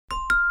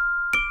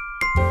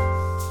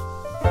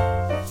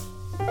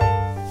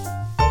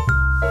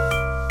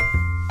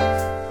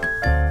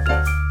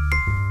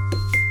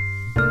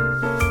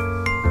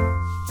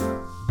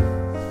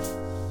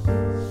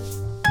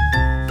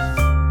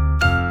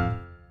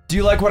Do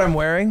you like what I'm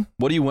wearing?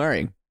 What are you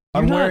wearing?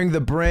 I'm wearing the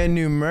brand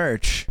new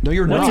merch. No,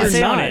 you're What's not. it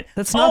say on it?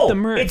 That's not the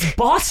merch. It's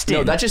Boston.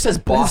 No, that just says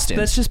Boston.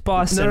 That's just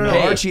Boston. No,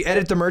 Hey. Archie,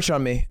 edit the merch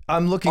on me.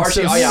 I'm looking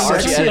Archie, so oh yeah,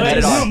 Archie, sexy.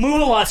 edit on. Move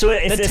a lot, so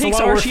it That takes takes a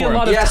lot of work Archie for a him.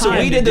 lot of Yeah, so time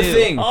we did to the do.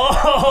 thing.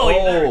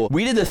 Oh,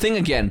 We did the thing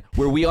again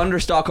where we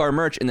understock our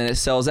merch and then it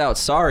sells out.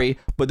 Sorry,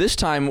 but this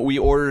time we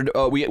ordered.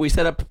 We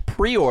set up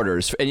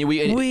pre-orders and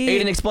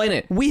Aiden, explain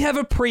it. We have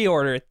a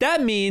pre-order.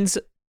 That means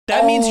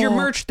your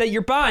merch that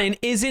you're buying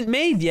isn't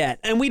made yet,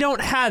 and we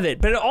don't have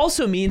it. But it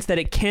also means that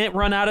it can't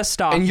run out of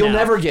stock. And you'll now.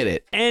 never get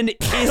it. And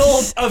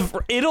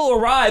it'll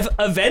arrive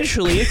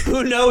eventually.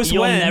 Who knows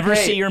you'll when? never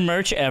see your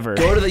merch ever.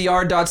 Go to the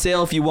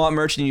yard.sale if you want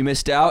merch and you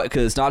missed out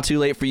because it's not too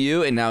late for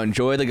you. And now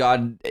enjoy the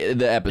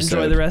episode.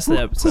 Enjoy the rest of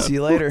the episode. See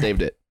you later.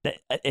 Saved it.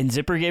 And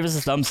Zipper gave us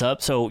a thumbs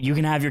up, so you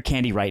can have your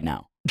candy right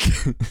now.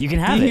 You can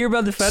have Did you it. hear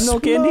about the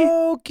fentanyl candy?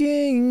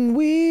 Smoking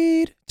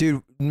weed.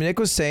 Dude, Nick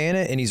was saying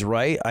it, and he's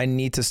right. I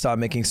need to stop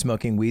making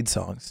smoking weed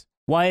songs.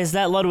 Why is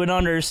that Ludwig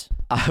Unders?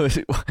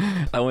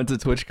 I went to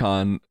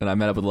TwitchCon and I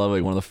met up with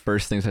Ludwig. One of the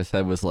first things I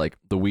said was like,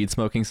 the weed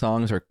smoking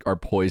songs are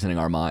poisoning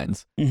our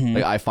minds. Mm-hmm.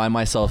 Like I find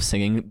myself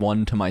singing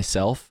one to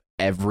myself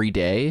every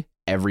day,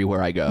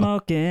 everywhere I go.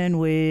 Smoking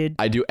weed.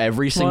 I do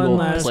every single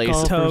last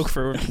place. toke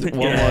for One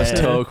last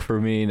toke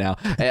for me now.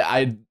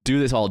 I do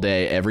this all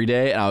day, every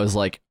day, and I was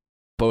like,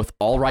 both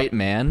All Right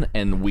Man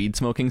and weed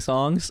smoking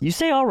songs. You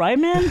say all right,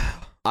 man?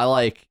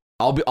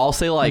 I'll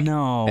say like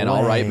No an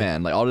All Right way.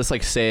 Man. Like I'll just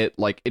like say it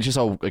like it's just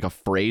like a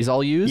phrase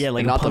I'll use. Yeah,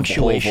 like and a not the whole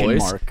punctuation voice.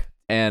 mark.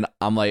 And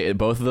I'm like,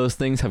 both of those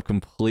things have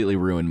completely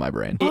ruined my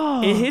brain.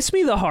 It hits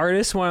me the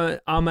hardest when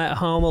I'm at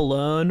home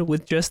alone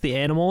with just the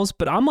animals,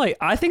 but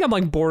I think I'm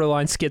like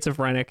borderline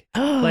schizophrenic.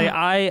 Like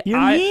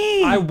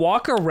I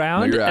walk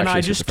around you're and I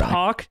actually just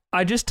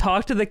schizophrenic.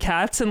 talk to the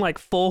cats in like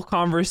full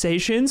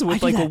conversations with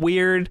do like a that.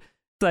 weird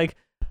like,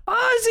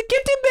 oh, it's a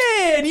kitty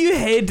man. You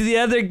hate the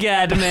other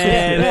cat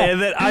man.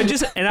 And then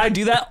I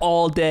do that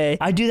all day.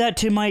 I do that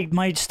to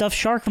my stuffed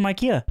shark from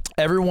IKEA.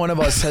 Every one of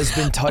us has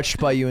been touched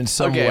by you in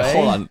some way. Okay,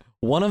 hold on.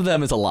 One of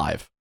them is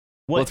alive.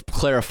 What? Let's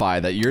clarify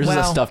that yours is a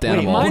Well, stuffed wait,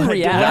 animal. mine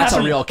reacts. That's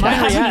a real Mine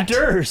cat. happened to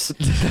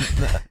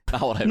Durs.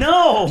 Not what I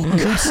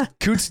No.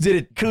 Coots did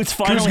it. Coots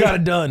finally got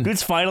it done.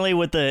 Coots finally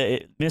with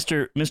the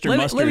Mr.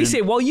 Mustard. Let me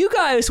say, while you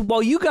guys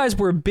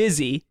were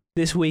busy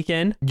this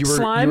weekend, You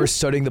Slime, were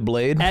studying the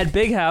blade. at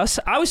Big House,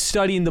 I was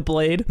studying the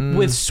blade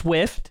with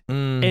Swift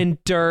and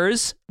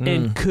Durs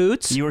and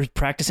Coots. You were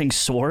practicing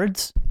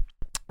swords?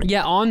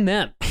 Yeah, on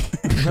them.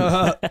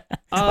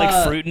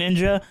 Like Fruit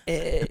Ninja,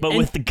 but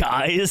with the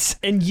guys.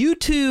 And you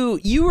two,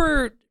 you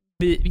were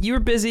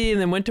busy and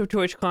then went to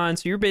TwitchCon,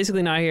 so you're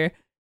basically not here.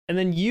 And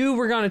then you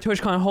were gone to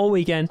TwitchCon a whole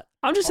weekend.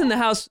 I'm just in the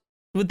house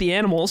with the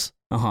animals,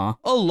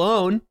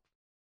 alone,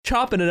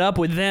 chopping it up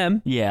with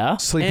them. Yeah.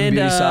 Sleeping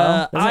Beauty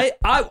style.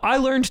 I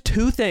learned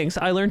two things.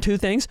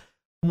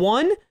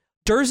 One,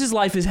 Durs's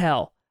life is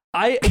hell.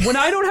 When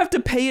I don't have to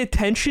pay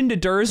attention to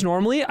Durs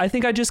normally, I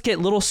think I just get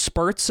little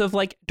spurts of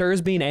like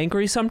Durs being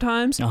angry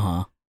sometimes.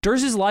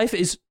 Durs's life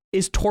is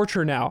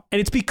torture now, and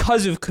it's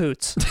because of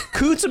Coots.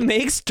 Coots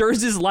makes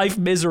Durs's life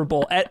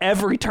miserable at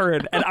every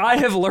turn, and I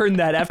have learned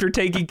that after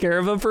taking care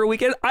of him for a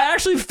weekend. I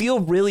actually feel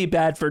really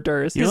bad for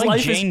Durs. You're His like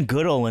life Jane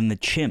Goodall in the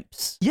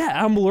Chimps. Yeah,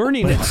 I'm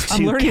learning. it's I'm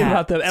two learning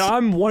about them, cats. and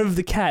I'm one of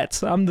the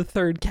cats. I'm the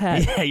third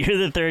cat. Yeah, you're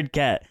the third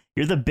cat.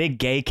 You're the big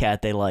gay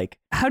cat they like.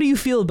 How do you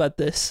feel about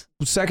this?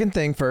 Second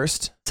thing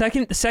first.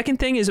 Second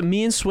thing is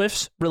me and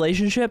Swift's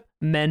relationship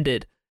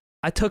mended.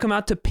 I took him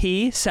out to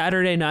pee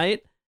Saturday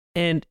night,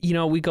 and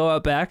we go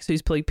out back, so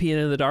he's like peeing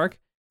in the dark,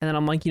 and then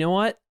I'm like, you know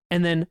what?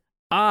 And then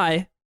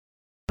I,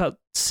 about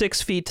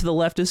 6 feet to the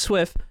left of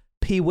Swift,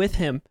 pee with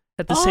him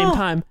at the same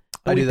time.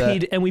 I do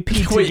that. We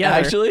peed Wait, together.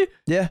 actually?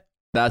 Yeah.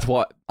 That's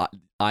what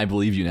I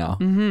believe you now.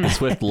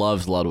 Swift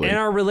loves Ludwig. And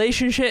our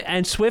relationship,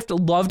 and Swift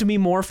loved me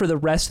more for the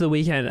rest of the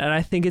weekend, and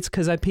I think it's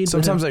because I peed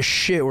Sometimes with him. I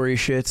shit where he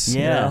shits.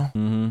 Yeah.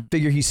 You know?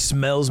 Figure he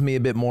smells me a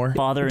bit more.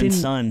 Father and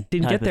son.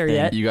 Didn't type get of there thing.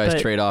 yet. You guys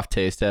but- trade off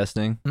taste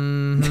testing?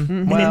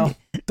 Well,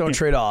 don't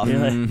trade off.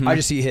 Yeah. I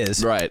just eat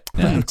his. Right.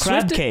 Yeah.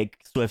 Crab Swift- cake,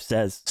 Swift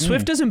says.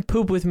 Swift doesn't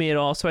poop with me at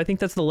all, so I think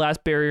that's the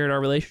last barrier in our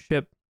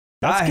relationship.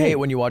 I hate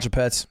when you watch a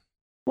pets.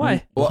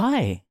 Why?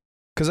 Why?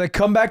 Because I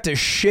come back to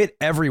shit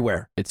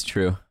everywhere. It's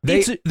true.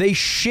 They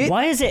shit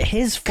Why is it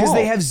his fault? because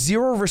they have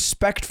zero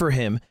respect for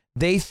him.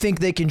 They think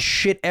they can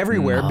shit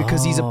everywhere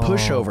because he's a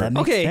pushover. That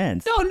makes Okay.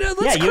 sense. No,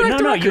 let's yeah, correct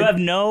the record. you have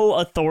no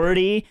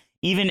authority.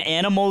 Even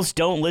animals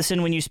don't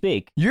listen when you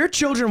speak. Your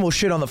children will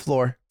shit on the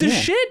floor. The Yeah.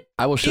 shit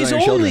I will shit is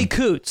on your only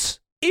children. Coots.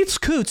 It's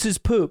Coots'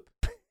 poop.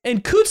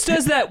 And Coots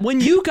does that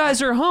when you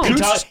guys are home.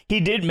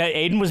 He did.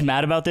 Aiden was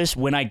mad about this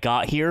when I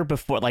got here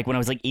before, like when I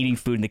was like eating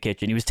food in the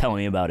kitchen. He was telling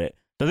me about it.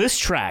 So this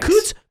tracks.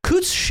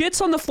 Coots shits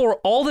on the floor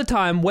all the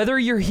time, whether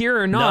you're here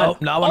or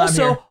not. No, not when I'm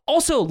here.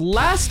 Also,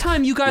 last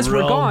time you guys were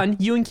Wrong. gone,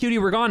 you and Cutie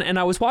were gone, and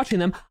I was watching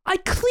them, I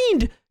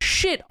cleaned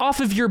shit off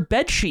of your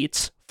bed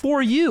sheets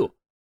for you.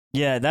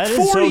 Yeah, that is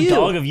For so you.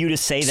 dog of you to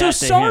say that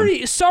to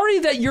him. Sorry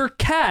that your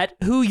cat,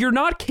 who you're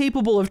not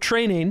capable of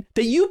training,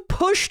 that you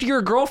pushed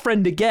your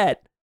girlfriend to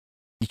get,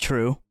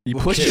 True. You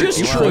pushed Just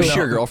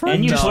your girlfriend?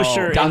 And you No. pushed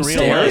her in real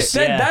Downstairs?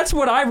 life. Yeah. That's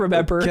what I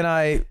remember. Can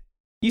I?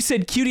 You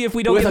said, "Cutie, if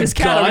we don't With get a this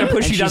cat, I'm gun? gonna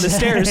push And you down she the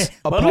said- stairs."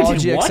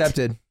 Apology What?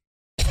 accepted.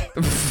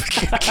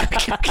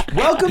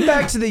 Welcome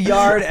back to the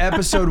Yard,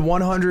 episode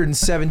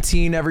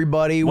 117,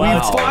 everybody.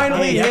 Wow. We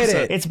finally Hey, hit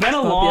episode. it. It's been a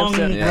Hope you long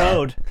upset. Yeah.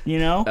 road, you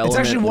know? It's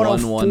actually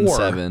 104.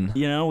 117.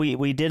 You know,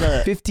 we did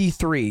a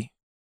 53.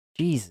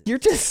 Jesus. You're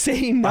just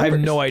saying I numbers. have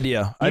no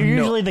idea. I You're have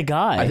usually the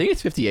guy. I think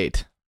it's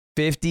 58.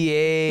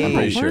 58. I'm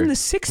pretty We're sure. in the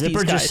 60s,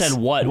 Zipper guys. just said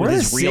what We're with in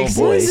his the real 60s?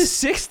 We're in the voice.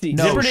 60s.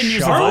 No, Zipper didn't use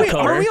the shut Are up.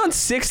 vocoder. we on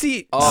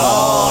 60? Oh.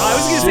 I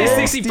was going to say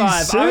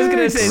 65. I was going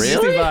to say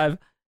 66. 65.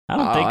 I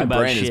don't think my about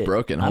brain shit. is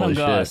broken. I don't Holy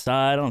go shit.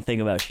 outside. I don't think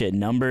about shit.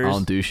 Numbers. I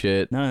don't do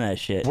shit. None of that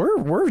shit.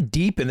 We're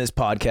deep in this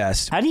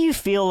podcast. How do you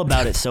feel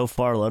about it so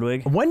far,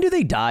 Ludwig? When do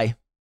they die?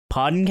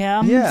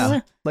 Podcams?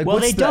 Yeah. Like, Well,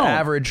 what's they the don't.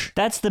 average?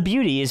 That's the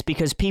beauty, is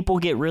because people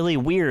get really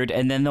weird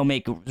and then they'll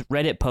make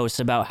Reddit posts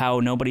about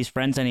how nobody's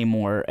friends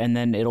anymore, and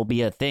then it'll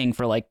be a thing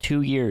for like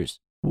 2 years.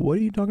 What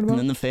are you talking And about?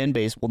 then the fan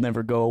base will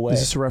never go away.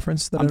 Is this a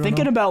reference that I I'm don't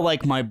thinking know? about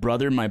like my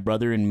brother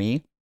and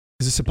me.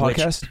 Is this a Which-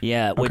 podcast?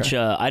 yeah, Okay. which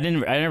I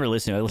never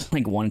listened to. I listened to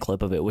like one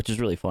clip of it, which is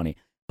really funny.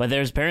 But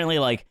there's apparently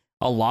like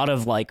a lot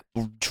of like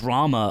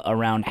drama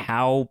around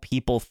how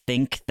people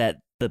think that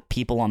the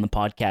people on the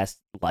podcast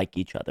like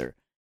each other.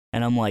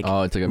 And I'm like,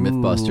 Oh, it's like a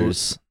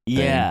Mythbusters thing,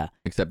 yeah.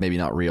 except maybe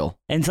not real.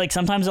 And it's like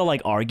sometimes they'll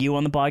like argue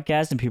on the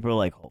podcast and people are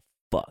like, oh,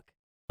 fuck.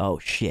 Oh,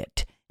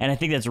 shit. And I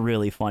think that's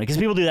really funny because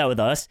people do that with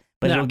us,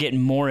 but No. it'll get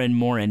more and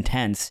more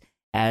intense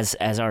as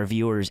our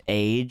viewers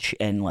age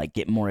and like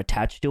get more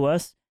attached to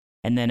us.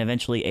 And then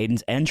eventually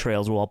Aiden's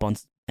entrails will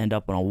end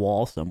up on a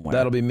wall somewhere.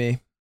 That'll be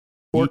me.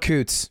 Or Ye-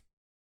 Coots,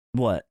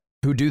 What?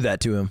 who do that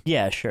to him.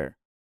 Yeah, sure.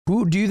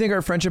 Who do you think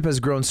our friendship has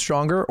grown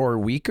stronger or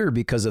weaker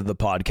because of the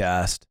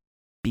podcast?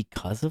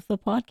 Because of the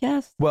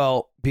podcast?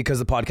 Well, because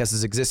the podcast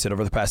has existed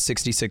over the past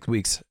 66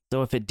 weeks.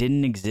 So if it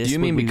didn't exist, Do you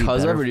mean would we be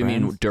because of, better or do you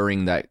mean friends?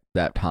 during that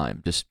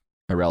time? Just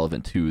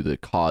irrelevant to the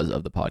cause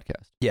of the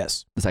podcast.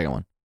 Yes, The second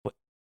one.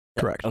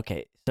 correct.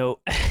 Okay, so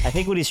I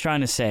think what he's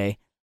trying to say,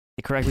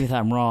 correct me if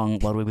I'm wrong,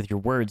 Ludwig, with your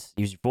words,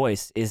 use your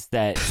voice, is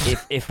that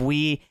if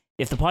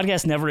the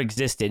podcast never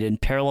existed in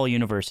parallel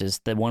universes,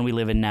 the one we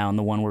live in now and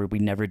the one where we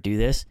never do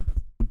this,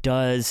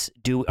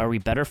 are we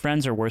better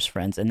friends or worse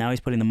friends? And now he's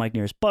putting the mic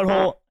near his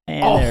butthole,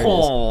 and there it is.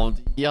 Oh,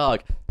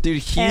 yuck.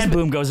 Dude, And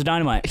boom goes the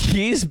dynamite.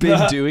 he's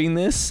been doing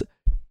this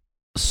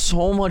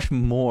so much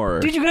more.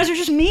 Dude, you guys are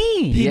just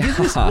mean. Yeah.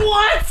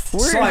 What?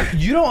 Slime,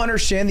 you don't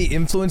understand the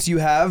influence you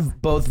have,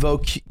 both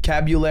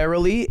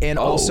vocabularily and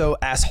also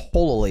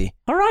assholily.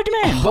 All right,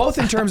 man. Both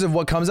in terms of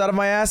what comes out of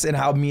my ass and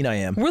how mean I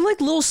am. We're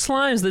like little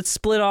slimes that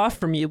split off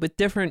from you with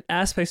different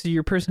aspects of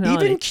your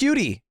personality. Even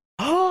Cutie.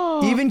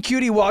 Even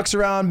Cutie walks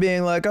around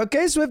being like,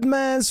 okay, Swift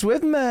man,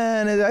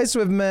 hi,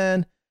 Swift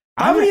man.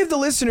 How many of the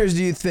listeners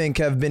do you think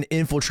have been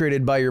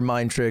infiltrated by your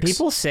mind tricks?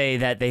 People say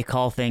that they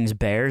call things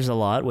bears a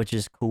lot, which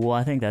is cool.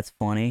 I think that's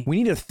funny.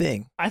 We need a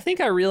thing. I think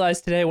I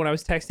realized today when I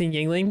was texting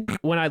Yingling,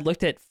 when I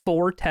looked at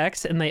 4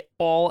 texts and they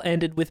all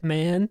ended with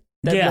man,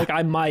 that Yeah. like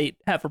I might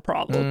have a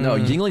problem. No,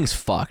 Yingling's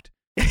fucked.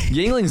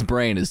 Yingling's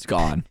brain is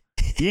gone.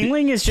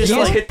 Yingling is just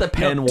He's like hit the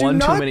pen Do one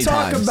too not many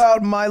talk times.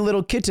 about my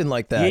little kitten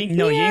like that.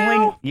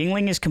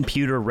 Yingling is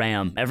computer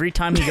RAM. Every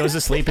time he goes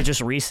to sleep, it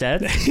just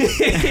resets,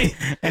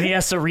 and he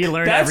has to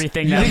relearn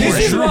everything that think This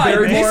This is is why.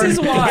 Barrymore This is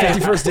why.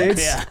 51st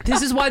Dates? Yeah,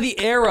 This is why the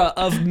era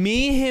of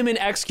me, him, and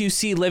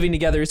XQC living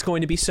together is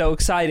going to be so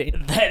exciting.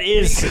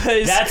 Because-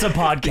 that's a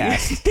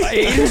podcast.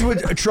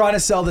 Aiden's trying to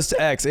sell this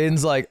to X.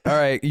 Aiden's like, all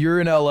right, you're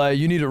in LA.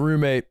 You need a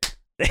roommate.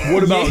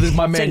 What about this,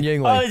 my man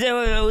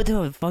Yingling? What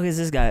the fuck is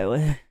this guy? What?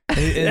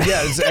 And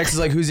yeah, X is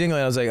like, who's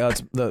Yingling? I was like,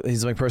 oh,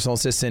 he's my personal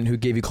assistant who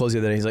gave you clothes the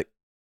other day. He's like,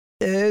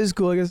 it's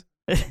cool, I guess.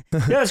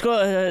 Yeah, it's cool.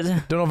 Don't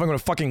know if I'm going to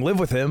fucking live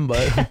with him,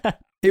 but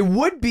it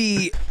would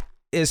be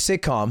a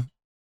sitcom.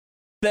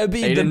 That'd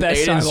be the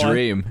best Aiden's timeline.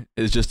 dream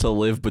is just to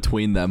live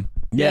between them.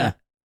 Yeah.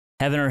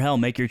 Heaven or hell,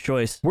 make your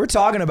choice. We're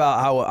talking about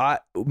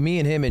how me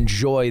and him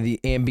enjoy the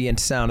ambient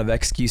sound of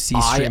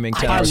XQC streaming I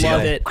technology.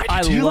 love it.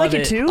 I Do you love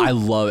like it too? I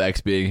love X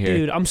being here.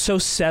 Dude, I'm so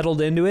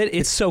settled into it.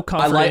 It's so I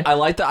comforting.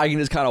 like that I can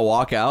just kind of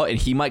walk out and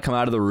he might come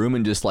out of the room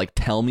and just like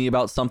tell me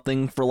about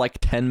something for like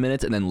 10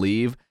 minutes and then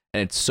leave.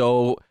 And it's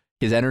so,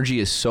 his energy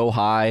is so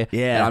high.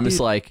 Yeah, And I'm just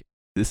dude. like,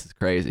 this is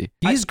crazy.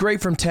 He's great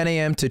from 10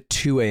 a.m. to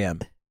 2 a.m.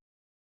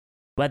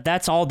 But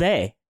that's all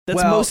day. That's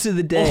well, most of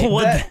the day.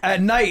 What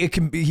At night, it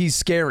can be, he's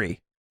scary.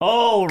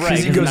 Oh, right.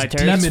 Because he goes night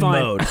terrors. demon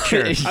fine. mode.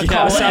 Sure. Yeah. I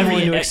cost someone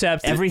to every-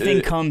 accept it.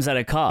 Everything comes at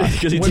a cost.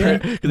 Because he, When-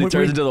 turns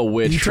when- into the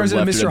witch. He turns from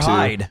into Left Mr. of Two.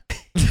 Hyde.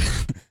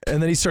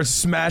 And then he starts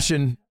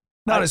smashing.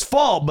 Not his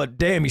fault, but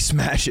damn, he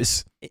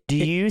smashes. Do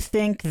you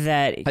think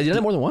that Has he done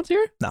it more than once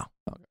here?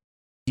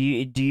 do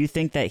you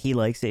think that he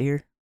likes it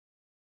here?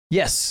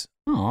 Yes.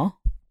 Aw.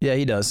 Yeah,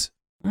 he does.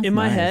 That's In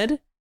my nice. head,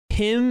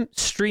 him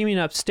streaming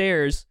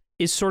upstairs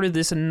is sort of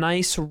this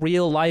nice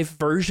real life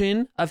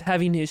version of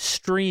having his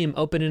stream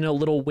open in a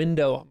little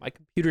window on my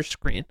computer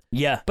screen.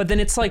 Yeah. But then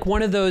it's like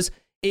one of those,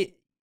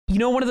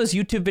 one of those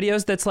YouTube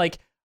videos that's like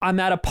I'm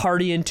at a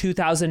party in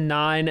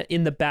 2009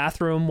 in the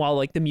bathroom while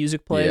like the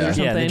music plays or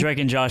something. Yeah, the Drake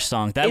and Josh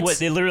song.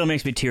 It literally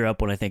makes me tear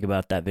up when I think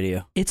about that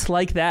video. It's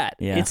like that.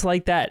 Yeah. It's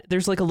like that.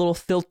 There's like a little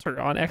filter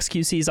on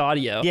XQC's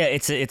audio. Yeah,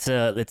 it's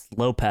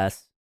low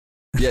pass.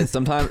 Yeah,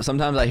 sometimes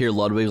I hear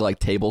Ludwig like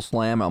table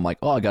slam. I'm like,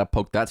 oh, I gotta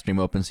poke that stream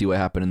open, see what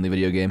happened in the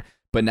video game.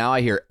 But now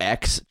I hear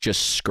X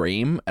just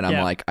scream, and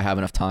I'm like, I have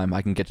enough time.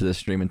 I can get to this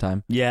stream in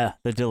time. Yeah,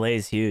 the delay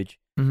is huge.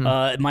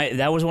 Mm-hmm.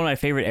 That was one of my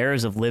favorite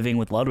eras of living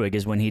with Ludwig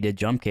is when he did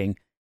Jump King.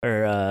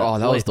 Or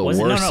that was the worst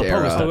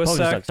era.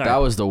 Pogostuck, sorry. That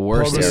was the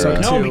worst era.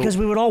 No, because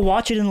we would all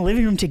watch it in the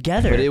living room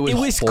together. But it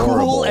was cool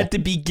horrible. at the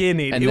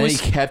beginning. And then he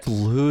kept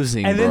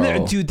losing, and bro.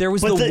 then, there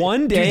was the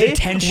one day. The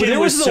tension there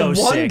was so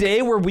the one sick.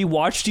 day where we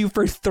watched you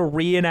for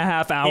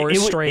 3.5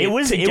 hours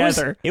straight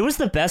together. It was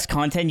the best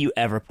content you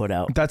ever put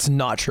out. That's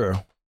not true.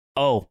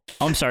 Oh,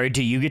 I'm sorry.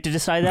 Do you get to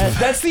decide that?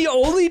 That's the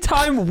only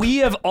time we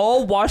have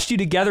all watched you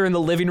together in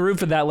the living room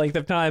for that length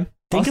of time.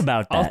 Think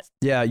about that.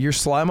 Yeah, your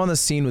slime on the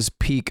scene was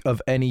peak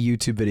of any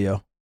YouTube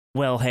video.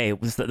 Well, hey,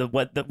 was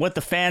what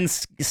the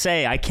fans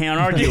say, I can't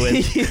argue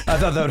with. I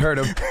thought that would hurt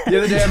him. The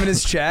other day I'm in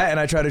his chat and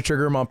I try to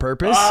trigger him on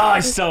purpose. Oh,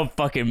 I'm so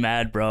fucking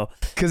mad, bro.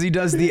 Because he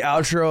does the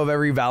outro of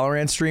every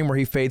Valorant stream where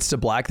he fades to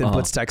black, then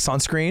puts text on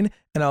screen.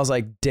 And I was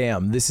like,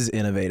 damn, this is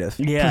innovative.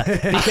 Yeah.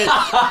 Because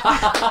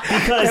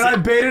and I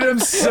baited him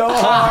so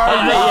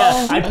hard.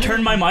 Yeah, I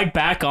turned my mic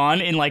back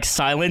on in like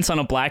silence on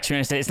a black screen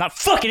and said, it's not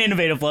fucking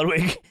innovative,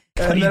 Ludwig.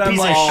 And then I'm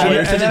like,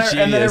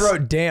 and then I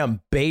wrote, damn,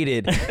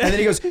 baited. And then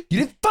he goes, you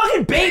didn't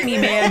fucking bait me,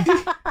 man.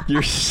 You're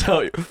a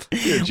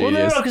genius. Well,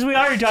 no, because we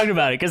already talked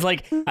about it. Because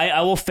like,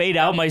 I will fade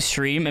out my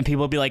stream and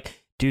people will be like,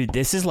 dude,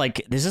 this is like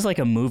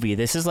a movie.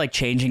 This is like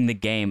changing the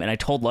game. And I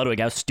told Ludwig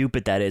how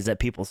stupid that is that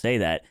people say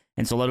that.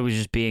 And so Ludwig was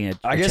just being a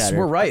I guess chatter.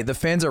 we're right. The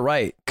fans are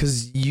right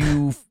because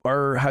you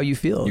are how you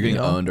feel. You're getting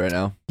owned right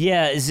now.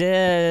 Yeah,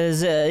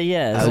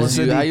 yeah.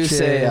 How you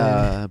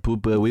say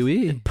poop wee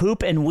wee?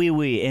 Poop and wee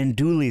wee and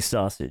dooley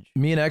sausage.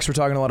 Me and X were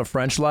talking a lot of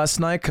French last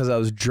night because I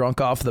was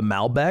drunk off the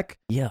Malbec.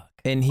 Yeah.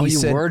 And he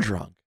said, you were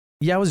drunk.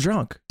 Yeah, I was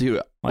drunk.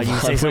 Dude. Why, did you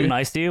say something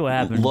nice to you? What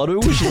happened?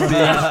 Ludwig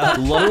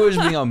was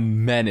being a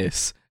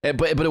menace.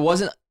 But it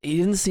wasn't, he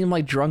didn't seem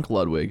like drunk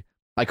Ludwig.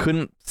 I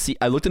couldn't see,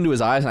 I looked into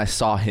his eyes and I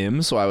saw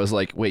him, so I was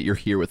like, wait, you're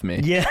here with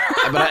me. Yeah.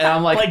 And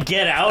I'm like,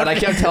 get out. And I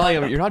kept telling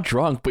him, you're not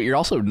drunk, but you're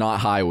also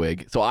not high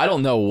wig. So I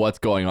don't know what's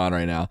going on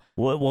right now.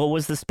 What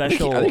was the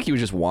special? I think he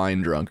was just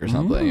wine drunk or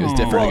something. It was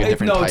different. Like a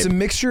different type. It's a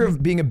mixture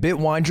of being a bit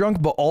wine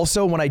drunk, but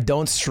also when I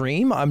don't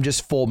stream, I'm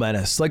just full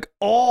menace. Like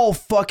all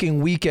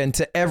fucking weekend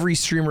to every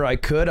streamer I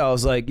could, I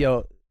was like,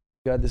 yo,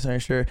 got this on your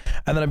shirt.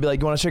 And then I'd be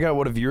like, you want to check out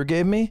what a viewer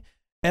gave me?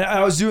 And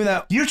I was doing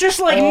that. You're just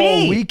like all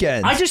me.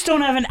 Weekend. I just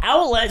don't have an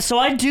outlet, so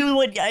I do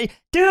what I.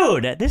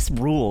 Dude, this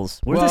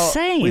rules. We're the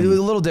same. We're a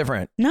little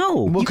different.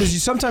 No. Well,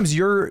 because sometimes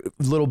your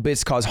little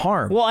bits cause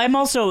harm. Well, I'm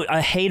also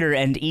a hater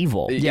and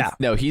evil. Yeah.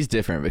 No, he's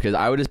different because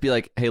I would just be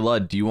like, hey,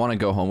 Lud, do you want to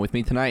go home with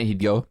me tonight? And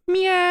he'd go,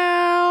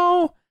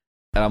 meow.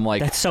 And I'm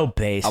like, that's so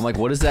base. I'm like,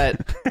 what does that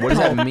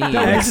mean?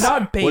 It's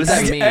not base. What does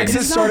that mean? X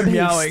has started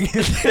meowing.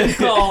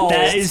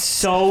 That is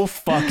so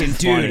fucking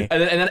funny.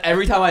 And then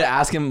every time I'd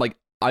ask him, like,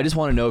 I just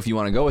want to know if you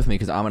want to go with me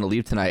because I'm going to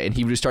leave tonight. And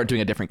he would just start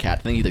doing a different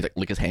cat thing. He'd like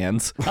lick his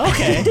hands.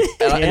 Okay.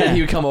 And then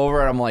he would come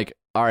over and I'm like,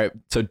 all right,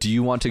 so do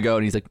you want to go?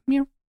 And he's like,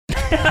 meow.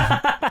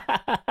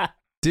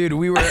 Dude,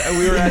 we were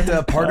at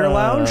the partner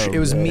lounge. It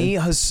was me,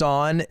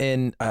 Hassan,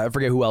 and I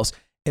forget who else.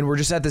 And we're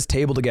just at this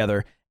table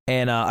together.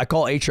 And I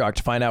call H-Rock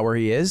to find out where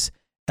he is.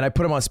 And I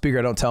put him on speaker.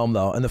 I don't tell him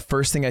though. And the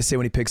first thing I say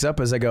when he picks up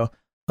is I go,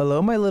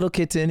 hello, my little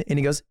kitten. And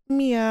he goes,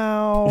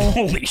 meow.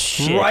 Holy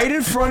shit. Right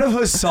in front of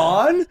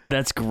Hassan?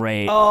 That's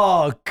great.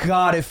 Oh,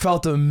 God, it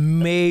felt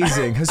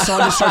amazing. Hassan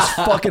just starts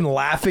fucking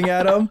laughing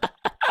at him.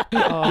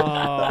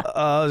 Oh,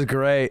 it was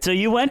great. So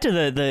you went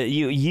to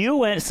you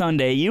went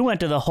Sunday, you went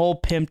to the whole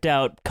pimped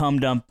out cum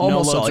dump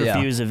Almost no loads all, yeah.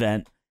 refuse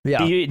event.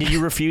 Yeah. Did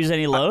you refuse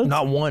any loads?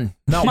 Not one.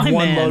 Not My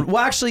one man. load.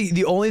 Well, actually,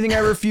 the only thing I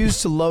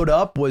refused to load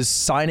up was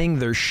signing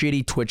their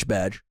shitty Twitch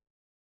badge.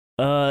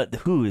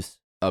 Whose?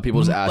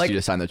 People just asked Like- you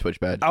to sign their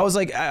Twitch badge. I was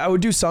like, I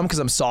would do some because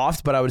I'm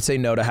soft, but I would say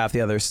no to half the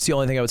others. It's the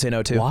only thing I would say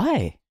no to.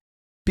 Why?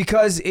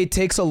 Because it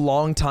takes a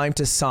long time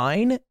to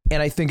sign,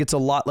 and I think it's a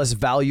lot less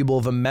valuable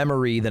of a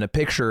memory than a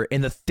picture.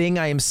 And the thing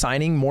I am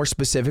signing more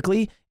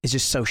specifically is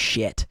just so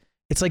shit.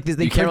 It's like they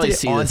you can't printed really it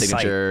see on the site.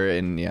 signature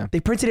and yeah. They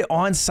printed it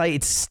on site.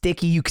 It's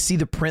sticky. You can see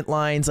the print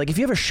lines. Like if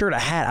you have a shirt, a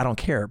hat, I don't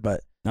care. But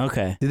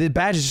Okay. the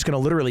badge is just going to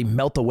literally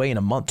melt away in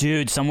a month.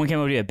 Dude, someone came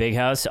over to you at Big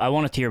House. I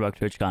want to hear about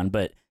Twitchcon,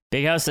 but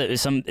Big House,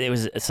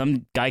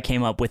 some guy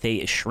came up with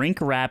a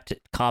shrink-wrapped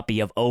copy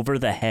of Over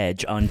the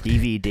Hedge on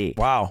DVD.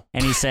 Wow.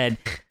 And he said,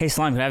 hey,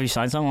 Slime, can I have you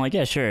sign something? I'm like,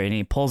 yeah, sure. And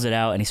he pulls it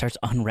out and he starts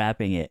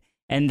unwrapping it.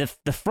 And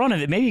the front of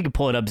it, maybe you could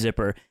pull it up,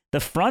 Zipper. The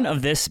front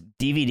of this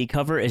DVD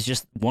cover is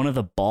just one of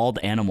the bald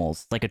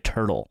animals, like a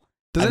turtle.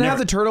 Doesn't it have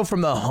the turtle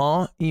from the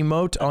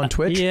emote on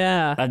Twitch?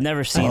 Yeah. I've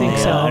never seen think it.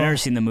 so. I've never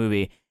seen the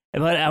movie.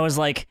 But I was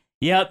like,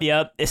 yep.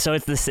 So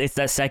it's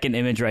that second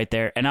image right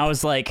there. And I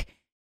was like,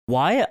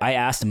 why? I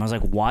asked him, I was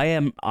like, why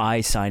am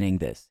I signing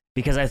this?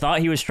 because I thought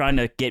he was trying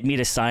to get me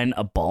to sign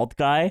a bald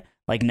guy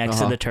like next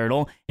to the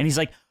turtle, and he's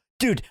like,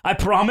 dude, I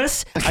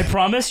promise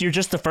you're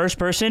just the first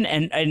person,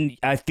 and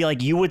I feel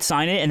like you would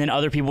sign it, and then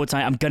other people would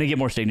sign it. I'm gonna get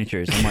more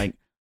signatures. I'm like,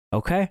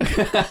 okay.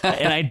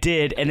 And I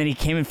did, and then he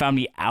came and found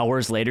me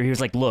hours later. He was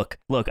like, look,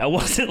 I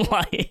wasn't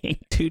lying,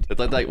 dude. It's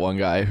like that one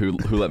guy who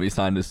let me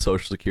sign his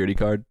social security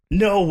card.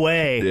 No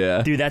way.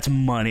 Yeah. Dude, that's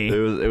money. It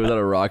was at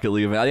a Rocket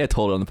League event. I think I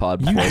told it on the pod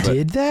before. You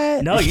did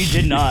that? No, you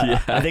did not.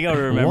 Yeah. I think I would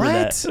remember What?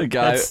 that. The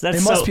guy, That's It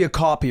so, must be a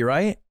copy,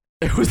 right?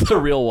 it was the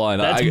real one.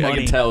 That's I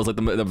money. could tell it was like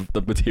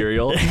the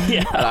material.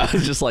 Yeah. And I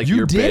was just like, You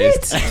you're did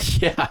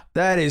based. Yeah.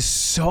 That is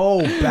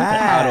so How do I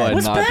bad.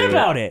 What's not bad do it?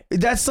 about it?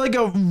 That's like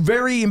a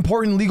very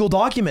important legal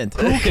document.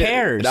 Who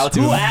cares? Now it's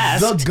Who even-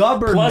 asked? The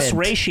government. Plus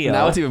ratio.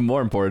 Now it's even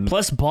more important.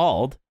 Plus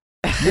bald.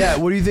 Yeah,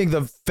 what do you think?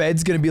 The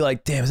Fed's gonna be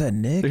like, damn, is that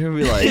Nick? They're gonna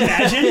be like,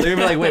 Imagine. they're gonna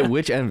be like, wait,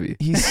 which envy?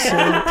 He's so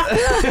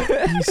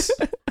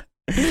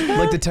he's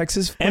like the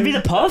Texas Envy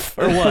the Puff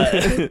or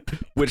what?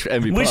 Which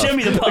envy? Which puff?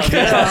 Envy the Puff?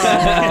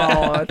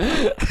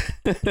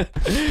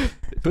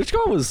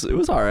 Twitchcon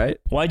was all right.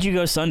 Why'd you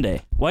go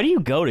Sunday? Why do you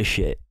go to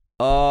shit?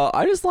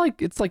 I just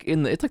like it's like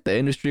the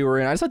industry we're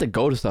in. I just like to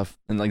go to stuff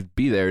and like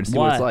be there and see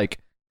what Why? it's like.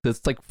 It's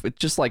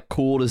just like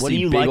cool to see. What do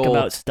you big like old,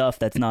 about stuff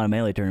that's not a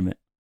Melee tournament?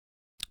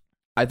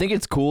 I think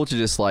it's cool to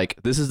just like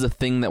this is the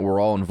thing that we're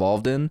all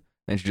involved in,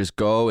 and to just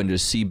go and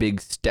just see big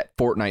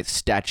Fortnite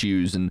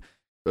statues and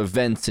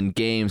events and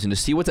games and to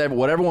see what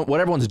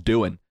everyone's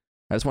doing.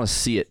 I just want to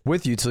see it.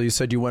 with you till you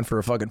said you went for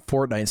a fucking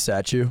Fortnite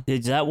statue.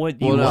 Is that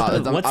what you Well,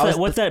 no, want?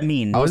 What's that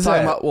mean? I was What's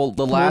talking that? about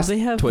the last they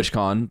have-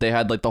 TwitchCon. They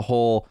had like the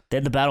whole They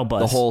had the battle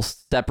bus.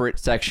 separate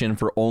section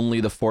for only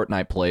the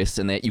Fortnite place,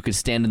 and that you could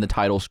stand in the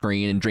title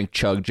screen and drink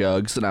chug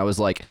jugs. And I was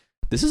like,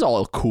 this is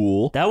all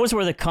cool. That was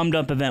where the Cum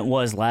Dump event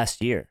was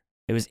last year.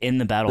 It was in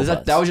the battle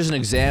bus. That was just an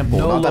example.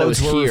 No Not that it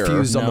was loads were here.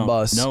 refused on the No,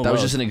 bus. no. That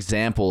was loads. just an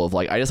example of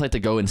like I just like to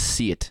go and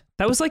see it.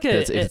 That was like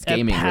It's a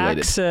gaming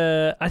PAX,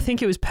 I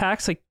think it was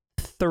PAX like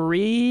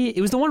 3. It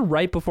was the one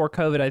right before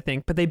COVID, I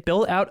think. But they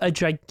built out a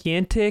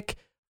gigantic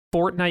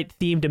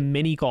Fortnite-themed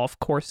mini golf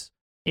course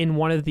in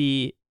one of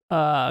the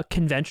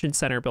convention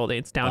center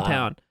buildings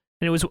downtown.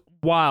 And it was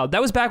wild.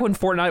 That was back when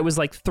Fortnite was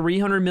like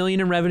 $300 million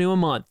in revenue a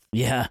month.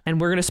 Yeah. And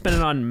we're going to spend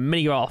it on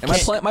mini golf. And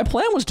my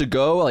plan was to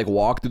go like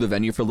walk through the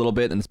venue for a little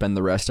bit and spend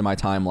the rest of my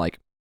time like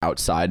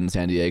outside in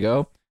San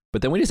Diego.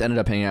 But then we just ended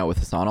up hanging out with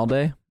Hassan all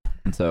day,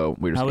 and so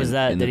we were. How was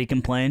that? Did he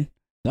complain?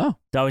 No.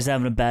 He's always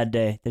having a bad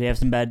day. Did he have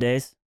some bad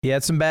days? He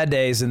had some bad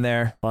days in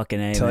there. Fucking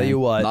A, Tell man. you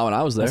what. Not when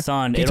I was there.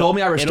 Hassan, He told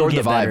me I restored the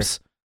it'll get better. vibes.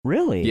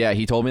 Really? Yeah,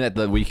 he told me that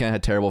the weekend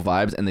had terrible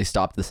vibes, and they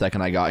stopped the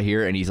second I got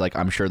here. And he's like,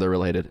 "I'm sure they're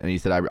related." And he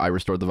said, "I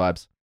restored the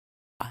vibes."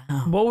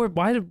 Wow.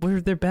 Why were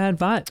there bad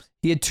vibes?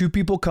 He had 2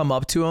 people come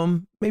up to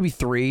him, maybe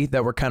 3,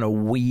 that were kind of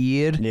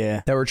weird,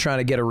 Yeah. that were trying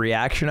to get a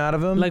reaction out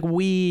of him. Like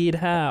weed,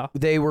 how?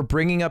 They were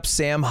bringing up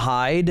Sam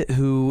Hyde,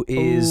 who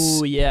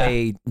is Ooh, yeah.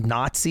 a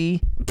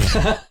Nazi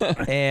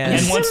and,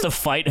 And wants to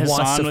fight wants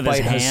Hassan to with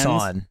fight his hands.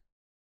 Hassan.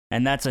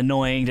 And that's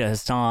annoying to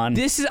Hassan.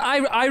 This is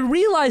I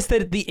realize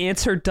that the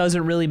answer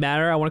doesn't really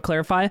matter. I want to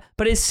clarify,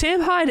 but is Sam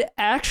Hyde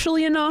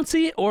actually a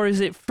Nazi or is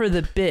it for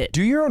the bit?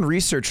 Do your own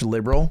research,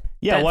 liberal.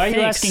 Yeah, why are you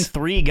Thanks. asking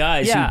 3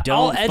 guys Yeah, who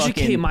don't I'll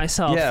educate fucking...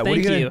 myself. yeah, Thank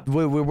what are you. you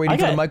gonna? We're waiting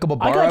for the Michael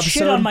Barbaro I got episode.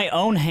 shit on my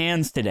own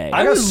hands today.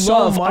 I I got would so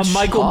love much- a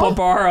Michael Huh?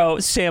 Barbaro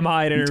Sam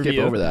Hyde Skip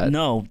interview. over that.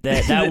 No,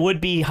 that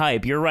would be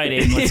hype. You're right,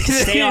 Aiden. Let's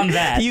stay on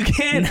that. You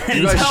can't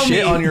You guys tell shit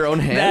me on your own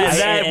hands.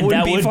 that and would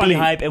that be would funny. be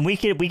hype, and we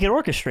could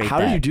orchestrate How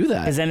that. did you do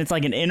that? Because then it's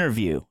like an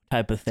interview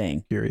type of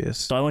thing. Curious.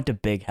 So I went to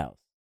Big House.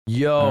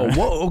 Yo,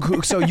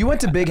 so you went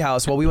to Big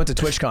House while we went to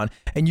TwitchCon,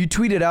 and you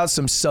tweeted out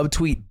some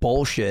subtweet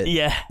bullshit.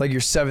 Yeah. Like your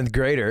 7th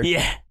grader.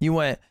 Yeah. You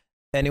went,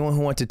 anyone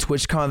who went to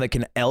TwitchCon that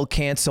can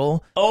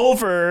cancel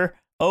Over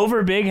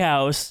Big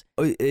House.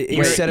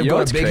 instead of you know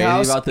going what's to Big crazy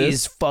House about this?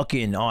 is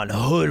fucking on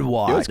hood You know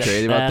watch. what's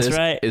crazy about That's this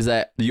right. is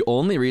that the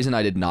only reason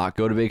I did not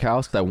go to Big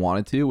House because I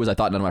wanted to was I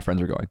thought none of my friends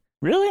were going,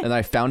 Really? and then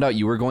I found out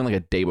you were going like a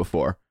day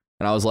before,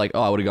 and I was like,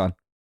 oh, I would have gone.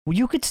 Well,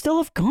 you could still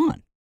have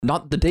gone.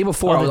 Not the day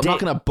before. Oh, I'm the not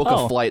day- gonna book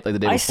oh, a flight like the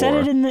day I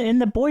before. said it in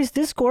the boys'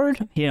 Discord.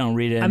 You don't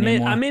read it I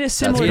anymore. made a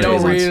similar. You That's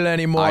don't crazy. read it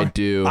anymore. I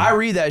do. I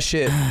read that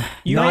shit.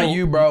 You Not know-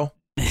 you, bro.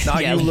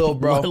 Not Yeah, you, little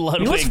bro. Ludwig-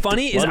 You know what's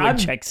funny is Ludwig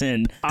checks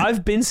in.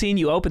 I've been seeing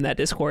you open that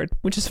Discord,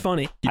 which is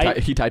funny.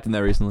 He typed in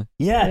there recently.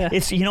 Yeah, Yeah.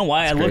 it's you know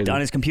why It's I looked crazy.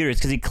 on his computer. It's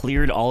because he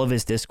cleared all of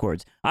his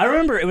Discords. I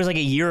remember it was like a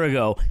year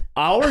ago.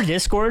 Our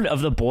Discord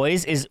of the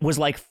boys was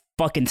like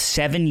fucking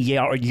 7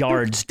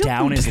 yards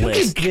down his Look at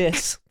list.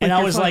 this. And I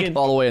you're was like- fucking-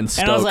 All the way in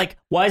Stoke. And I was like,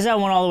 "Why is that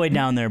one all the way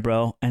down there,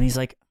 bro?" And he's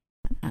like,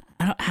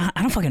 "I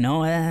don't fucking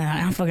know.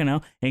 I don't fucking know."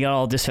 And he got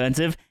all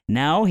defensive.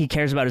 Now he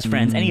cares about his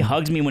friends, and he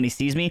hugs me when he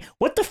sees me.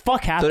 What the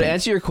fuck so happened? to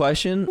answer your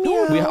question,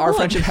 our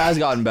friendship has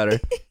gotten better.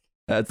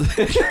 That's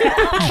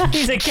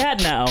He's a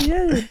cat now.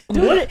 yeah,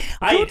 What?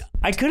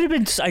 I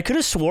could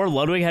have swore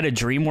Ludwig had a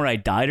dream where I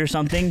died or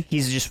something.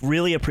 He's just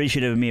really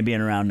appreciative of me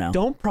being around now.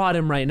 don't prod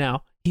him right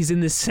now. He's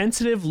in this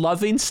sensitive,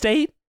 loving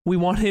state. We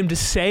want him to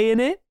stay in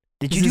it.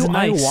 Did This you is do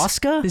nice.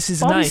 ayahuasca? This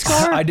is Bobby nice.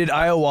 Scar? I did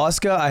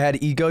ayahuasca. I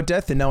had ego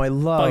death, and now I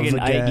love Fucking,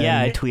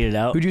 again. I tweeted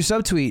out. Who'd you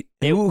subtweet?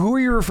 It- Who are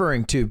you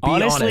referring to? Be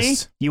Honestly,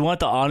 honest. you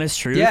want the honest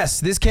truth? Yes,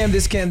 this cam.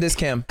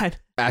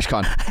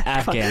 Ashcon.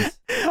 Afghans.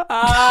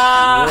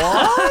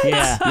 What?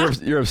 Yeah.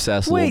 You're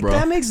obsessed, Wait, little bro.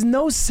 that makes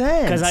no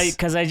sense.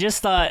 Because I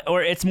just thought,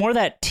 or it's more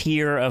that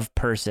tier of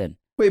person.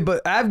 Wait,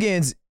 but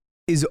Afghans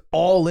is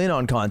all in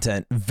on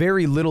content,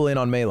 very little in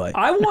on Melee.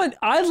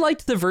 I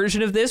liked the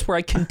version of this where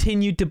I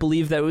continued to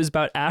believe that it was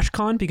about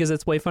Ashcon because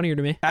that's way funnier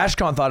to me.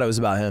 Ashcon thought it was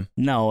about him.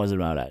 No, it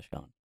wasn't about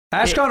Ashcon.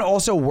 Ashcon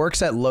also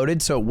works at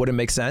Loaded, so it wouldn't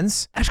make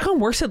sense. Ashcon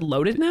works at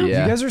Loaded now?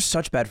 Yeah. You guys are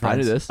such bad friends. I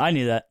knew this. I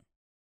knew that.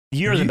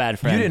 You're the bad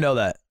friend. You didn't know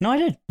that. No, I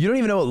did. You don't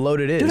even know what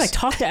Loaded is. Dude, I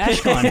talked to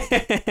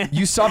Ashcon.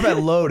 You stop at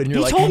Load and you're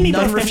He like, told me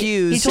none before-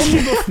 refused. He told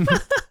me before.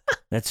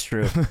 That's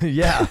true.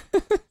 Yeah.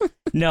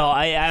 No,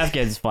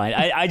 Afghan's fine.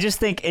 I just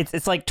think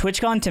it's like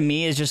TwitchCon to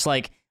me is just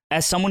like,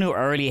 as someone who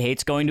already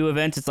hates going to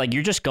events, it's like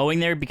you're just going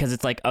there because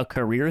it's like a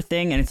career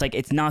thing, and it's like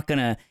it's not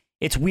gonna.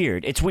 It's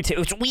weird. It's weird.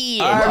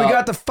 All right, we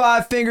got the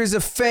 5 fingers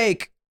of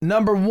fake.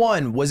 Number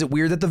 1, was it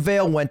weird that the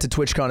Veil went to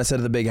TwitchCon instead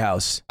of the Big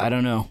House? I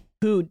don't know.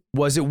 Who?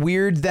 Was it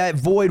weird that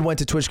Void went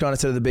to TwitchCon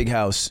instead of the Big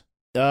House?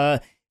 So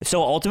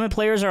Ultimate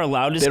players are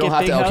allowed to They skip don't have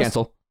Big to L House?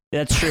 cancel.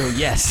 That's true.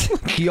 Yes,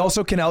 He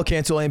also can L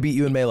cancel and beat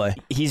you in Melee.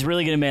 he's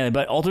really good at Melee.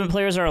 But Ultimate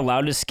players are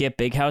allowed to skip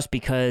Big House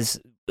because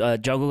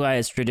Juggle Guy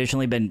has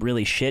traditionally been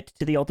really shit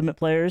to the Ultimate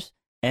players,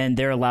 and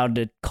they're allowed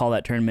to call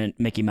that tournament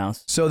Mickey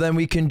Mouse. So then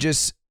we can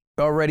just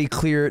already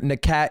clear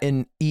Nakat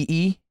and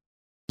EE.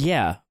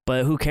 Yeah,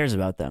 but who cares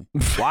about them?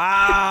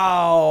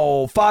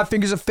 Wow. 5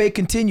 fingers of fake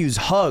continues.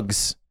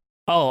 Hugs.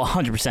 Oh,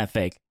 100%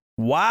 fake.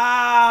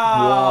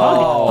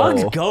 Wow.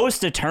 Hugs goes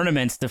to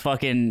tournaments to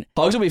fucking.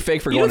 Hugs will be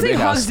fake for You going don't to think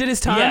Big Hugs House. did his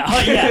time?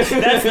 Yeah,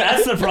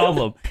 that's the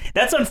problem.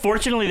 That's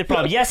unfortunately the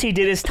problem. Yes, he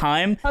did his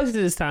time, Hugs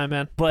did his time,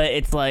 man. but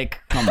it's like,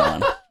 come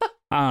on.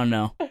 I don't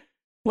know.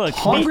 Look,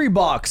 Hungry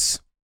Box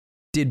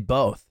did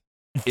both.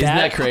 Isn't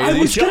that crazy? I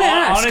was gonna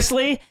ask.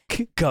 Honestly,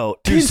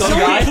 goat. Dude, some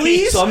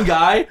someone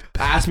guy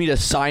asked me to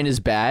sign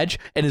his badge,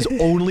 and his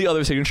only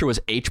other signature was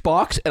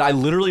H-Box, and I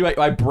literally,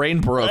 my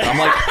brain broke.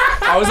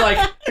 I was like,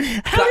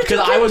 because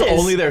I was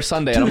only there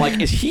Sunday, and I'm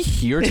like, is he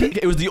here today?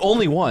 It was the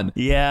only one.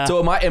 Yeah. So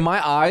in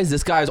my eyes,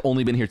 this guy's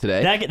only been here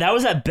today. That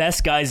was that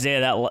best guy's day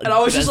of that. And I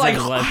was just like,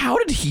 how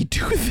did he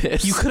do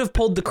this? You could have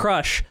pulled the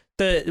Crush.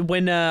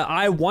 When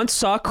I once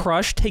saw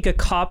Crush take a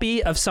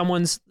copy of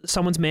someone's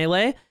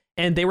Melee,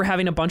 and they were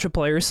having a bunch of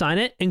players sign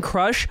it, and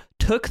Crush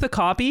took the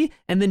copy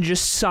and then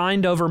just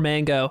signed over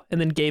Mango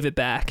and then gave it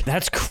back.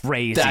 That's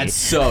crazy. That's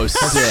so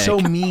sick. That's so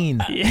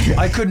mean. Yeah.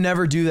 I could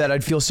never do that.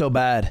 I'd feel so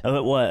bad.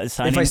 What?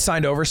 Signing? If I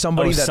signed over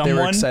somebody Oh, that they were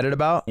someone? excited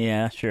about.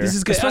 Yeah, sure. This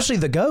is good. Especially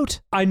the GOAT.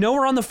 I know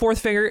we're on the 4th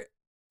finger,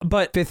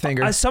 but 5th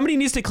finger. somebody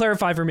needs to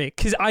clarify for me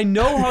because I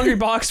know Hungry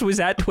Box was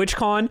at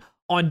TwitchCon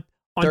on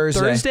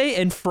Thursday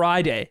and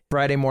Friday.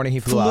 Friday morning he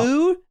flew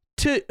out.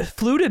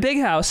 Flew to Big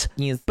House,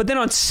 but then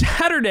on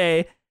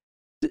Saturday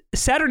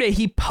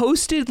he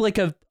posted like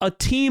a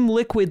Team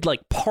Liquid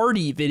like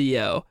party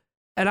video,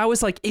 and I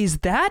was like,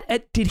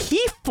 did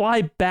he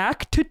fly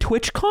back to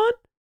TwitchCon?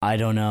 I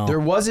don't know. There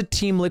was a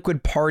Team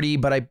Liquid party,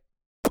 but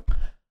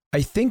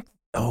I think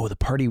the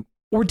party.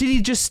 Or did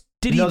he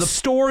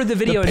store the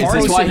video and party- post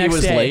Is this it why he next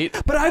was day?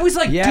 late? But I was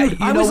like, Yeah, dude,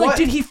 you I know was like, what?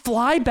 did he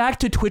fly back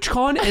to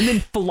TwitchCon and then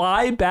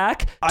fly back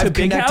to I've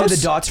Big connected House?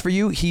 the dots for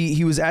you.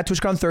 He was at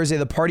TwitchCon Thursday.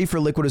 The party for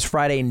Liquid was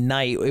Friday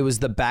night. It was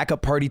the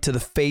backup party to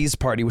the Phase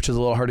party, which was a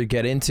little hard to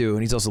get into,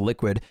 and he's also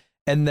Liquid.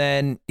 And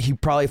then he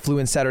probably flew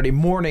in Saturday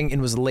morning and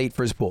was late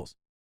for his pools.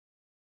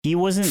 He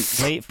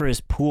wasn't late for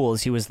his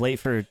pools. He was late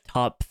for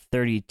top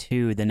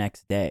 32 the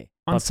next day.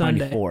 On Top Sunday.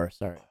 94,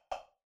 sorry.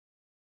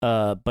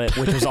 But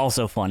which was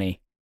also funny.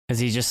 Because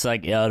he's just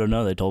like, yeah, I don't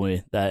know. They told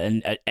me that,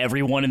 and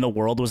everyone in the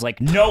world was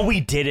like, "No, we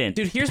didn't."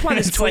 Dude, here's why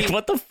this It's tweet. like,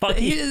 what the fuck?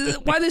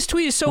 Why this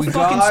tweet is so We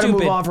fucking gotta stupid.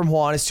 move on from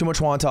Juan. It's too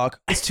much Juan talk.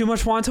 It's too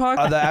much Juan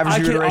talk. The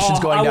average iteration's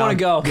going I down. want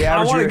to go. The I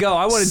average want to go.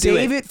 I want to do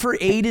Save it for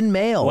Aiden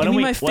Mail. Why don't Give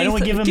me we- my why don't we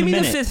fifth- give him give a me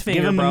minute? the 5th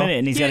finger, Give him a bro. minute,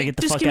 and he's got to get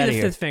the just fuck give me out the of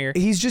here. 5th finger.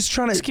 He's just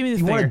trying to. Just give me the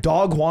you want to finger.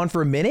 dog Juan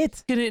for a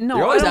minute? No,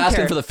 You're always I don't asking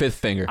care. for the 5th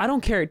finger. I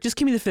don't care. Just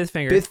give me the 5th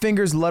finger. 5th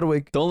finger's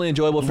Ludwig. The only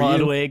enjoyable for you.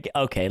 Ludwig,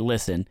 okay,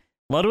 listen.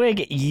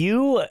 Ludwig,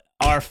 you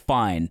are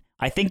fine.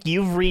 I think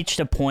you've reached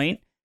a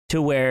point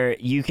to where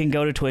you can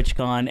go to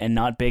TwitchCon and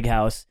not Big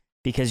House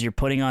because you're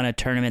putting on a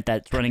tournament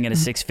that's running at a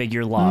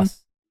 6-figure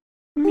loss.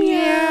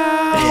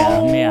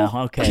 Yeah,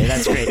 okay,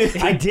 that's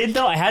great. I did,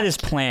 though. I had this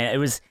plan. It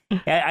was,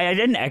 I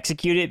didn't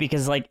execute it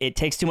because, like, it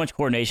takes too much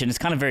coordination. It's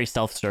kind of very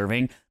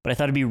self-serving, but I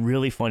thought it'd be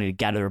really funny to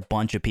gather a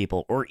bunch of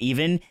people or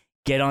even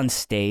get on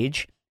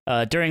stage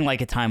during,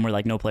 like, a time where,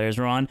 like, no players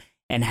were on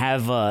and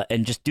have,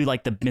 and just do,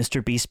 like, the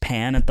Mr. Beast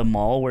pan at the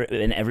mall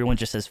and everyone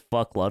just says,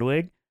 fuck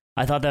Ludwig.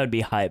 I thought that would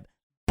be hype.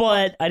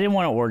 But I didn't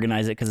want to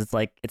organize it because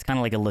it's kind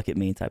of like a look at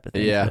me type of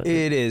thing. Yeah. So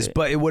It is,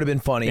 but it would have been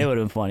funny. it would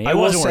have been funny. I It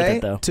will wasn't worth say,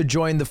 it though. to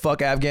join the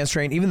fuck Afghans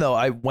train, even though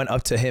I went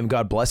up to him,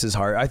 God bless his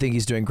heart, I think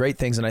he's doing great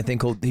things, and I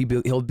think he'll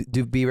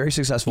be very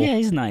successful. Yeah,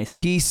 he's nice.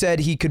 He said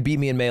he could beat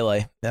me in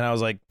Melee, and I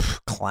was like,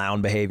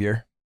 clown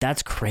behavior.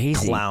 That's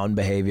crazy. Clown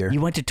behavior.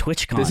 You went to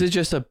TwitchCon. This is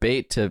just a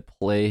bait to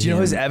play. Do you know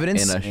his him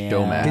evidence? in a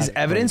show match? His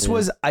evidence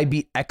was I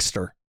beat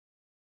Exter,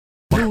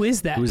 Who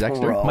is that? Who's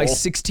extra? Bro. my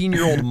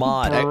 16-year-old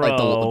mod. Bro. Like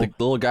the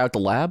little guy with the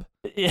lab.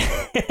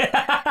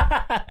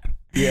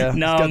 Yeah,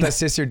 No, he's got that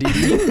sister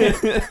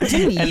DD.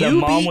 Didn't and you the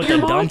mom beat with your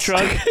the dump mods?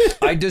 truck.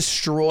 I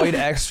destroyed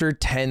Exter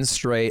 10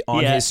 straight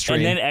on his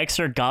stream. And then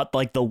Exer got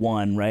like the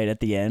one right at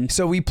the end.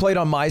 So we played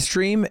on my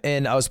stream,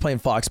 and I was playing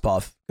Fox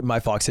Puff, my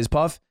Fox, his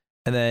Puff,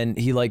 and then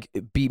he like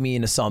beat me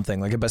into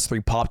something, like a best 3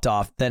 popped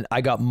off. Then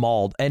I got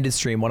mauled, ended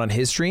stream, went on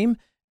his stream,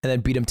 and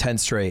then beat him 10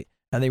 straight.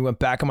 And then he went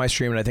back on my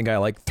stream, and I think I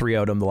like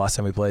 3-0'd him the last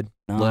time we played.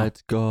 No.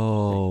 Let's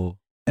go.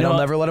 And No. I'll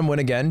never let him win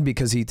again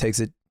because he takes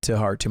it to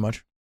heart too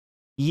much.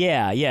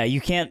 Yeah,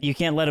 you can't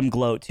let him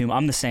gloat too much.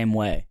 I'm the same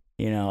way.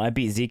 You know, I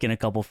beat Zeke in a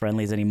couple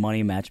friendlies and he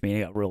money matched me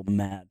and I got real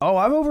mad. Oh,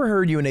 I've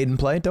overheard you and Aiden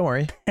play. Don't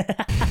worry.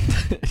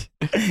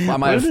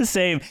 We're the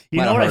same. You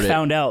might know have what I heard it.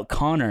 found out?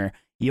 Connor,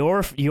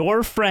 your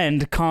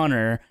friend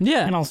Connor,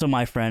 Yeah. and also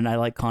my friend. I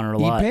like Connor a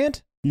lot.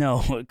 E-pant?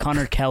 No,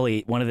 Connor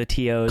Kelly, one of the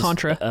TOs.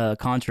 Contra.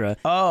 Contra.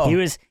 Oh.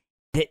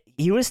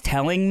 He was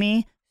telling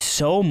me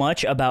so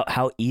much about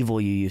how evil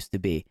you used to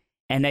be.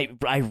 And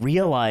I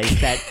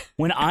realized that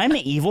when I'm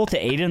evil to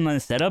Aiden in the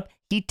setup,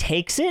 he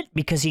takes it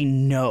because he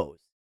knows.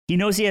 He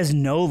knows he has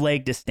no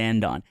leg to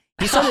stand on.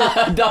 He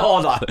said No,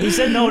 hold on. He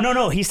said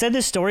no. He said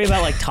this story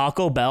about like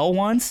Taco Bell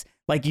once.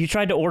 Like you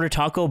tried to order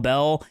Taco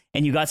Bell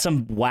and you got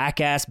some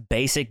whack ass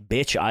basic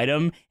bitch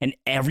item and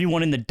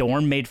everyone in the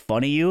dorm made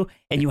fun of you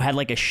and you had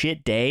like a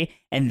shit day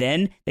and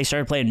then they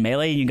started playing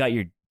Melee and you got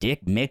your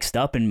dick mixed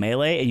up in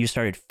Melee and you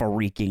started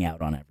freaking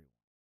out on everyone.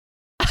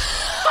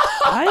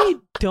 I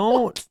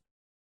don't.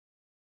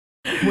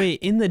 Wait,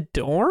 in the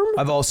dorm?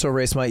 I've also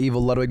erased my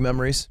evil Ludwig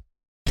memories.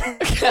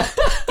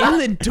 In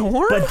the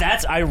dorm?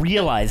 But I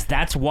realized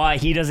that's why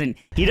he doesn't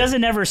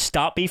ever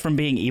stop me from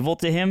being evil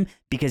to him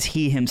because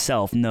he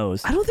himself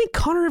knows. I don't think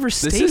Connor ever This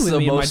stayed is with the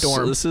me most. in my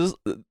dorm.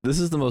 This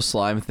is the most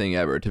slime thing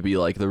ever. To be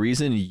like the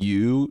reason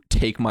you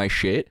take my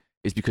shit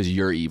is because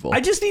you're evil. I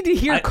just need to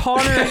hear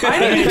Connor. I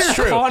need to It's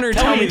hear true. Connor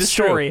Tell tell me me the it's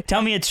true. story.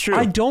 Tell me it's true.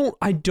 I don't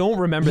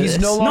remember He's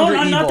this. no longer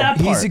not evil. that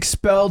He's part.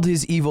 expelled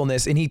his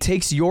evilness, and he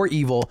takes your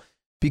evil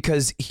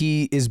because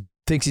he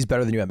thinks he's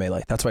better than you at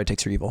Melee. That's why he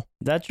takes your evil.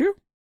 Is that true?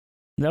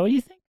 Is that what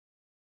you think?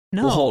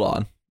 No. Well, hold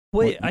on.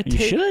 Wait, Well, I you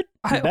take. should.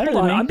 You're better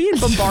Hold than on, me. I'm being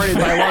bombarded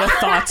by a lot of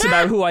thoughts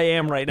about who I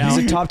am right now.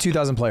 He's a top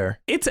 2,000 player.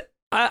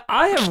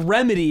 I have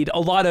remedied a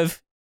lot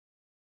of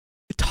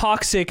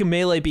toxic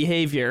Melee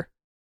behavior,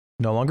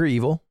 No longer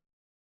evil.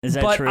 Is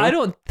that but true? I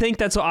don't think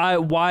that's why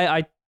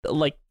I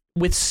like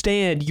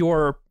withstand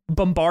your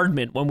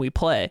bombardment when we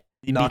play.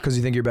 Not because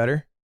you think you're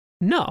better?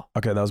 No.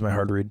 Okay, that was my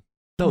hard read.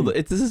 No,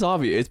 this is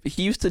obvious.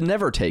 He used to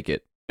never take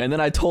it, and then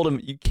I told him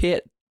you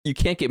can't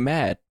get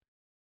mad.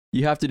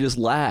 You have to just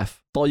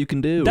laugh. That's all you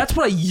can do. That's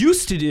what I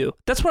used to do.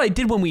 That's what I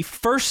did when we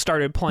first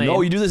started playing.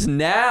 No, you do this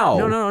now.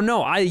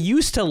 No. I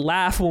used to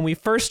laugh when we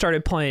first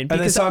started playing And then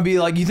because someone be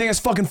like, you think it's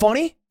fucking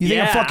funny? You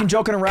think I'm Yeah. fucking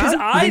joking around? Because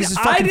You think this is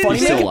I fucking didn't funny?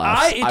 Still think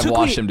laughs. I've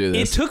watched him do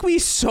this. It took me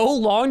so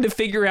long to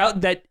figure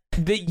out that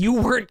you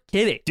weren't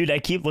kidding. Dude, I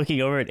keep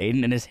looking over at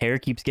Aiden and his hair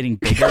keeps getting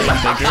bigger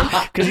and bigger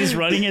because he's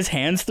running his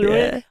hands through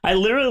it. I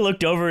literally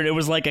looked over and it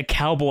was like a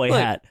cowboy Look,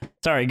 hat.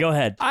 Sorry, go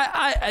ahead.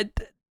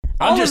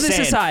 All I'm just of this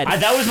saying, aside,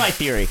 that was my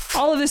theory.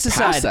 all of this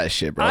Pass aside, that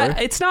shit, brother.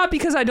 it's not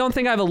because I don't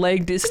think I have a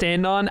leg to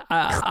stand on.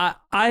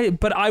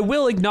 But I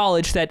will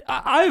acknowledge that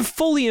I've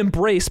fully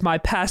embraced my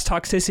past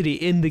toxicity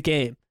in the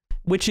game,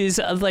 which is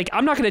like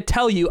I'm not going to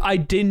tell you I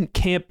didn't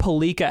camp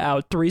Palika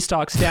out 3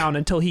 stocks down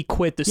until he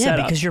quit the Yeah,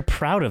 setup. because you're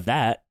proud of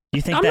that.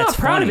 You think I'm that's not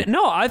proud funny. of it.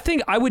 No, I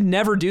think I would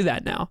never do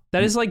that now.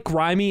 That is like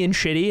grimy and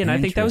shitty, and I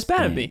think that was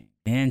bad of me.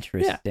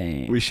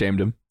 Interesting. we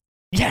shamed him.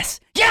 Yes.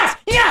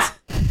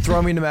 Throw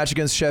me in a match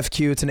against Chef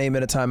Q. It's an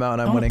 8-minute timeout,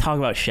 and I'm Don't winning. talk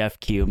about Chef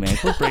Q, man.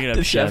 We're bringing up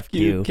Did Chef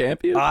Q.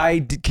 camp you? I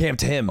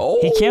camped him. Oh.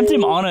 He camped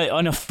him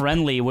on a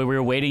friendly where we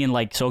were waiting in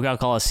like SoCal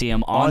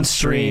Coliseum on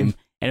stream.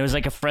 And it was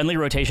like a friendly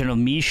rotation of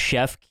me,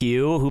 Chef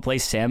Q, who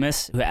plays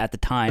Samus, who at the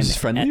time, Was this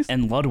friendlies?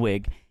 and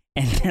Ludwig.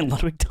 And then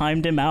Ludwig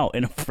timed him out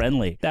in a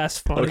friendly. That's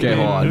funny. Okay,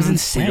 hold on. It was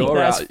insane. We go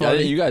That's around-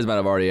 funny. you guys might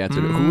have already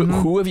answered it.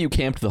 Who have you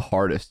camped the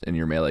hardest in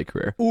your Melee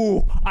career?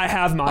 Ooh, I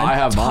have mine. I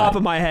have top mine.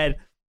 of my head.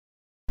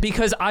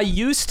 Because I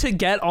used to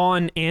get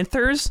on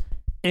Anthers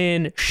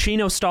and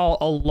Shino Stall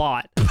a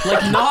lot.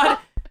 Like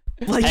not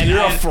like And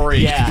You're a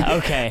freak. Yeah,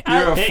 okay.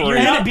 You're a freak. You're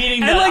not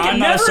beating the I'm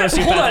not a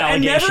sociopath hold on, and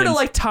allegations. never to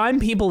like time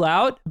people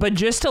out, but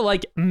just to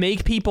like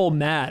make people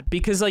mad.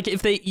 Because like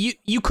if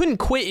you couldn't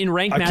quit in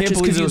ranked I can't matches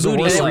believe because it you was the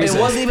looted worst like- reason.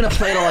 It wasn't even a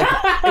play to like.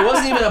 It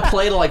wasn't even a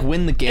play to like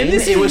win the game.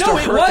 And It was to no,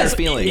 hurt their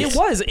feelings. It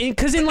was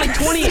because in like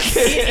 20 in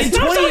Stop talking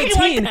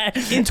 2018, like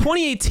that. in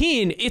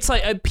 2018, it's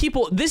like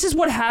people. This is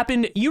what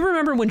happened. You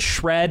remember when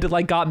Shred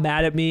like got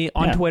mad at me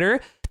on Yeah.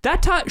 Twitter?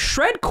 That time,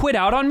 Shred quit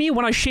out on me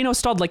when I Shino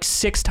stalled like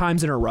 6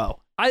 times in a row.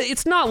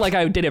 It's not like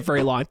I did it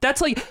very long.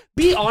 That's like,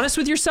 be honest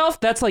with yourself.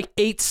 That's like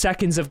 8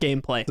 seconds of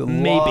gameplay. A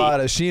Maybe. lot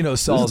of Shino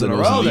Sauls in a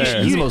row there.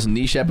 This is the most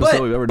niche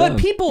episode we've ever done.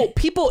 But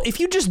people, if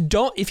you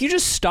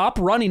just stop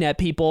running at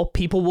people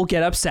will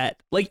get upset.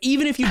 Like,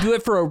 even if you do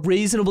it for a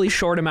reasonably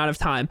short amount of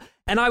time.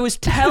 And I was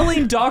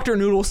telling Dr.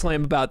 Noodle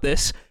Slam about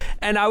this,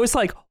 and I was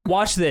like,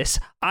 watch this.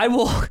 I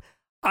will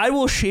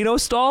Shino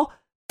stall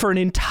for an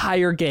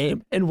entire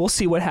game, and we'll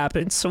see what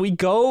happens. So we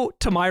go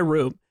to my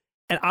room,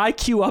 and I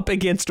queue up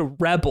against a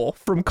Rebel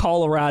from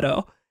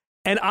Colorado,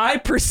 and I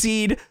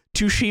proceed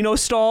to Shino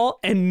stall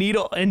and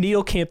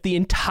needle camp the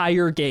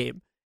entire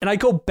game. And I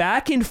go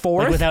back and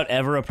forth. Like without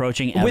ever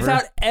approaching ever?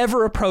 Without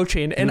ever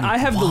approaching. And I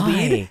have the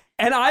lead.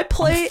 And I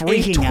play a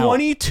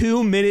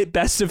 22-minute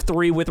best of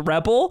 3 with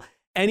Rebel,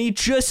 and he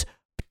just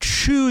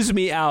chews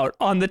me out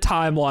on the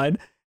timeline.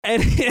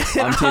 And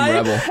I'm Team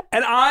Rebel.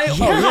 And I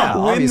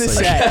win the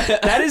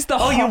set. That is the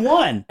you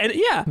won.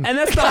 And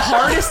that's the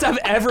hardest I've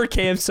ever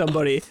camped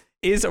somebody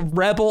is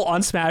Rebel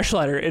on Smash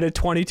Ladder in a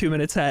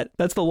 22-minute set.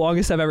 That's the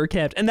longest I've ever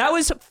camped. And that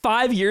was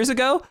 5 years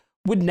ago.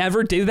 Would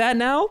never do that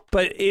now,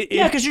 but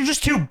because you're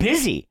just too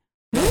busy.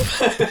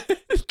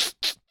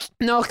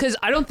 No, because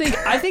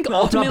I think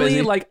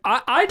ultimately, like,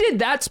 I did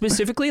that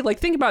specifically. Like,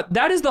 think about,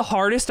 that is the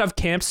hardest I've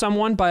camped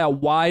someone by a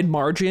wide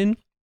margin,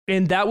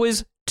 and that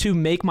was to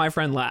make my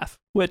friend laugh,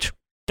 which...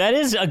 That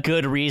is a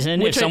good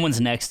reason if someone's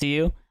next to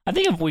you. I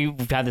think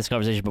we've had this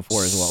conversation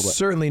before as well. But.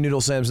 Certainly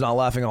Noodle Sam's not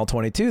laughing all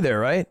 22 there,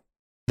 right?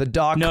 The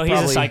doc No, he's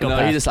a psychopath.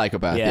 No, he's a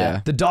psychopath,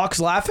 yeah. The doc's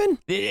laughing?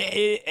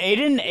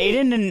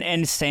 Aiden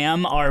and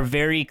Sam are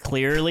very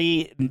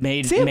clearly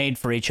made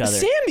for each other.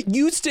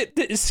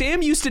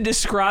 Sam used to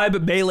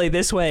describe Melee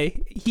this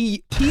way.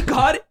 He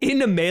got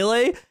into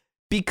Melee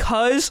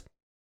because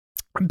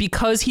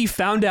he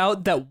found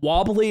out that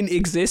wobbling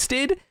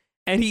existed,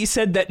 and he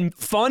said that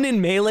fun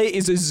in Melee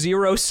is a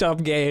zero-sum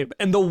game,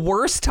 and the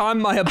worse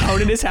time my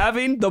opponent is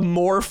having, the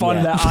more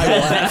fun that I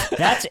will have.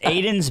 That's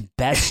Aiden's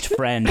best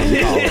friend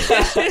in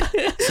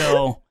college.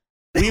 So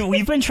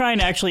we've been trying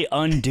to actually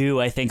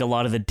undo, I think, a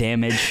lot of the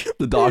damage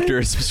the doctor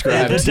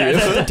prescribed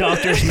that the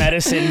doctor's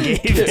medicine gave.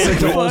 It's like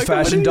the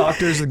old-fashioned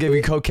doctors that give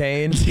you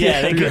cocaine for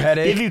your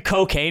headache. Give you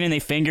cocaine and they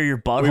finger your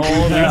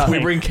butthole. We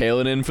bring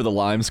Kalen in for the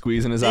lime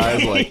squeeze in his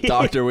eyes. Like,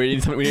 doctor, we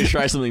need to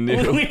try something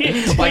new.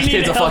 My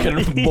kid's a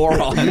fucking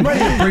moron. You might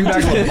need to bring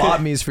back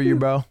lobotomies for you,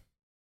 bro.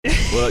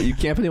 Well, you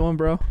camp anyone,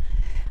 bro?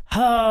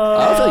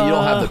 I feel like you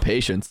don't have the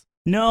patience.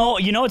 No,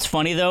 you know what's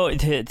funny though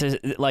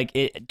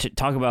to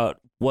talk about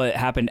what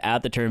happened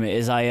at the tournament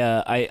is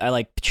I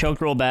like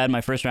choked real bad my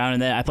first round,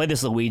 and then I played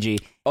this Luigi.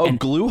 Oh,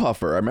 Glue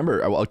Huffer! I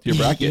remember I walked your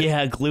bracket.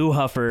 Yeah, Glue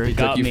Huffer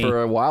got me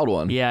for a wild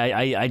one. Yeah,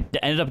 I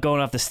ended up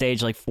going off the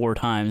stage like 4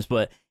 times,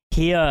 but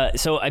he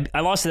so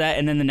I lost to that,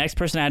 and then the next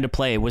person I had to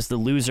play was the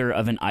loser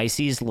of an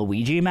Icy's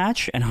Luigi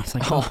match, and I was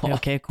like,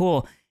 okay,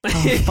 cool,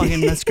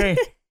 fucking that's great,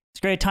 it's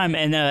a great time,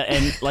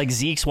 and like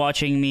Zeke's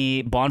watching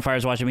me,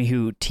 Bonfire's watching me,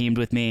 who teamed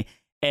with me.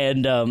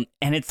 And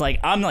it's like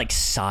I'm like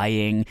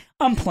sighing.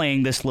 I'm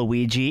playing this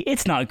Luigi.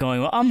 It's not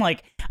going well. I'm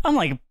like,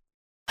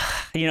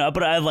 you know.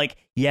 But I'm like,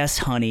 yes,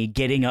 honey,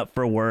 getting up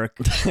for work,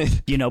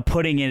 you know,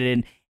 putting it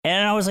in.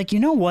 And I was like,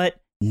 you know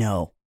what?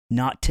 No,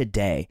 not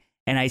today.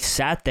 And I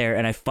sat there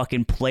and I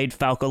fucking played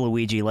Falco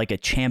Luigi like a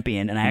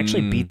champion, and I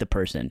actually beat the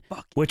person,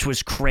 which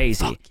was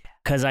crazy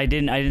because I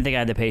didn't think I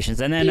had the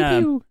patience. And then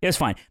it was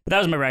fine. But that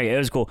was my bracket. It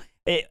was cool.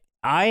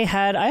 I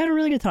had a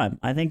really good time.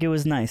 I think it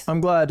was nice. I'm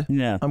glad.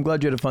 Yeah. I'm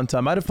glad you had a fun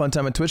time. I had a fun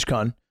time at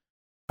TwitchCon.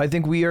 I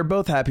think we are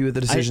both happy with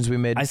the decisions we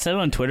made. I said it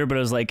on Twitter, but it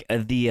was like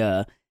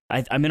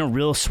I'm in a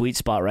real sweet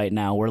spot right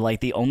now where like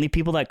the only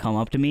people that come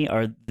up to me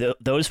are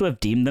those who have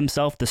deemed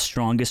themselves the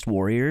strongest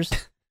warriors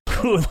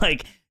who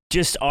like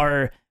just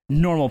are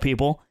normal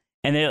people.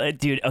 And they,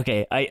 dude,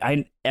 okay,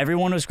 I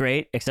everyone was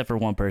great except for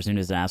one person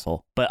who's an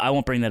asshole, but I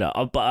won't bring that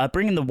up. I'll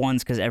bring in the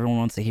ones because everyone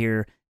wants to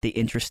hear the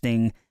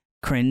interesting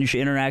cringe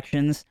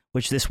interactions,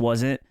 which this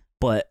wasn't.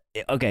 But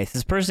okay, so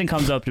this person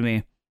comes up to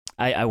me.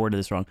 I worded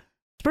this wrong.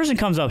 This person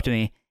comes up to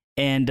me,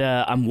 and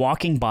I'm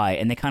walking by,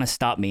 and they kind of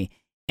stop me,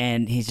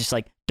 and he's just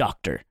like,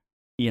 "Doctor,"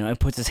 you know, and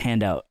puts his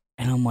hand out,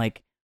 and I'm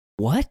like,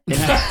 "What?"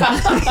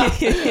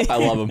 I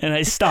love him. And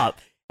I stop.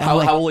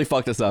 How will he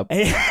fuck this up?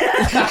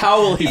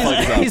 How will he fuck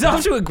this up? He's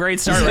off to a great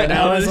start right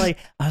now. I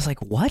was like,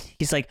 what?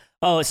 He's like,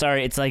 oh,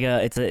 sorry, it's like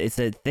it's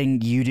a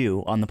thing you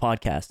do on the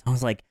podcast. I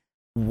was like,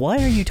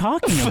 what are you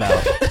talking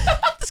about?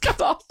 This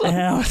guy's awesome.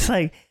 And I was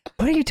like,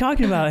 what are you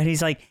talking about? And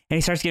he's like, and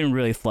he starts getting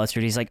really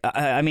flustered. He's like,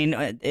 I mean,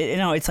 you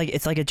know, it's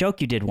like a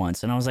joke you did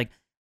once. And I was like,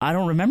 I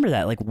don't remember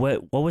that. Like,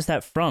 what was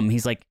that from?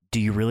 He's like,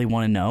 do you really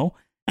want to know?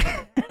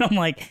 And I'm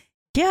like,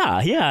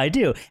 yeah, I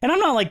do. And I'm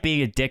not like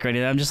being a dick or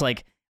anything. I'm just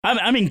like,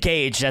 I'm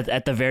engaged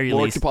at the very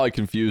least. You're probably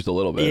confused a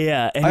little bit.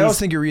 Yeah. I always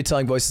think your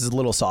retelling voice is a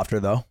little softer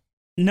though.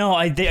 No,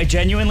 I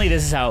genuinely,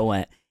 this is how it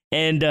went.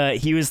 And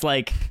he was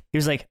like,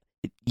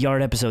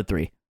 Yard episode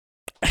 3.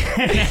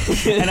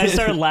 And I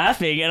started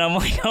laughing, and I'm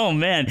like, oh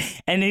man.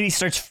 And then he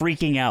starts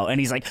freaking out, and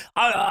he's like,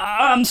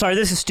 I'm sorry,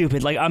 this is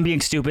stupid. Like, I'm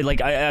being stupid.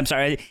 Like, I'm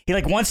sorry. He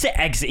like wants to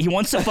exit. He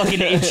wants to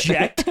fucking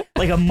eject.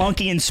 like a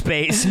monkey in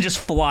space and just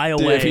fly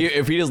away. Dude,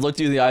 if he just looked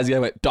you in the eyes again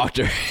and went,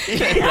 doctor,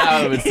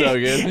 that would have been so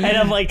good. And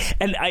I'm like,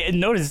 and I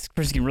noticed this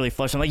person getting really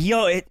flushed. I'm like,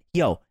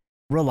 yo,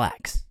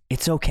 relax.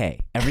 It's okay.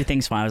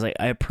 Everything's fine. I was like,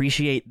 I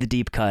appreciate the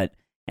deep cut.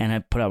 And I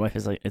put out my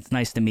fist like, it's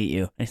nice to meet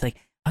you. And he's like,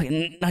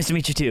 okay, nice to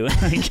meet you too.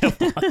 Did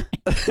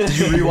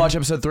you rewatch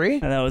episode 3?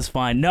 And that was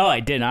fine. No, I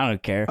didn't. I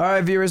don't care. All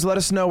right, viewers, let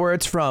us know where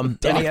it's from.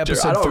 Doctor, Any I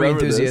episode don't 3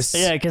 remember enthusiasts.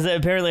 Yeah, because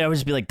apparently I would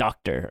just be like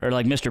Doctor or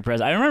like Mr.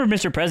 President. I remember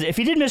Mr. President. If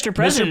he did Mr.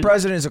 President, Mr.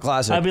 President is a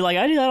classic. I'd be like,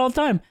 I do that all the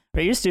time.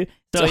 I used to.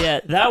 So yeah,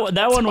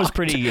 that one was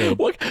pretty good.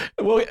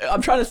 Well,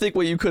 I'm trying to think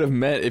what you could have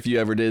meant if you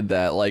ever did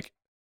that. Like,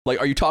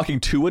 are you talking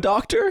to a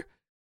doctor?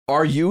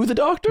 Are you the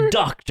doctor?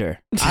 Doctor.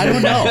 I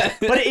don't know.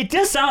 But it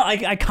does sound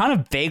like I kind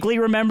of vaguely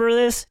remember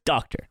this.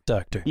 Doctor.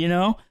 You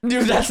know?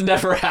 Dude, that's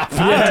never happened.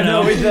 I don't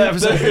know.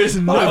 There's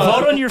no.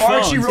 Vote on your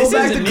phone. Archie, roll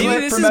back the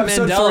clip from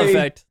episode 3.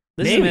 Effect.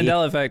 This Maybe. is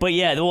Mandela effect. But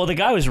yeah, well, the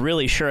guy was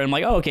really sure. I'm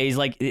like, oh, okay. He's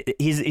like,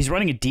 he's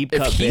running a deep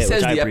cut If he bit,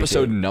 says which I the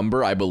episode appreciate.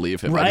 number, I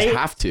believe him. I Right? just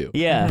have to.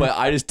 Yeah. But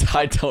I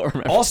don't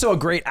remember. Also a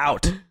great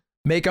out.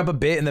 Make up a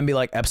bit and then be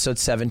like, episode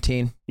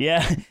 17.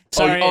 Yeah.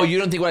 Sorry. Oh, you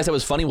don't think what I said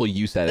was funny? Well,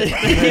 you said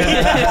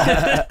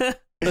it.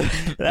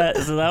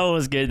 So that one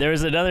was good. There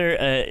was another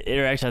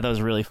interaction I thought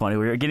was really funny.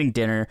 We were getting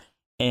dinner,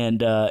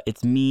 and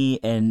it's me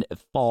and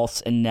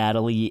False and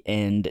Natalie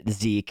and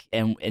Zeke,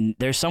 and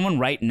there's someone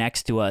right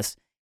next to us,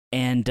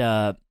 and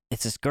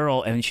it's this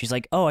girl, and she's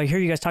like, "Oh, I hear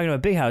you guys talking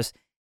about Big House.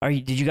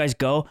 Did you guys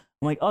go?"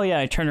 I'm like, "Oh yeah."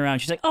 I turn around.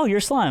 She's like, "Oh, you're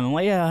Slime." I'm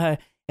like, "Yeah." Hi."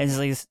 And it's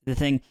like the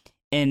thing,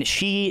 and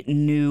she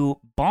knew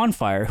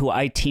Bonfire, who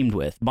I teamed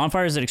with.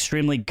 Bonfire is an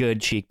extremely good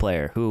Cheek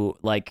player who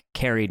like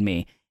carried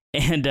me.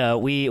 And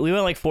we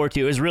went like 4-2.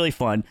 It was really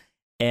fun.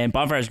 And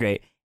Bonfire's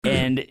great.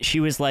 And she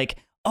was like,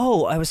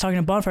 oh, I was talking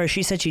to Bonfire.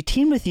 She said she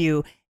teamed with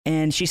you.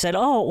 And she said,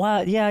 oh,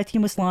 wow, yeah, I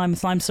teamed with Slime.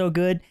 Slime's so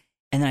good.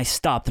 And then I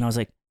stopped and I was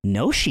like,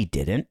 no, she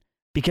didn't.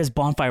 Because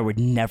Bonfire would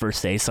never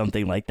say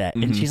something like that.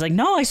 And she's like,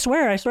 no, I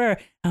swear.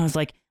 And I was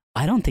like,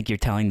 I don't think you're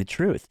telling the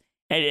truth.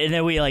 And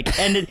then we like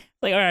ended,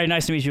 like, all right,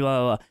 nice to meet you, blah,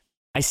 blah, blah.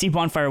 I see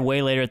Bonfire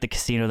way later at the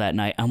casino that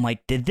night. I'm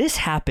like, did this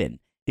happen?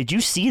 Did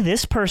you see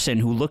this person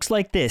who looks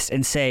like this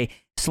and say,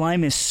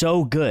 Slime is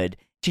so good?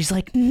 She's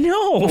like,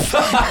 no.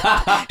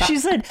 She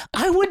said,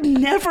 I would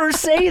never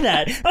say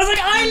that. I was like,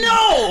 I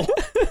know.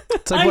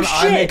 It's like when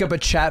I make up a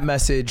chat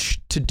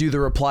message to do the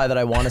reply that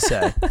I want to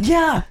say.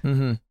 Yeah.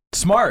 Mm-hmm.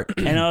 Smart.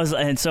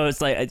 And so it's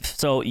like,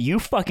 so you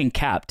fucking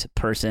capped,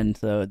 person.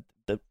 So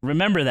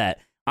remember that.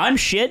 I'm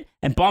shit,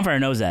 and Bonfire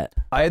knows that.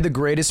 I had the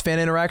greatest fan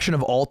interaction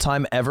of all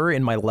time ever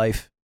in my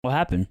life. What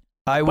happened?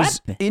 I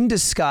was in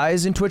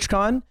disguise in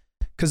TwitchCon.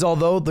 Because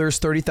although there's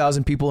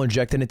 30,000 people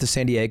injected into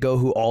San Diego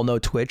who all know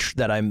Twitch,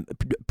 that I'm a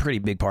pretty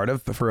big part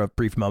of for a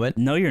brief moment.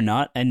 No, you're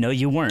not, and no,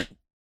 you weren't.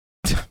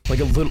 like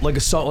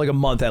a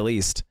month at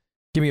least.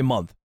 Give me a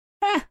month.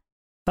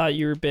 Thought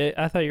you were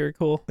I thought you were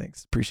cool.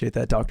 Thanks, appreciate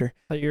that, doctor.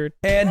 Thought you were.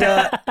 And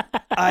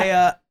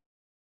I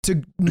to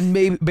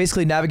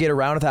basically navigate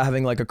around without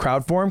having like a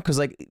crowd form, because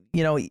like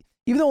even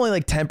though only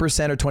like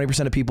 10% or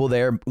 20% of people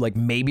there like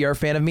maybe are a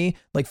fan of me,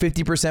 like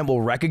 50%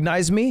 will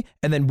recognize me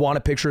and then want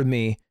a picture of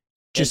me.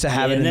 Just to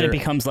have it in then their, it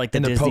becomes like the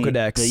in their Disney,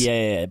 Pokedex.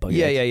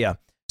 Yeah.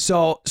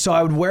 So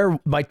I would wear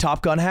my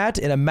Top Gun hat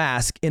and a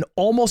mask, and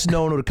almost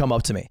no one would come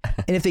up to me.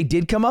 And if they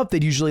did come up,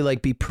 they'd usually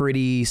like be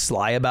pretty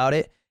sly about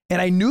it.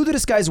 And I knew the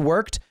disguise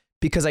worked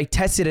because I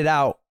tested it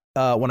out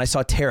when I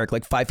saw Tarek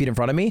like 5 feet in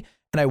front of me,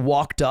 and I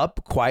walked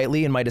up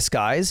quietly in my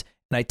disguise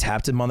and I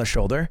tapped him on the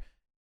shoulder,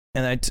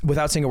 and I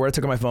without saying a word, I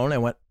took out my phone and I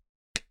went,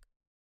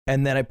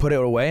 and then I put it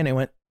away and I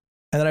went.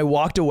 And then I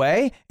walked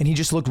away, and he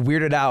just looked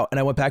weirded out. And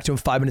I went back to him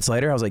 5 minutes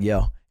later. I was like,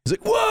 yo. He's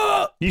like,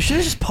 whoa. You should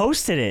have just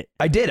posted it.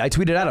 I did. I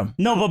tweeted at him.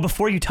 No, but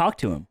before you talked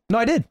to him. No,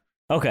 I did.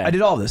 Okay. I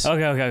did all this.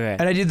 Okay.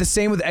 And I did the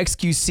same with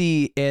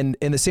XQC and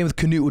the same with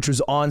Canute, which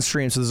was on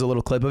stream. So there's a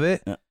little clip of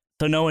it.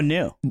 So no one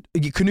knew.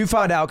 Canute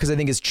found out because I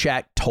think his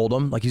chat told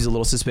him. Like, he was a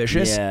little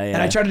suspicious. Yeah. And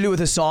I tried to do it with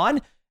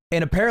Hassan.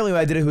 And apparently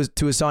when I did it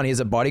to Hassan, he has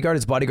a bodyguard.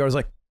 His bodyguard was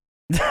like,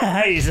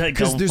 He's like,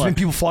 because there's been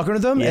people flocking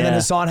with him, and then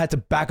Hassan had to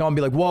back on and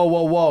be like,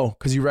 whoa,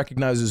 because he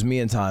recognized it was me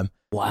in time.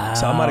 Wow.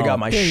 So I might have got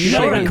my shit.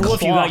 That would have been cool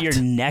if you got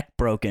your neck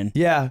broken.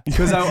 Yeah,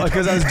 because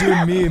I was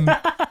doing meme.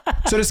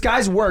 So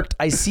disguise worked.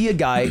 I see a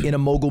guy in a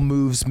Mogul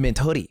Moves mint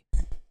hoodie,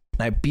 and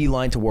I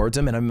beeline towards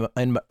him, and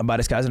I'm by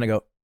disguise, and I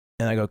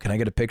go, can I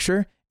get a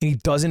picture? And he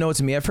doesn't know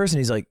it's me at first, and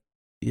he's like,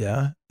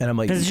 yeah, and I'm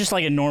like, because it's just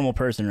like a normal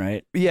person,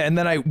 right? Yeah, and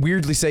then I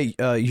weirdly say,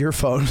 your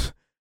phone,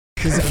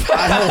 because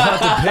I don't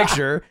want the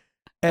picture.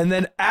 And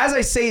then as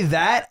I say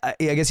that, I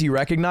guess he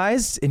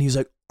recognized, and he's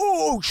like,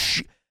 oh,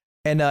 shit.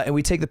 And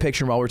we take the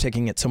picture, and while we're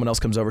taking it, someone else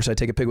comes over, so I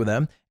take a pic with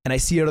them, and I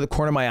see out of the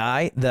corner of my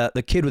eye,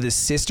 the kid with his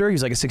sister,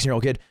 he's like a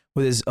 16-year-old kid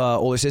with his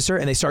older sister,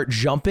 and they start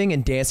jumping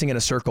and dancing in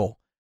a circle.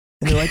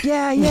 And they're like,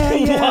 yeah.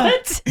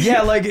 What?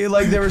 Yeah, like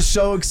they were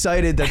so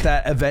excited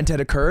that event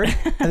had occurred.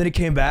 And then he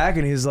came back,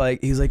 and he's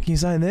like, can you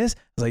sign this?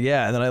 I was like,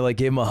 yeah. And then I like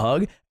gave him a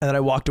hug, and then I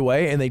walked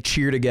away, and they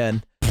cheered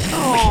again.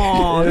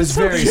 Oh, it was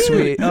very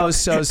sweet. Oh,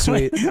 so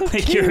sweet.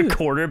 Like you're a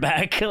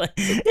quarterback. Yeah.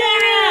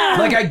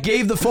 Like I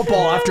gave the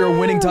football after a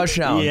winning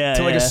touchdown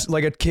to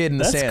like a kid in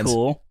the That's stands.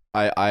 cool.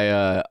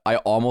 I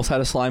almost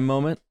had a slime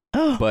moment,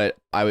 but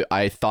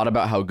I thought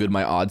about how good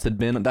my odds had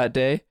been that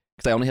day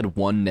because I only had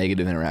one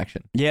negative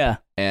interaction. Yeah.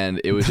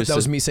 And it was just that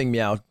was me saying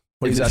meow.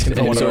 What he's asking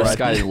for one of this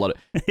guy loved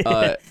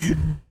it.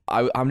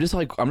 I'm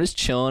just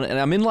chilling, and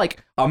I'm in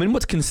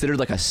what's considered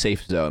like a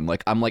safe zone.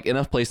 Like I'm like in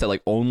a place that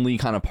like only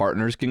kind of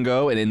partners can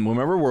go, and then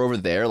whenever we're over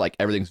there, like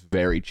everything's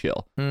very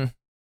chill. And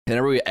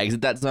whenever we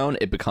exit that zone,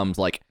 it becomes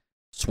like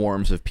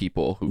swarms of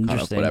people who kind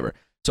of whatever.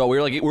 So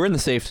we're in the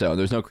safe zone.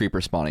 There's no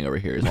creeper spawning over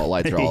here. All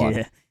lights are all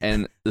on,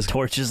 and this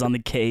torches on the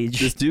cage.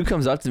 This dude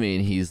comes up to me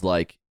and he's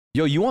like,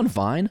 "Yo, you on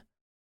Vine?"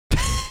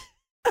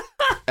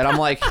 And I'm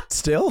like,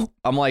 "Still?"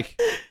 I'm like,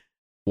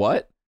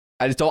 "What?"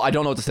 I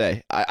don't know what to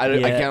say. I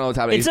can't know what's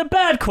happening. It's a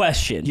bad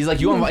question. He's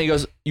like, "You on?" He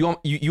goes, "You on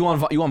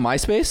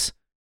MySpace?"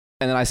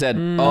 And then I said,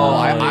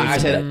 I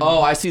said,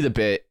 "Oh, I see the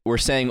bit. We're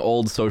saying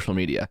old social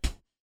media."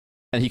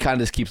 And he kind of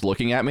just keeps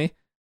looking at me,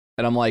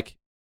 and I'm like,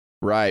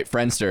 "Right,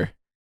 Friendster."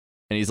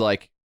 And he's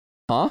like,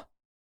 "Huh?"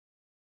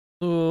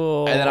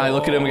 Oh. And then I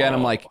look at him again.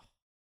 I'm like,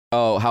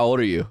 "Oh, how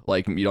old are you?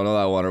 Like, you don't know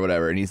that one or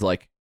whatever?" And he's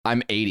like,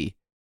 "I'm 80."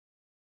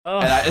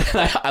 And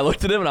I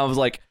looked at him and I was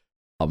like,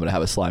 I'm going to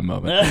have a slime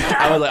moment.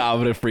 I was like, I'm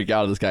going to freak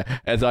out at this guy.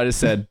 And so I just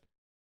said,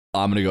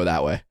 I'm going to go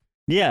that way.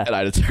 Yeah. And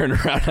I just turned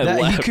around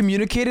and left. You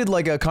communicated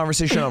like a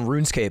conversation on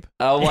RuneScape.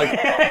 I'm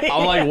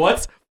like,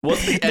 what's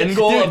the end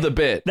goal of the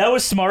bit? That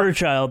was Smarter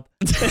Child.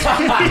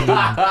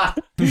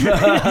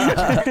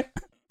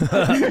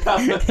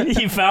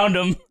 You found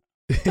him.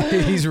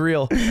 He's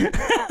real.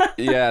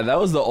 Yeah, that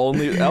was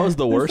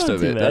the worst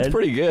of it. That's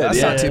pretty good.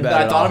 That's not too bad.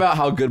 I thought about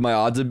how good my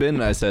odds had been,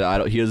 and I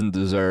said, he doesn't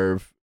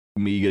deserve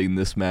me getting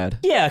this mad.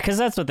 Yeah, because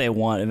that's what they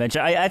want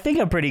eventually. I think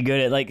I'm pretty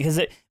good at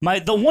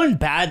the one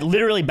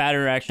literally bad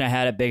interaction I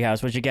had at Big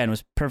House, which again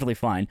was perfectly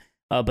fine.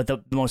 But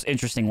the most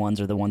interesting ones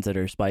are the ones that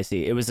are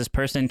spicy. It was this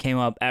person came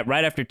up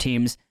right after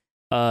Teams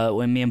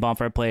when me and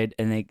Bonfire played,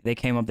 and they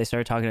came up. They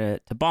started talking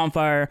to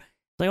Bonfire.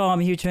 Like, oh, I'm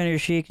a huge fan of your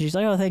Sheik. And she's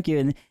like, oh, thank you.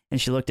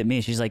 And she looked at me.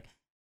 And she's like,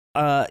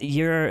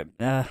 you're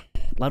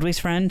Ludwig's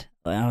friend?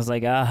 And I was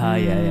like,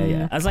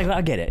 yeah. I was like,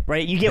 I get it,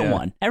 right? You get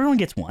one. Everyone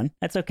gets one.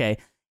 That's okay.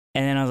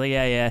 And then I was like,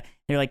 yeah.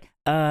 They're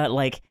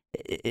like,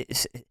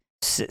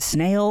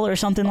 snail or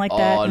something like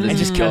that. Oh, and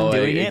just kept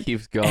doing it. It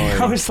keeps going.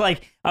 And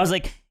I was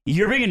like,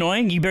 you're being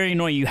annoying. You're being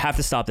annoying. You have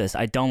to stop this.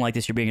 I don't like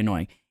this. You're being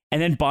annoying.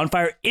 And then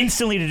Bonfire,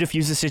 instantly to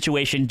defuse the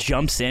situation,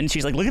 jumps in.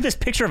 She's like, look at this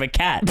picture of a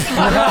cat.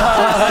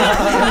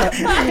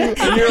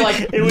 And you're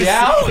like, it was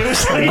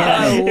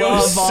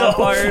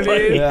Bonfire,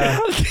 dude. Yeah.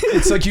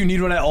 It's like you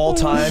need one at all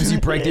times. You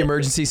break the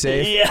emergency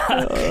safe.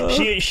 Yeah.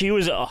 She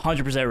was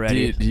 100%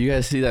 ready. Did you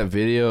guys see that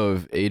video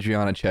of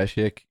Adriana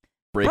Cheshik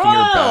breaking her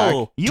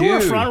back? You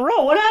were front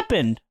row. What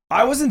happened?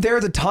 I wasn't there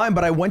at the time,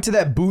 but I went to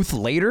that booth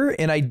later,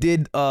 and I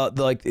did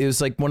it was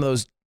like one of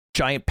those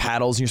giant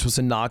paddles, and you're supposed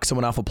to knock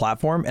someone off a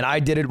platform, and I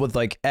did it with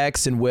like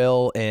X and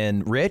Will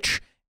and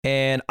Rich,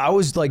 and I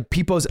was like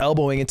Peepo's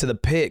elbowing into the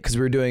pit because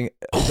we were doing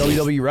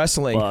WWE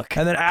wrestling. Fuck.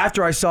 And then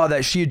after I saw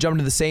that she had jumped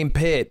into the same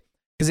pit,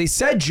 because they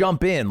said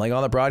jump in like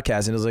on the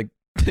broadcast, and it was like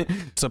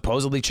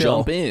supposedly chill.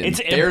 Jump in.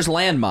 There's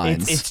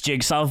landmines. It's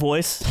Jigsaw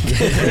voice.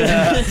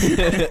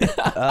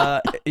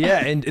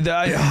 Yeah, and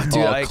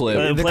the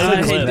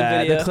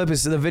clip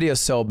is the video is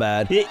so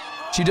bad.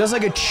 She does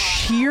like a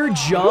cheer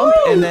jump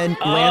and then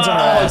lands on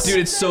her ass. Dude,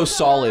 it's so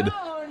solid.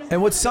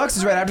 And what sucks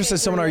is right after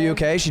says someone, are you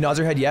okay? She nods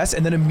her head yes,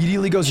 and then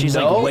immediately goes She's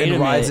no like, wait and a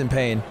writhes minute. in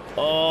pain.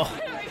 Oh.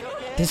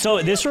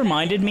 So this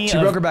reminded me She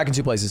broke her back in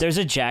 2 places. There's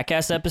a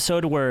Jackass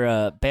episode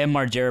where Bam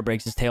Margera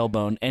breaks his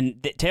tailbone, and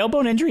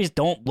tailbone injuries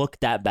don't look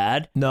that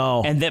bad.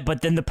 No.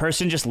 But then the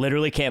person just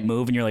literally can't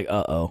move, and you're like,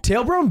 uh-oh.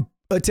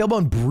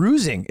 Tailbone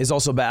bruising is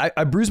also bad.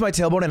 I bruised my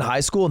tailbone in high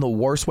school in the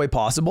worst way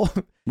possible.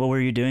 What were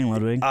you doing,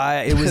 Ludwig?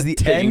 It was the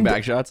Taking end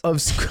back shots of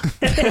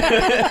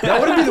that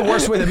wouldn't be the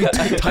worst way. That'd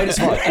be tight as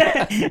fuck.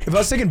 If I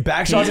was taking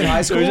back shots in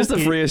high school, It was just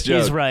the freest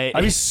joke. He's right.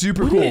 I'd be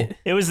super cool.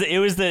 It was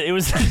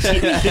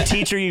the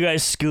teacher you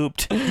guys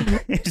scooped.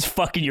 It was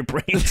fucking your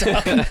brains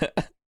out.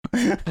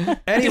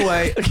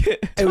 Anyway,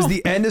 it was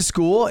the end of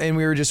school, and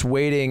we were just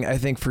waiting, I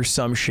think, for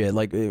some shit,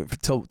 like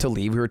to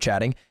leave. We were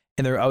chatting,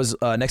 and I was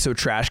next to a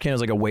trash can. It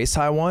was like a waist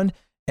high one,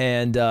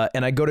 and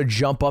I go to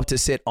jump up to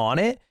sit on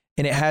it,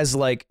 and it has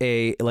like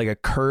a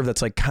curve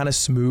that's like kind of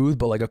smooth,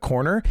 but like a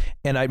corner,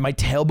 and my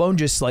tailbone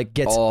just like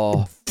gets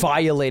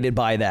violated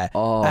by that,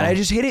 and I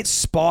just hit it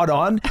spot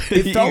on.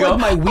 It felt like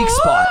my weak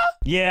spot.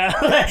 Yeah.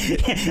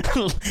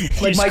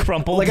 Like my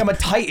crumpled. Like I'm a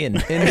Titan,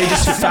 and they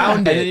just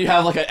found it. And then you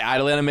have like an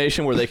idle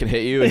animation where they can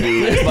hit you and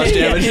do as much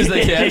damage as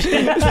they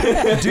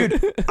can.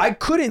 Dude, I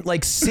couldn't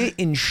like sit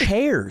in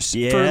chairs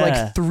for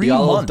like 3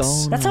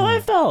 months. That's how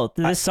I felt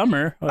this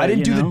summer. I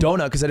didn't do the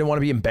donut because I didn't want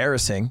to be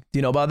embarrassing. Do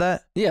you know about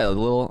that? Yeah, a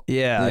little.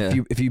 Yeah.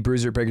 If you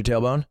bruise or break your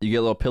tailbone, you get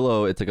a little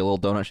pillow. It's like a little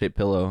donut shaped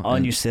pillow. Oh,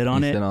 and you sit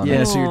on it.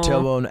 Yeah, so your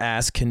tailbone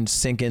ass can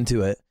sink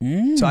into it.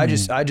 So I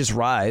just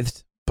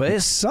writhed, but it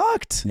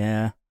sucked.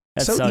 Yeah.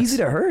 That so sucks. easy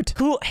to hurt.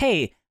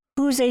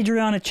 Who's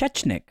Adriana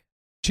Chechnik?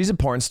 She's a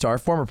porn star,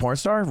 former porn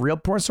star, real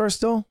porn star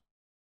still.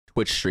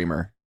 Twitch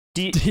streamer.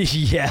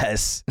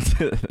 Yes.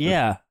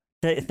 Yeah.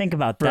 Think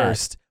about that.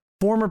 First,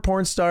 former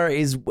porn star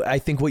is, I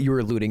think, what you were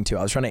alluding to.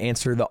 I was trying to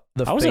answer the.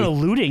 I wasn't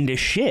alluding to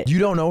shit. You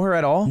don't know her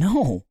at all?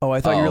 No. Oh,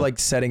 I thought you were like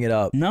setting it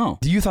up. No.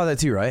 You thought that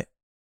too, right?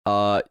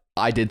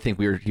 I did think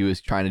he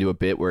was trying to do a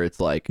bit where it's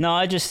like. No,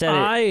 I just said it.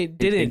 I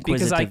didn't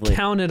because I inquisitively.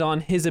 counted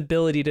on his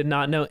ability to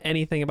not know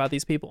anything about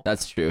these people.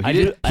 That's true. I He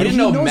didn't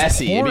know knows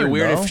Messi. It'd be porn,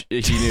 weird though.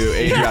 if he knew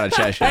Adriana That'd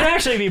Chechnik.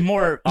 actually be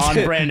more on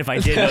brand if I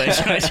did know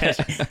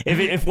it.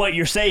 If what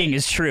you're saying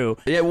is true.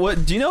 Yeah,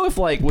 what do you know if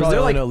like was Probably there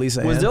only like know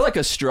Lisa was Ann. there like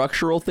a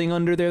structural thing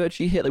under there that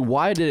she hit? Like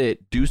why did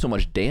it do so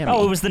much damage?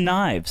 Oh, it was the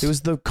knives. It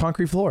was the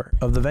concrete floor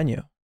of the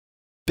venue.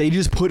 They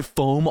just put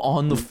foam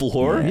on the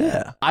floor?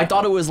 Yeah. I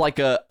thought it was like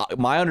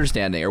my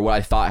understanding or what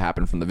I thought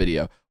happened from the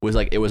video was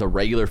like it was a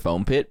regular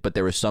foam pit, but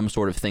there was some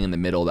sort of thing in the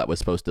middle that was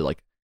supposed to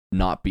like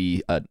not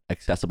be an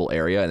accessible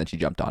area, and then she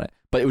jumped on it.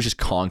 But it was just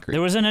concrete.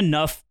 There wasn't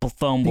enough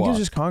foam I think it block. was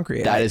just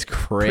concrete. That is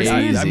crazy.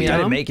 I mean, I dumb.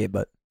 didn't make it,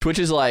 but Twitch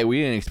is like,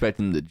 we didn't expect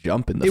them to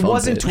jump in the it foam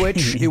wasn't pit.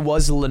 Twitch. It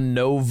was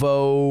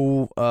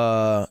Lenovo.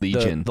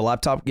 Legion. The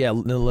laptop. Yeah,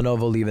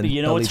 Lenovo Legion.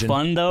 You know what's Legion.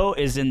 fun though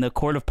is in the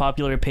court of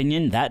popular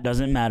opinion that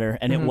doesn't matter,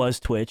 and it was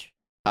Twitch.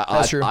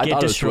 That's true. I Get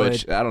thought it was destroyed.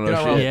 Twitch. I don't You're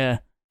not know wrong. shit. Yeah,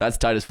 That's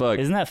tight as fuck.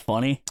 isn't that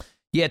funny?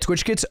 Yeah,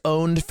 Twitch gets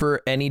owned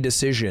for any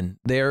decision.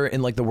 They're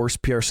in like the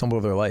worst PR stumble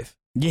of their life,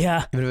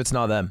 Yeah, even if it's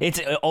not them.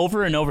 it's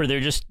over and over. They're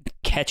just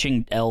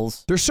catching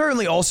L's. They're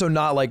certainly also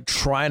not like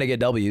trying to get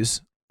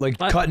W's, like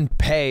cutting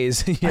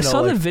pays. I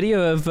saw the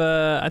video of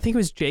I think it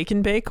was Jake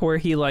and Bake where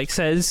he like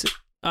says,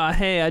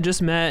 "Hey, I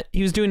just met."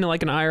 He was doing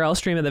like an IRL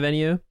stream at the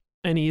venue,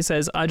 and he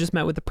says, "I just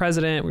met with the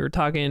president. We were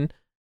talking.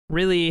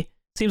 Really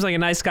seems like a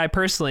nice guy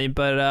personally,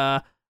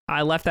 but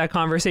I left that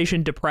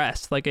conversation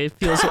depressed. Like it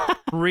feels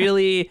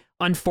really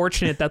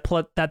unfortunate that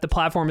that the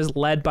platform is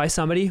led by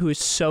somebody who is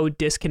so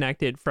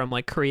disconnected from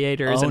like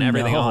creators and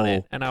everything on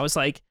it." And I was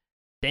like,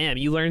 "Damn,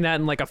 you learned that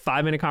in like a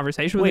 5-minute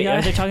conversation with Wait, the guy?"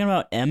 are they talking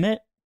about Emmett?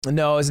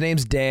 No, his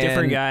name's Dan.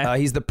 Different guy.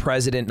 He's the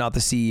president, not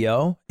the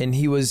CEO. And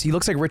he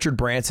looks like Richard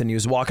Branson. He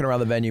was walking around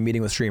the venue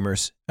meeting with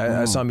streamers.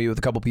 I saw him meet with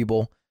a couple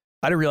people.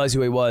 I didn't realize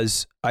who he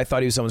was. I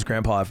thought he was someone's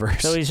grandpa at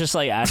first. So he's just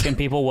like asking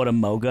people what a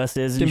Mogus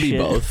is and Can be shit.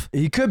 both.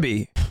 He could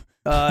be.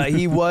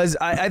 He was.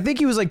 I think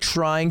he was like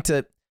trying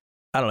to.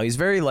 I don't know. He's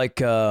very like.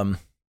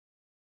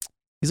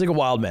 He's like a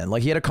wild man.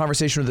 Like he had a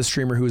conversation with a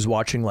streamer who was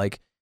watching like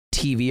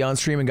TV on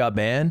stream and got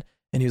banned,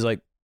 and he was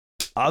like,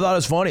 "I thought it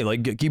was funny.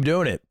 Like keep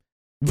doing it."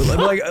 But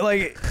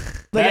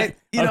That-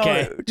 you know,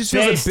 okay. it just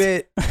feels Based. a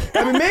bit.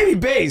 I mean, maybe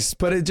based,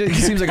 but it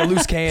just seems like a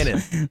loose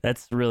cannon.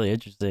 That's really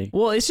interesting.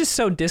 Well, it's just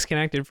so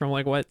disconnected from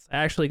like what's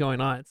actually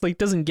going on. It's like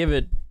doesn't give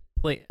it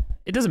like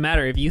it doesn't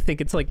matter if you think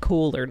it's like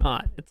cool or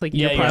not. It's like Yeah,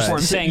 your you're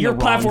platform. saying Your the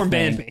wrong platform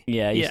thing. banned me.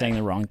 Yeah, you're Yeah. saying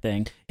the wrong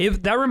thing.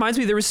 If that reminds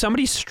me, there was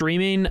somebody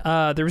streaming.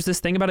 There was this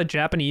thing about a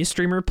Japanese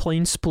streamer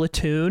playing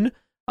Splatoon.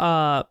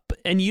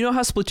 And you know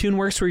how Splatoon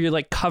works, where you're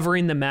like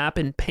covering the map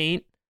in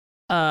paint.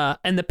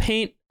 And the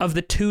paint of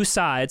the two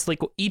sides, like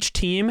each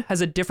team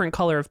has a different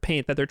color of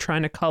paint that they're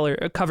trying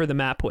to cover the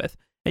map with.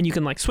 And you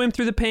can like swim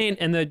through the paint,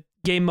 and the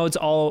game modes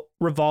all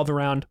revolve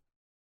around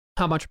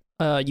how much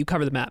you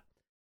cover the map.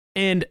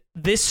 And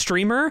this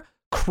streamer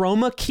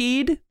chroma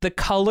keyed the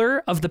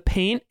color of the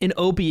paint in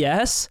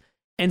OBS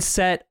and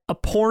set a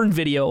porn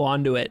video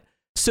onto it,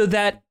 so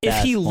that if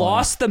That's he funny.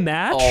 lost the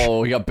match,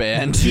 Oh, he got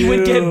banned. he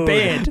would get Dude,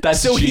 banned.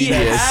 that's so he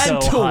genius. had So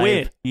to hype.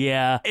 win.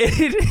 Yeah,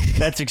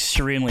 that's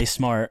extremely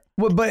smart.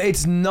 Well, but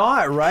it's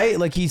not right.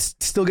 Like he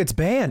still gets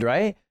banned,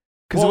 right?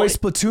 Because the Well, way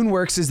Splatoon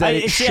works is that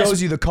it it's-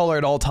 shows you the color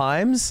at all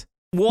times.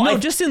 Well, No, I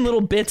just in little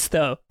bits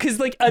though, because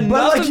like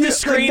enough like, of you- the like,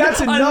 screen, that's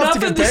enough to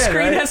of get the banned, screen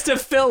right? has to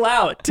fill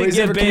out to Wait,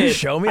 get can you banned.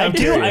 show me? I I'm do.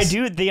 curious. I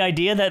do. The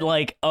idea that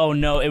like, oh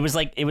no, it was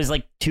like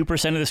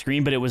 2% of the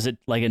screen, but it was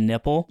like a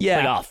nipple. Yeah.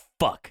 It's like, oh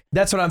fuck.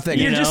 That's what I'm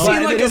thinking. You're just But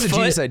seeing, like, it is a a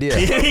genius foot. idea.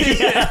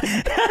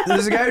 Yeah.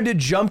 There's a guy who did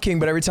Jump King,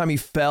 but every time he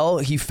fell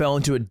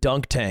into a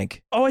dunk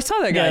tank. Oh, I saw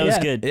that guy. Yeah, it was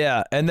yeah. good.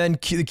 Yeah, and then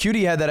the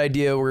cutie had that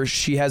idea where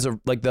she has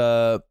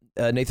the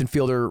Nathan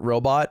Fielder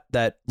robot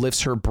that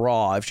lifts her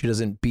bra if she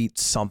doesn't beat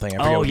something. I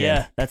forget Oh what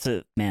yeah,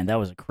 game. that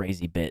was a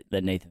crazy bit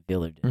that Nathan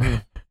Fielder did.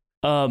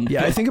 Mhm.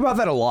 Yeah, I think about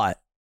that a lot.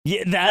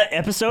 yeah, that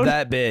episode.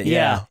 That bit,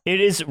 yeah, yeah. it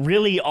is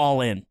really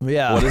all in,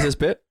 Yeah. What is this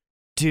bit?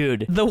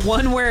 dude. The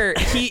one where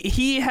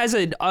he has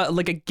a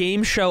like a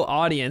game show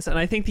audience, and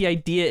I think the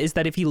idea is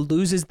that if he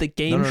loses the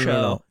game show,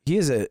 No. He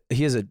has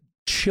a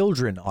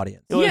children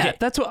audience. Well, yeah, okay.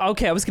 that's what.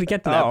 Okay, I was gonna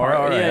get to that Oh, part.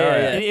 all right, yeah, all yeah,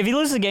 right. yeah. If he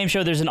loses the game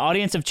show, there's an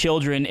audience of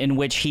children in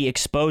which he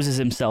exposes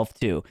himself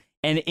to.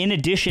 And in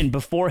addition,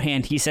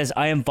 beforehand, he says,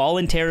 I am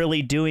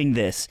voluntarily doing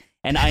this,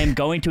 and I am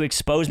going to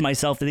expose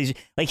myself to these.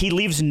 Like, he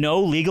leaves no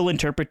legal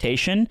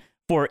interpretation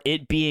for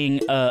it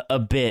being a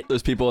bit.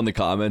 There's people in the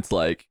comments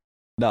like,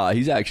 nah,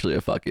 he's actually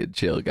a fucking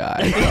chill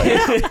guy.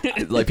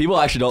 Like people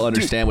actually don't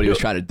understand what he was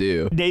trying to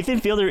do. Nathan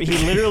Fielder, he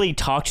literally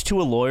talked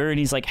to a lawyer, and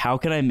he's like, how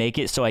can I make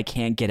it so I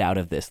can't get out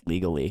of this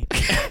legally?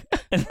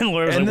 And then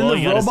Laura was And like, then well, the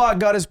you gotta robot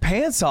got his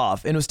pants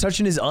off and was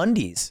touching his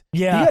undies.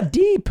 Yeah. He got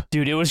deep.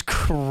 Dude, it was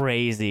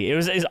crazy.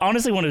 It's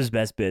honestly one of his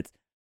best bits.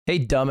 Hey,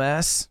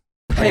 dumbass.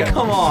 Hey,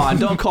 come on.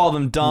 Don't call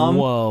them dumb.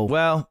 Whoa.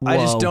 Well, I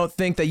just Whoa. don't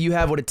think that you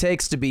have what it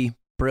takes to be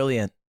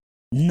brilliant.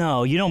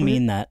 No, you don't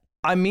mean that.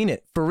 I mean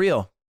it, for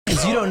real.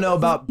 Because you don't know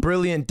about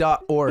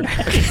brilliant.org. Why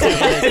are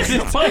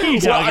you Well, are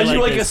talking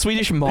you like this? a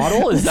Swedish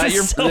model? Is that This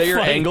your is so your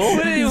funny. angle?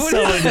 This is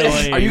so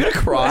annoying. Are you gonna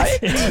cry?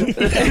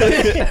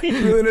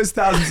 Brilliant has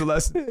thousands of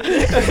lessons.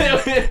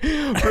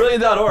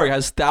 Brilliant.org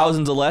has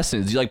thousands of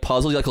lessons. You like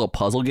puzzles? You like little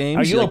puzzle games?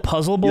 Are you a like, little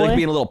puzzle You boy? like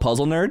being a little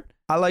puzzle nerd?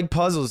 I like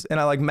puzzles and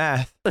I like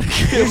math.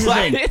 Here's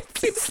the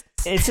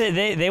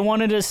thing. They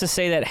wanted us to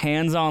say that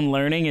hands-on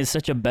learning is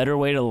such a better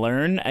way to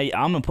learn. I'm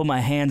gonna put my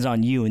hands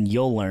on you and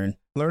you'll learn.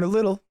 Learn a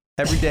little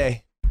every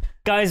day.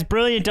 Guys,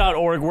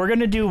 brilliant.org, we're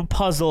going to do a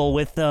puzzle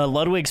with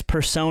Ludwig's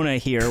persona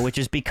here, which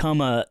has become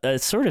a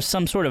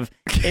some sort of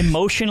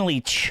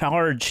emotionally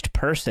charged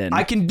person.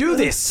 I can do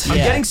this. I'm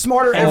Yeah. getting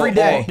smarter every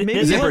day.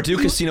 This- Zipper, do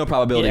casino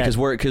probability Yeah.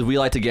 because we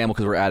like to gamble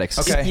because we're addicts.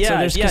 Okay. Yeah, so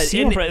there's yeah.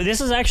 casino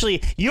this is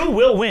actually, you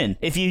will win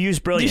if you use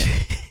brilliant.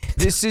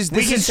 This is can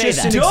say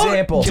just that. an Don't-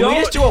 example. Can we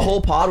just do a whole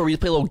pod where we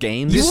play little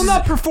games? You will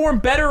not perform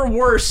better or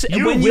worse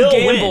You when you will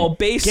gamble win.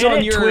 based Get on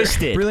it your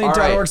twisted.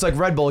 Brilliant.org's like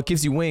Red Bull. It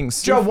gives you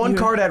wings. Draw one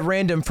card at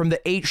random from the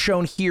 8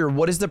 shown here.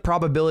 What is the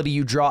probability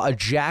you draw a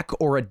jack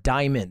or a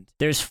diamond?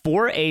 There's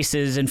 4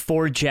 aces and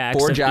 4 jacks.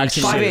 4 of jacks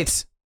each and suit.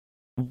 5/8.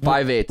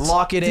 5/8.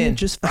 Lock it in.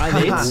 just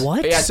 5/8.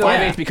 What? Yeah, it's So,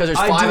 5/8 because there's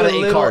 5 I do out a of 8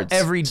 little cards.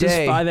 every Just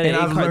day, 5 out of 8 and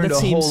I've cards. learned That a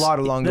seems, whole lot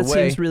along the that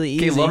way. seems really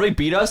Okay, easy. Ludwig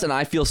beat us, and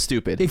I feel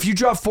stupid. If you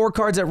draw 4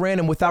 cards at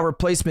random without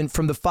replacement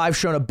from the 5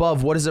 shown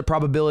above, what is the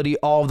probability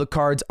all of the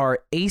cards are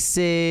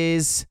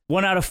aces?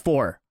 1 out of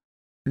 4.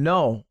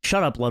 No,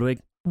 Shut up, Ludwig.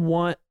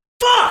 What?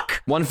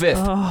 Fuck! 1/5.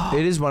 Oh.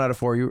 it is 1 out of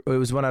 4. It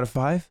was 1 out of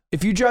 5.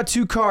 If you draw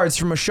 2 cards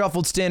from a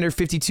shuffled standard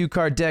 52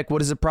 card deck,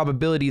 what is the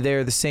probability they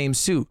are the same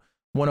suit?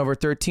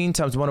 1/13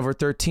 times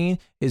 1/13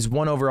 is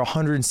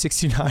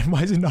 1/169.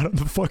 Why is it not on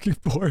the fucking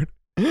board?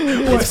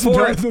 It's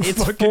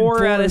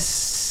 4 out of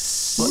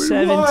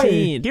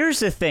 17. Here's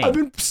the thing. I've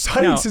been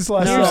studying No, since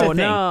last here's the night. thing.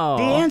 no.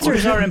 The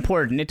answers aren't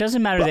important. It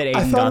doesn't matter that I Aiden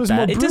thought it got was that.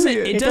 more It doesn't.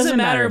 brilliant. It doesn't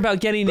matter about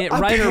getting it I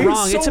right or paid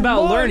wrong. so It's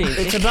about much. learning.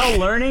 It's about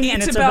learning,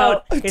 and it's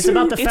about the it's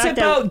fact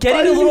about that getting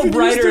I a didn't little even use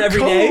brighter the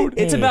every day. code.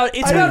 It's Hey. about.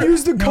 It's I about. didn't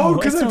use the code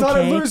because it's I thought I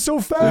okay. learned so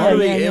fast.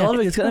 Ludwig, yeah, yeah.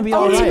 Ludwig, it's gonna be I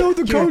all don't even know right.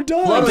 what the code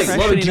does. Ludwig,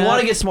 Freshman do you up.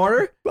 want to get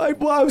smarter? I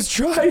was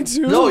trying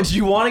to. No, do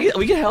you want to get?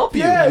 We can help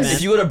you. Yes.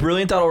 If you go to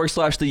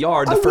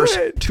brilliant.org/theyard, the I first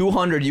would.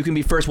 200, you can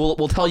be first. We'll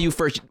tell you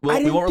first. We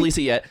didn't won't release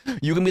it yet.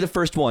 You can be the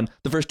first one.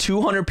 The first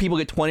 200 people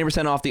get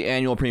 20% off the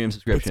annual premium it's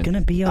subscription.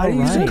 gonna be all I right.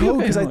 didn't use the code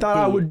Okay. because I thought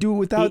I would do it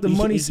without the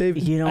money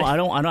saving. You know, I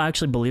don't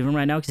actually believe him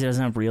right now because he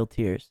doesn't have real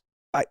tears.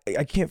 I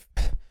can't.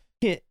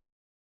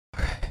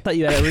 Thought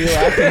you had real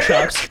acting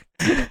chops.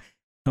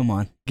 Come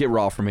on, Get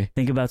raw for me.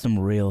 think about some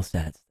real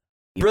stats.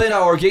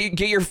 Brilliant.org.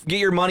 Get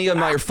your money up,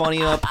 not your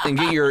funny up, and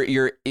get your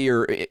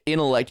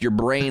intellect, your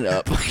brain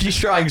up. He's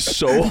trying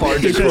so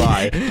hard to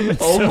cry.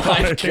 Oh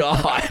my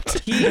god.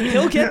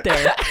 He'll get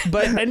there,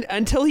 but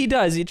until he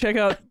does, you check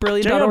out Check out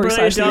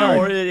brilliant.org/theyard.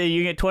 Brilliant.org.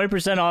 You get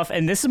 20% off,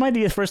 and this might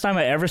be the first time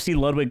I ever see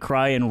Ludwig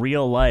cry in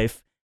real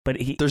life. But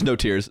he, There's no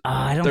tears.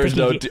 I don't There's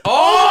think no.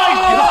 Oh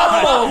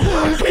my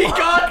god! He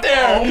got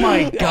there. Oh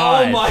my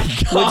god! Oh my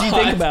god! What'd you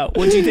think about?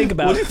 What'd you think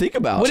about? What did you think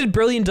about? What did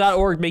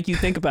brilliant.org make you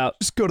think about?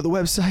 Just go to the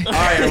website. All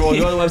right, everyone,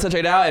 go to the website,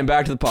 check it out, and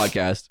back to the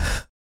podcast.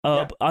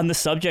 On the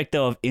subject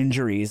though of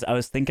injuries, I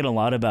was thinking a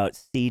lot about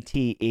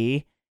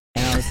CTE,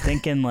 and I was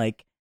thinking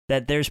like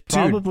that. There's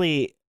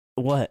probably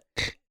what?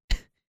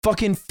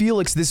 Fucking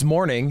Felix this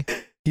morning,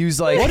 he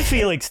was like, What did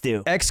Felix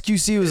do?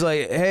 XQC was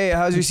like, hey,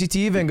 how's your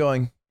CTE event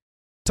going?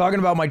 Talking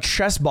about my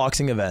chess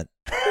boxing event.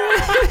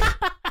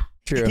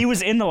 True. He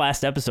was in the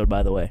last episode,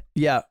 by the way.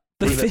 Yeah.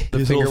 The His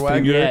finger little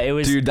wag. Yeah, it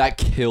was. Dude, that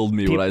killed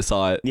me when I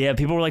saw it. Yeah,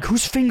 people were like,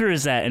 "Whose finger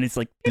is that?" And it's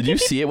like, Did you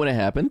see it when it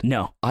happened?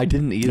 no, I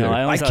didn't either. no,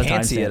 I only I saw a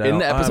can't see timestamp. it. In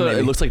the episode, maybe.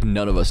 it looks like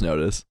none of us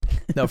noticed.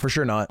 No, for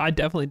sure not. I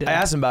definitely did. I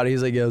asked him about it.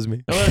 He's like, yeah, it was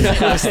me.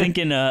 I was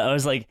thinking, I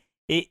was like,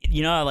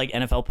 you know how like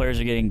NFL players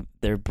are getting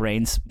their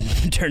brains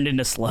turned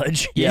into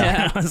sludge?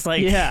 Yeah. And I was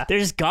like, Yeah.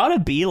 there's gotta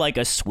be like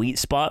a sweet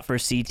spot for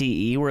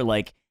CTE where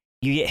like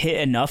you get hit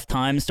enough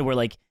times to where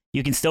like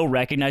you can still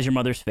recognize your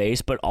mother's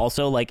face, but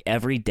also like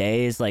every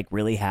day is like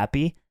really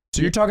happy.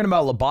 So you're talking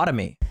about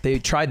lobotomy. They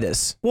tried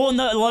this. Well,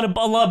 no,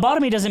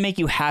 lobotomy doesn't make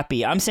you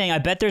happy. I'm saying I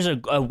bet there's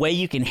a way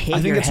you can hit I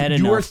think your that's, head you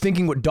enough. are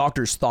thinking what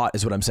doctors thought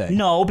is what I'm saying.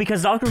 No,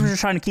 because doctors were just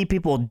trying to keep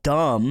people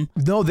dumb.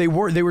 No, they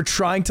weren't. They were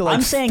trying to like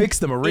I'm saying fix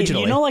them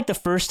originally. You know, like the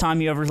first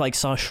time you ever like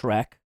saw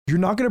Shrek. You're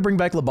not going to bring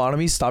back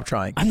lobotomies? Stop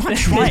trying. I'm not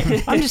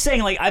trying. I'm just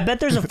saying, like, I bet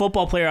there's a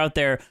football player out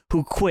there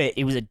who quit.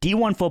 He was a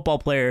D1 football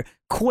player,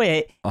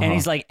 quit, and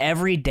he's like,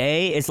 every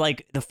day is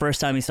like the first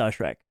time he saw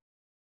Shrek.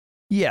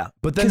 Yeah,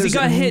 but then Because he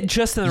got hit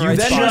just in the right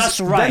then spot. Just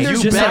right. Then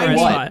You there's bet bad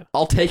what? what?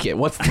 I'll take it.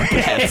 What's the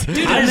bet? Dude,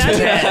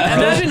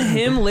 imagine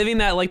him living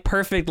that like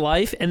perfect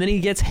life, and then he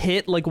gets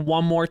hit like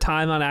one more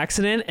time on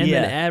accident, and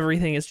then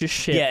everything is just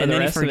shit. Yeah, for and the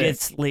then he rest of it.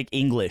 forgets like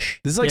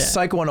English. This is like Yeah.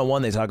 Psycho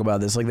 101. They talk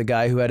about this, like the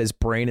guy who had his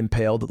brain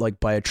impaled like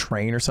by a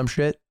train or some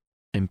shit.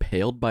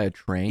 Impaled by a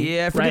train?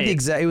 Yeah, I forget Right. the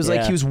exact. It was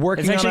like he was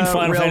working It's actually on a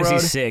Final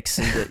railroad. Fantasy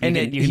VI, and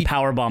you can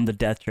powerbomb the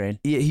death train.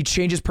 He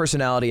changed his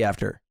personality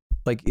after,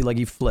 like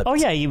he flipped. Oh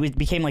yeah, he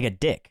became like a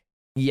dick.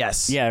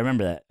 Yes. Yeah, I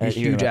remember that. A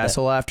huge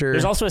asshole after.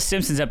 There's also a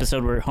Simpsons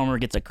episode where Homer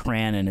gets a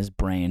crayon in his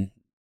brain.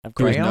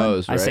 Through his Crayon?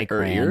 nose, right? I say or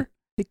crayon. ear?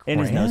 In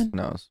his nose.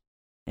 Nose.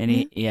 And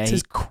It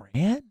says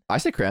crayon? I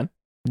say crayon.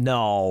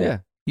 No. Yeah.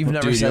 You've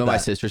never Dude, said you know what that.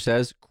 my sister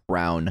says?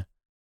 Crown.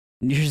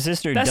 Your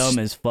sister That's- dumb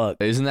as fuck.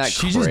 Isn't that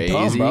She's crazy? just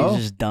dumb, bro.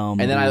 She's just dumb.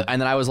 And then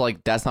dude. I was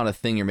like, that's not a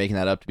thing. You're making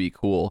that up to be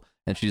cool.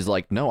 And she's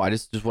like, no, I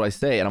just what I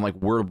say. And I'm like,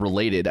 we're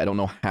related. I don't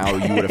know how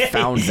you would have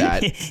found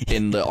that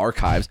in the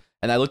archives.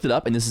 And I looked it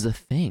up, and this is a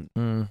thing.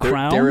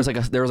 Crown? There was like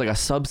a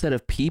subset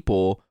of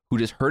people who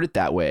just heard it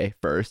that way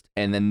first,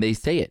 and then they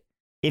say it.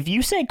 If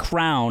you say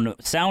crown,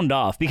 sound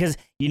off, because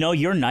you know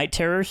your night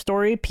terror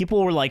story.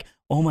 People were like,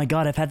 "Oh my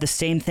god, I've had the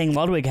same thing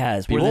Ludwig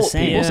has. We're the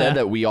same." People said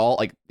that we all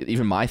like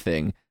even my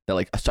thing that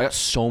like I got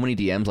so many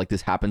DMs like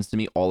this happens to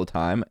me all the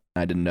time.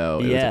 And I didn't know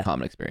it was a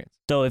common experience.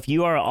 So if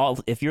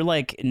you're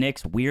like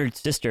Nick's weird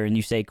sister and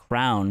you say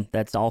crown,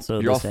 that's also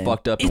You're the all same.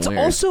 fucked up. It's and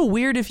weird. also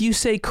weird if you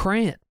say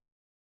crayon.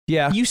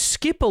 Yeah. You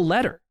skip a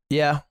letter.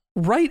 Yeah.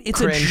 Right? It's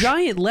Cringe. a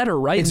giant letter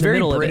right It's in the very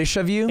middle British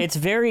of you. It's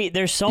very.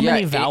 There's so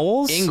many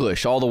vowels.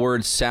 English, all the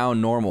words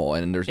sound normal,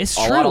 and there's It's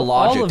a true, lot of all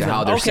logic of to them.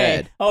 how they're Okay.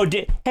 said. Oh,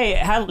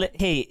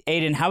 hey,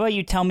 Aiden, how about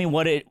you tell me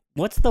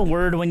what's the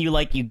word when you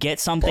get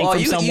something from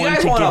someone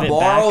to give it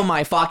back?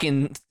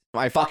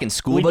 my fucking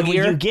school When book you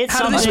here? get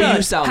How do they something, spell you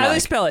it? sound How do they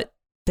like? spell it?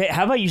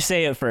 how about you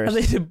say it first?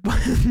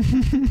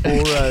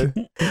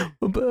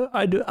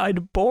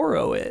 I'd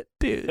borrow it,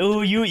 dude.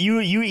 Oh, you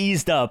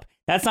eased up.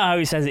 That's not how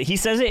he says it. He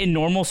says it in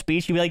normal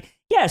speech. You'd be like,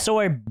 yeah, so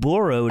I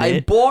borrowed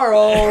it.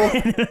 borrow.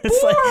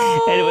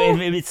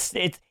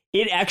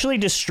 It actually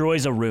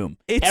destroys a room.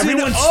 It's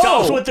Everyone an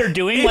stops O. what they're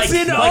doing It's like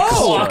an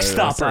clock O. stoppers.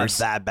 That's not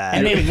that bad.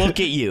 And they look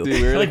at you. Dude,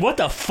 we're They're like, like- what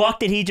the fuck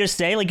did he just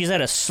say? Like you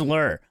said a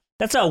slur.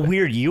 That's how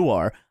weird you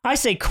are. I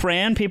say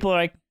crayon, people are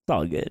like, it's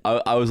all good.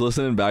 I was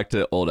listening back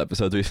to old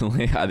episodes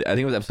recently. I think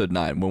it was episode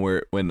 9 when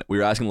we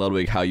were asking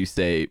Ludwig how you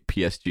say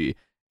PSG,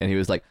 and he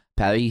was like,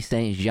 Paris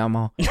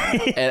Saint-Germain.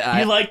 And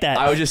You like that.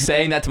 I was just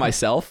saying that to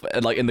myself,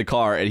 and like in the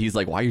car, and he's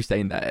like, "Why are you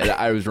saying that?" And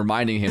I was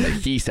reminding him that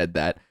he said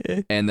that,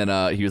 and then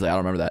he was like, "I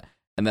don't remember that."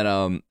 And then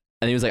and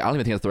he was like, "I don't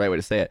even think that's the right way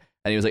to say it."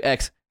 And he was like,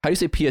 "X, how do you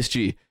say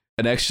PSG?"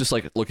 And X just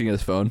like looking at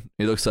his phone,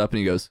 he looks up and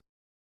he goes,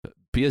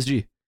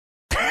 "PSG."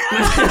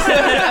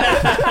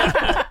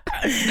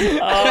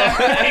 Oh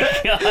my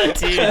god,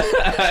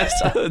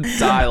 dude.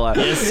 Die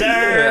laughing. Yes,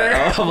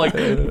 sir. I'm like,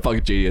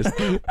 fucking genius.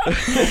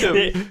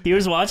 He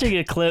was watching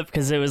a clip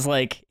because it was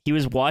like he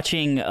was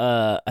watching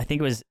I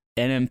think it was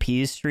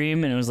NMP's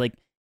stream, and it was like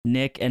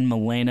Nick and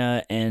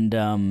Milena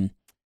and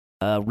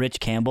Rich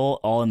Campbell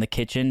all in the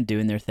kitchen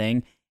doing their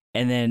thing,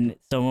 and then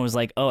someone was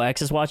like, "Oh,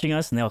 X is watching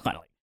us," and they all kind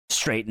of like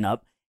straighten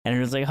up, and it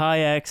was like, "Hi,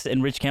 X,"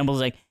 and Rich Campbell's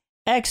like,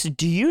 "X,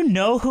 do you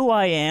know who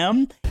I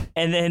am?"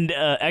 And then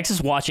X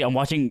is watching. I'm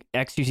watching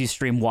XQC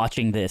stream,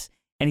 watching this,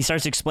 and he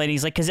starts explaining.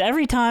 He's like, "Because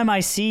every time I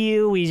see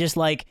you, we just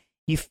like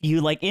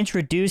you like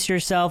introduce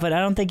yourself, and I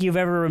don't think you've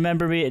ever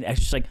remembered me." And X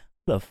is like,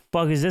 "The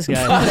fuck is this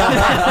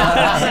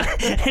guy?"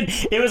 And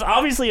it was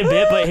obviously a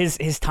bit, but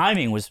his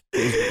timing was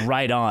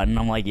right on. And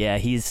I'm like, "Yeah,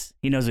 he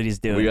knows what he's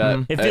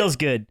doing. It feels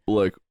good."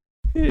 Look,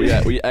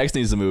 X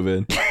needs to move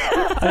in.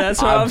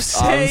 That's what I'm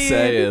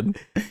saying.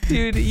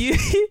 Dude,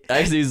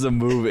 X needs to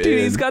move in.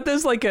 Dude, he's got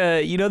those like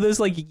those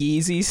like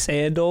Yeezy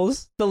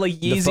sandals, the like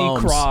Yeezy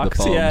foams. Crocs.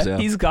 The foams, yeah.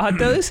 He's got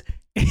those.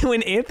 And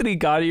when Anthony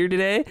got here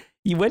today,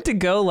 you went to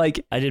go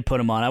like I did put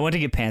him on. I went to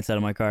get pants out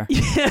of my car.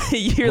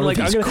 you're like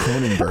I'm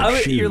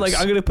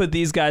gonna put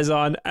these guys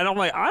on, and I'm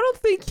like I don't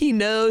think he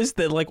knows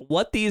that like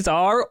what these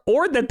are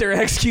or that they're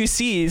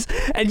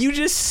XQCs, and you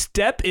just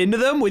step into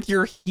them with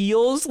your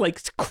heels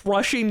like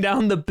crushing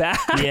down the back.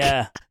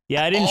 Yeah,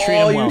 I didn't treat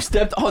him well. You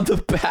stepped on the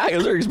back.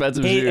 Those are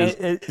expensive shoes.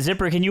 Hey,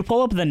 Zipper, can you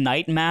pull up the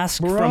night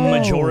mask from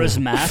Majora's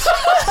Mask?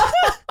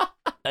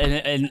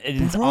 and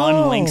it's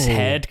on Link's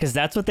head, because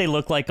that's what they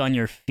look like on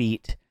your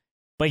feet.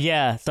 But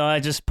yeah, so I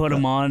just put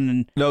them on.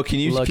 And No, can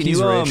you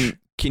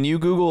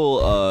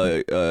Google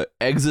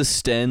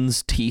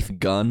Existenz teeth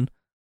gun?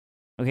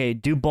 okay,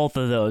 do both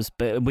of those,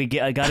 but I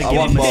gotta I give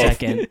want him a both.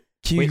 second.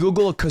 Can you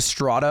Google a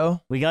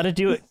castrato? We gotta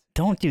do it.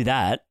 Don't do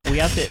that. We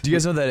have to. Do you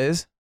guys know what that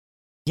is?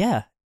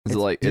 Yeah. Is it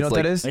like Do you know what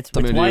like, that is? It's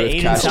something to why do with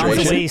Aiden sounds the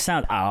castration? way he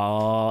sounds.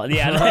 Oh,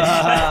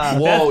 yeah.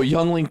 Whoa,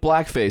 young Link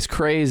blackface,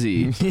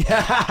 crazy.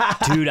 Yeah.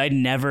 Dude, I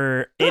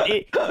never.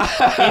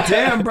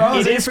 Damn, bro.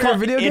 It Is it for a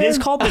video game? is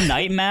called the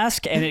Night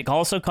Mask, and it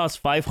also costs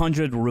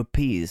 500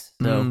 rupees.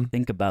 So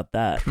think about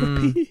that.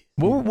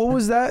 What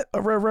was that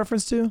a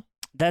reference to?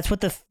 That's what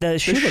the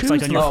shoe looks like on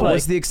shoes your Oh, foot.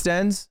 what's the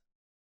extends?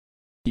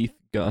 Teeth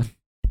gun.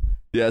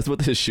 Yeah, that's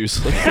what his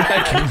shoes look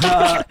like.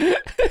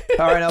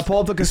 All right, now pull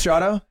up the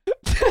castrato.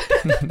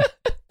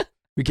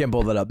 We can't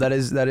pull that up. That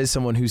is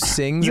someone who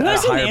sings. You guys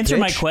at a didn't higher answer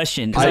my pitch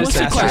question. I What's just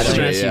the asked question?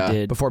 you, Yes, yeah. you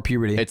did. before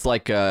puberty. It's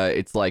like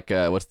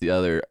what's the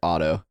other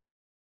auto?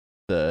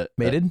 The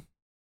Mated?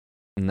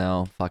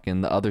 No,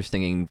 fucking the other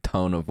singing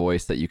tone of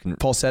voice that you can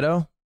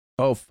Falsetto?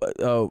 Oh,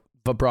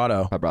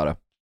 vibrato. vibrato.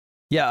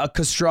 Yeah, a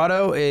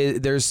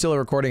castrato. There's still a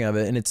recording of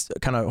it, and it's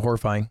kind of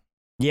horrifying.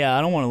 Yeah,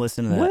 I don't want to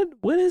listen to that.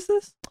 What is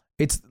this?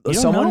 It's You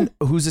don't someone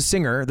know? who's a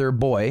singer. They're a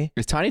boy.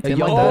 Is Tiny A Tim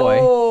young like that? boy.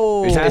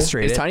 Oh, Is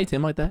castrated. Is Tiny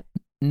Tim like that?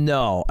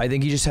 No, I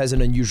think he just has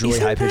an unusually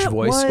Isn't high pitched that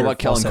voice. what- What or about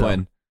Kellen falsetto.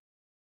 Quinn?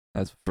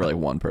 That's for like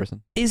one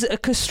person. Is a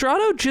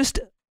castrato just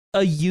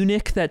a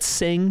eunuch that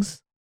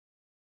sings?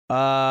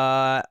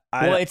 Well,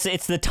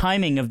 it's the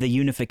timing of the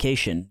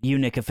unification.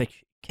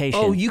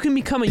 Oh, you can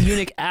become a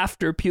eunuch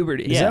after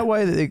puberty. Is that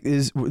why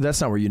that's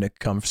not where eunuch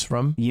comes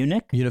from?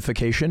 eunuch?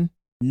 Unification?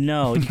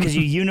 No, because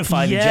you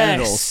unify the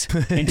genitals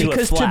into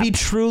Because a flap. to be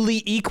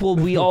truly equal,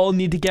 we all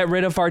need to get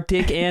rid of our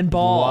dick and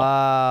ball.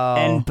 Wow.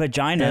 and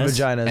vaginas. And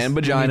vaginas. And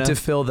We vagina. need to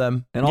fill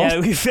them. And Yeah,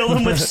 also, we fill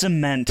them with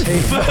cement.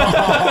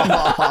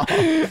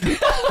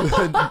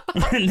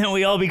 And then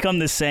we all become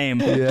the same.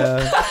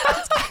 Yeah.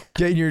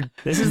 Getting your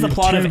This is the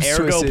plot of terms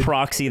Ergo twisted.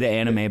 Proxy, the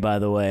anime, by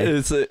the way.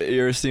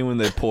 you ever seen when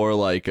they pour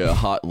like a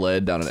hot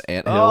lead down an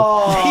anthill?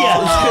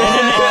 Yeah.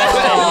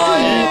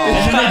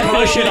 And then they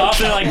push it off.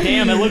 They're like,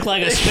 damn, it looked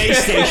like a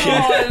space station.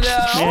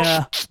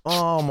 Yeah.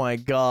 Oh my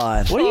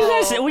god. What are you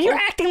guys? Well, you're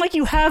acting like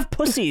you have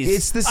pussies.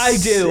 It's this. I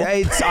do.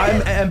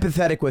 I'm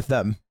empathetic with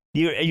them.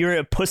 You're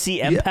a pussy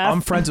Yeah, empath.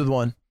 I'm friends with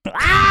one.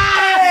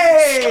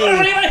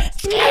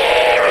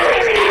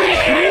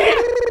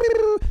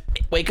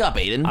 Wake up,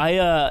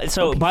 Aiden.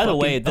 So by the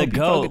way, the hope you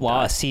goat fucking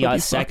lost. die. He Hope got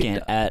you fucking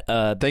second at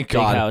Thank Big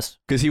God. House.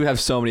 Because he would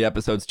have so many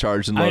episodes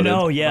charged and I loaded.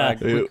 know, yeah.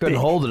 We couldn't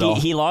hold it all.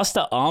 He lost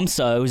to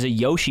aMSa, who's a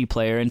Yoshi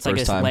player, and it's like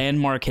First this time.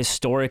 landmark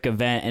historic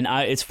event. And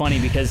it's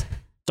funny because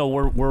so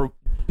we're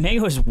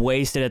Mango's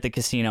wasted at the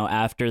casino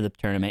after the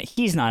tournament.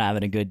 He's not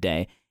having a good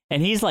day.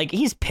 And he's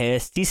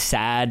pissed. He's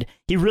sad.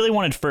 He really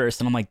wanted first.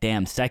 And I'm like,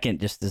 damn,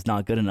 second just is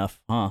not good enough.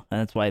 Huh. And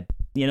that's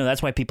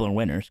why people are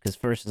winners, because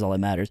first is all that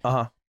matters.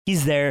 Uh-huh.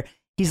 He's there.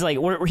 He's like,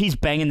 he's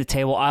banging the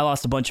table. I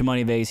lost a bunch of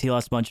money in Vegas. He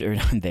lost a bunch in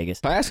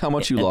Vegas. Can I ask how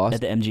much you at, lost?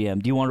 At the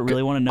MGM. Do you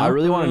really want to know? I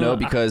really want to know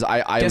because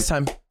I Guess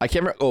time. I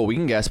can't remember. Oh, we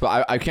can guess,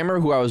 but I can't remember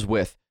who I was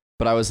with.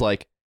 But I was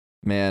like,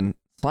 man,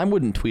 Slime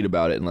wouldn't tweet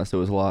about it unless it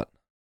was a lot.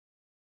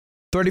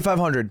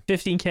 3,500.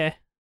 15K.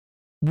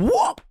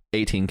 What?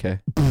 18K.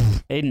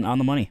 Aiden, on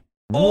the money.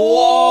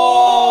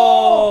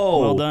 Whoa!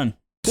 Well done.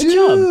 Good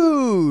job.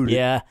 Dude.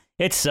 Yeah,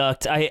 it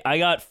sucked. I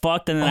got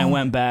fucked and then I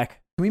went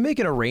back. Can we make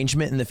an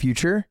arrangement in the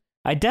future?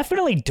 I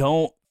definitely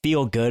don't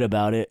feel good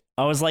about it.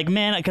 I was like,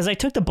 man, because I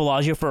took the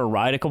Bellagio for a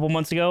ride a couple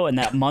months ago, and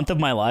that month of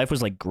my life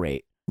was like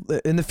great.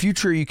 In the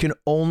future, you can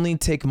only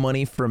take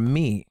money from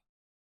me.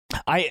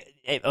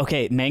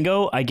 Okay,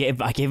 Mango, I gave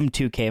him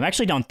 2K. I'm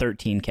actually down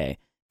 13K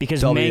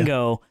because W.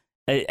 Mango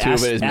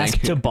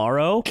asked to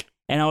borrow,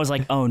 and I was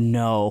like, oh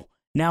no,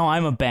 now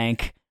I'm a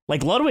bank.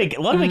 Like Ludwig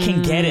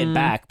can get it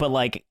back, but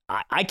like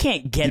I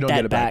can't You get don't that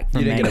get it back. back from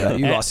You didn't get it Mango. back.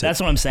 You lost it. That's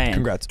what I'm saying.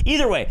 Congrats.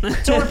 Either way,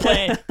 so we're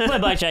playing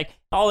blackjack,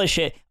 all this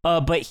shit.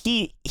 But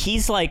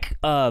he's like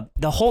the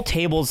whole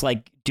table's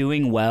like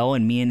doing well,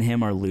 and me and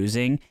him are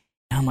losing.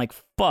 And I'm like,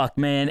 fuck,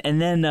 man. And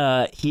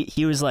then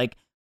he was like,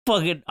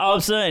 fucking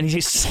aMSa, and he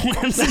just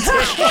slams the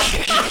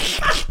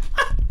table.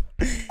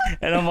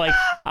 And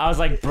I was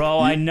like, bro,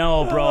 I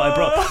know, bro.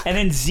 And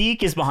then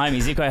Zeke is behind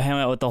me. Zeke I hang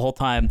out with the whole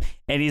time,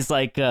 and he's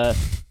like,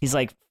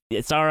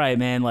 it's all right,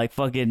 man. Like,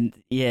 fucking,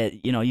 yeah,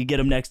 you get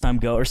him next time,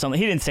 go, or something.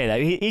 He didn't say that.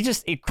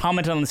 He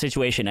commented on the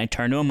situation. I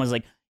turned to him. I was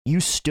like, you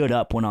stood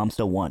up when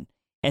aMSa won.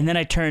 And then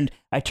I turned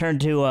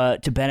to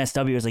Ben SW.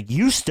 I was like,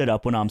 you stood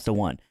up when aMSa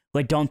won.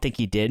 Like, don't think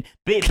he did.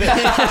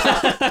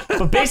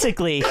 But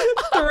basically,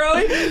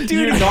 Really?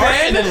 Dude,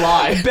 and then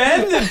lie.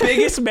 Ben, the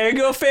biggest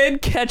Mango fan,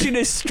 catching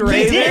a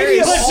stray He there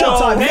did. is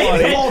so Ben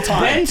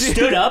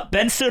funny.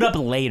 Ben stood up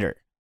later.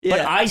 But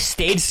Yeah. I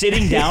stayed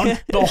sitting down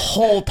the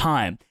whole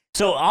time.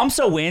 So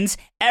aMSa wins.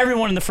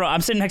 Everyone in the front.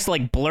 I'm sitting next to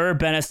like Blur,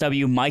 Ben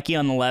SW, Mikey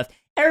on the left.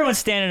 Everyone's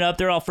standing up.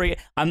 They're all free.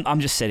 I'm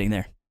just sitting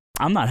there.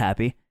 I'm not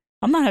happy.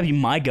 I'm not happy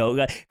my goat.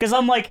 Because I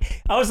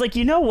was like,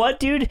 you know what,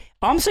 dude?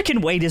 aMSa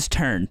can wait his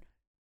turn.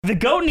 The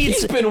goat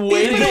needs. He's been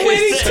waiting.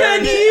 waiting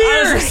 10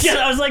 years.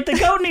 I was like, the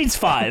goat needs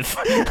 5.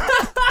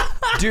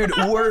 Dude,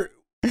 were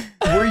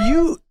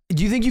you?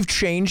 Do you think you've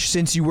changed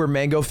since you were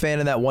Mango fan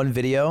in that one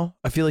video?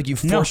 I feel like you've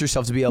forced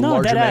yourself to be a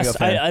larger Mango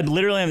fan. I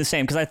literally am the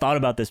same because I thought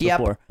about this Yep.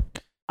 before.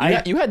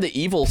 You had the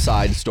evil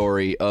side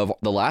story of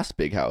the last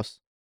big house.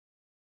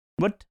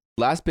 What?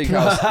 Last big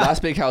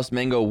house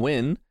Mango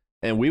win,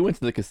 and we went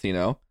to the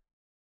casino,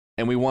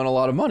 and we won a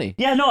lot of money.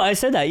 Yeah, no, I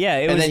said that. Yeah,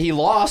 And then he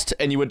lost,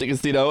 and you went to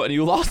casino, and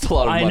you lost a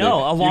lot of money. I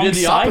know, You did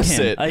the alongside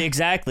opposite. him.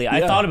 Exactly. I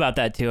Yeah. thought about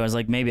that too. I was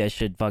like, maybe I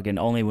should fucking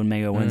only when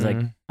Mango wins, like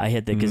I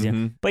hit the casino.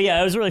 Mhm. But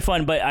yeah, it was really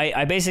fun. But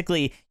I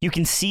basically, you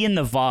can see in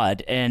the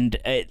VOD, and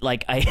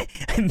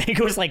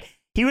Mango was like,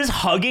 He was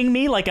hugging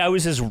me like I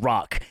was his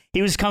rock.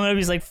 He was coming up.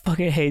 He's like,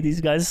 "Fucking hate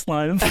these guys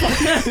slime."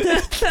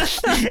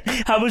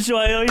 How much do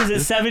I owe? He's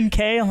at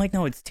 $7K. I'm like,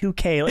 "No, it's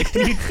 $2K." Like, what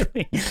are you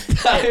doing?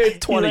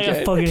 $20K. Like,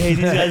 I fucking hate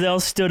these guys. They all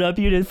stood up.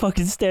 You didn't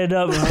fucking stand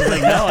up. And I was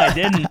like, "No, I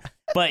didn't."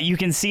 But you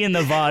can see in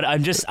the VOD,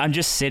 I'm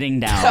just sitting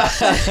down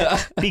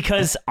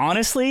because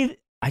honestly,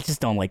 I just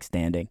don't like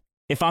standing.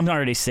 If I'm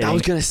already sitting, I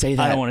was gonna say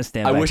that. I don't want to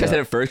stand. I back wish I up. said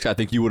it first. I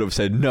think you would have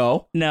said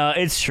no. No,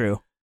 it's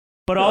true.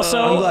 But also,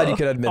 I'm glad you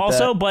could admit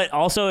that. But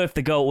also, if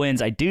the GOAT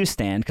wins, I do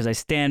stand because I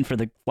stand for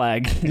the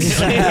flag,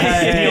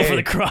 kneel for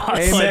the cross.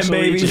 Amen,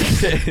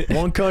 baby.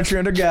 One country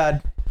under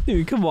God.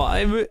 Dude, come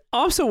on.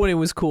 aMSa winning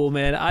was cool,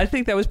 man. I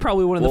think that was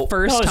probably one of the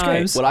first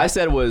times. What I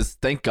said was,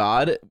 thank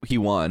God he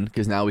won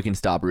because now we can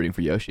stop rooting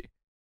for Yoshi.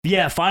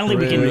 Yeah, finally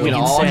we We can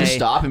all say, just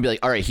stop and be like,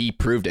 all right, he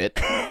proved it.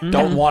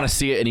 Don't want to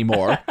see it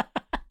anymore.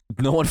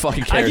 No one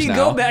fucking cares I can now.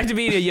 go back to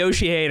being a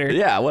Yoshi hater.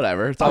 Yeah,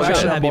 whatever. It's I'm all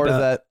actually good. on board with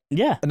that.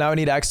 Yeah. And now I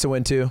need Axe to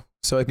win too,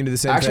 so I can do the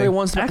same Actually, thing.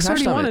 won Axe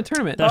already won a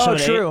tournament. That Oh,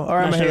 showed true. 8. All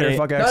right, I'm a That showed hater. 8.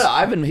 Fuck No, Axe. no,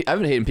 I've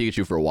been hating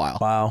Pikachu for a while.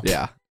 Wow.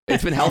 Yeah,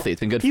 it's been healthy.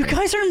 It's been good. You for me.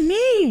 guys are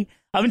me.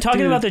 I've been talking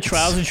Dude. about the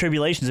trials and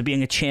tribulations of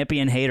being a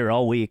champion hater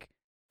all week.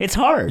 It's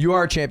hard. You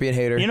are a champion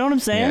hater. You know what I'm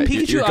saying?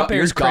 Yeah, Pikachu you're, up air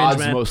you're is cringe, God's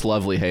man. most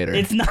lovely hater.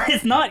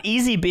 It's not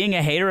easy being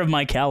a hater of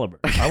my caliber.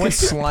 I went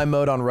slime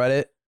mode on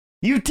Reddit.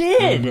 You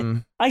did.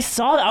 Mhm. I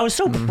saw that. I was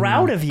so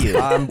proud of you.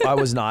 I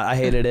was not. I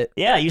hated it.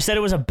 Yeah, you said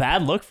it was a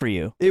bad look for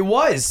you. It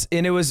was,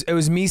 and it was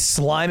me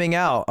sliming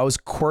out. I was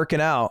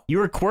quirking out. You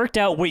were quirked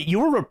out. Wait, you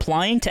were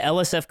replying to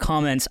LSF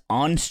comments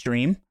on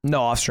stream?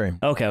 No, off stream.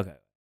 Okay.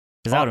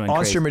 Because that would have been On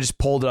crazy. stream, I just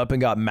pulled it up and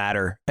got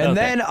madder, and Okay.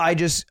 then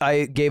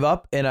I gave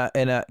up,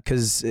 and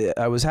because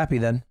I was happy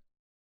then.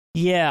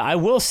 Yeah, I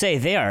will say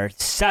they are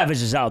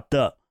savages out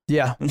there.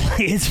 Yeah,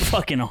 It's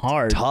fucking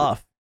hard.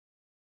 tough.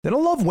 They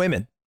don't love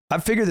women.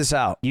 I've figured this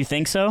out. You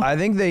think so? I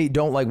think they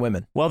don't like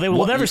women. Well, they will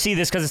What- never see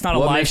this because it's not a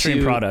What live makes stream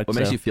you- product. What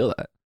makes so. you feel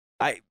that?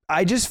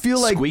 I just feel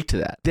like Squeak to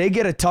that. they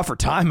get a tougher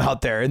time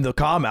out there in the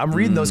comment. I'm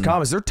reading those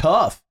comments. They're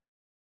tough.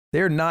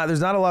 They're not. There's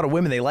not a lot of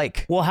women they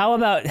like. Well, how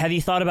about, have you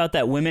thought about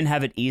that women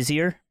have it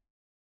easier?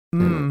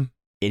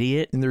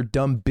 Idiot. And they're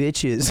dumb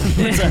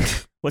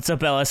bitches. What's up,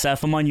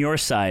 LSF? I'm on your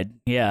side.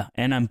 Yeah,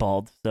 and I'm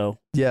bald, so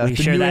Yeah, we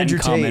the share new that Andrew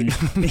in common.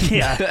 Tate.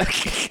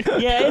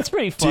 Yeah, it's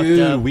pretty fucked Dude,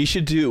 up. we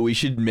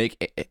should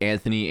make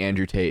Anthony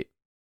Andrew Tate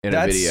in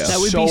a video. That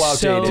would So be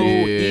so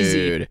outdated.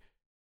 easy. Dude.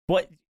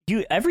 What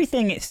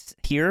everything is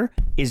here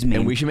is me.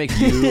 And we should make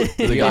you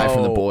the guy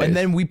from the Yo, boys. And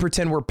then we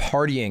pretend we're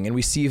partying and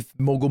we see if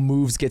Mogul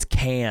Moves gets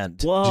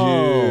canned.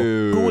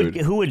 Whoa, Dude.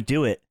 who would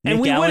do it? And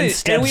Nick we Allen wouldn't,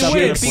 steps and we up to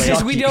wouldn't the plate.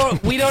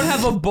 because we don't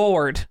have a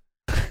board.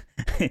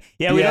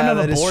 Yeah, we Yeah, don't have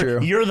that a is board.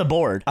 true. You're the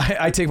board.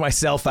 I take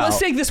myself out. Let's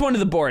take this one to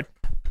the board.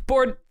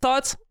 Board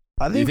thoughts?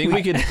 I Do you think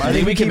we could? I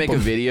think we can make a keep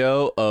 'em.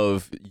 video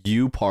of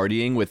you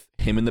partying with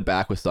him in the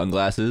back with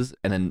sunglasses,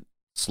 and then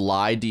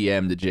slide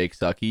DM to Jake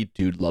Sucky,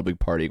 dude, Ludwig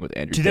partying with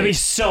Andrew. Dude, that'd be Tate.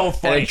 so And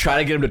funny. then try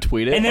to get him to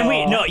tweet it. And then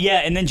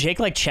and then Jake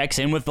like checks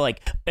in with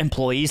like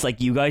employees like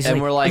you guys. and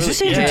we're like, is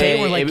this Andrew Tate?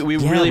 hey, We're like, we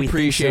yeah, really think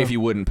appreciate so. if you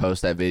wouldn't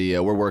post that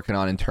video. We're working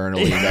on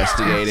internally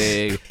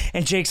investigating.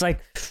 And Jake's like,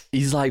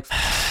 He's like,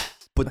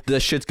 but the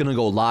shit's gonna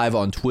go live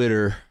on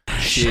Twitter.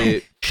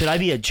 Shit. should I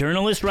be a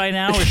journalist right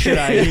now or should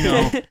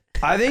I,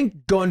 I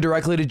think going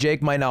directly to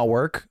Jake might not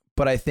work,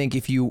 but I think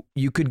if you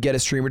could get a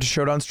streamer to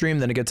show it on stream,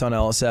 then it gets on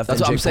LSF. That's and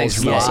what I'm Jake saying, pulls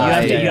from Yeah, the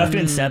side. you have to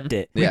incept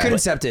it. We Yeah. could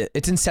incept it.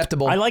 It's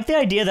inceptible. I like the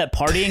idea that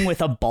partying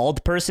with a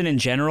bald person in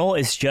general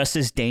is just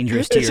as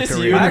dangerous to It's your just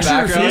career. you in I the actually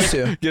background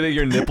refuse to. getting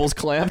your nipples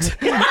clamped.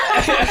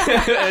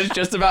 It's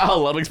just about how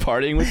Ludwig's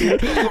partying with you.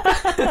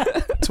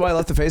 That's why I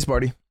left the face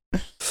party.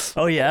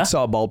 Oh yeah, I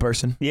saw a bald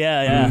person.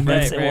 yeah.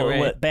 That's Right.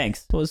 what,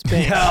 Banks. Was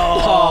Banks.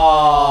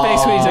 Oh,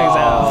 Thanks when he takes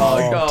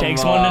out. come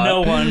Takes one to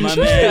know one, my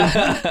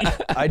man.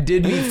 I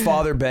did meet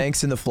Father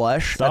Banks in the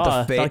flesh at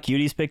Saw the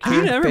Cutie's picture.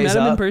 You never phase met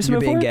him in up. person You're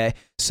before? being gay.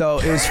 So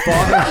it was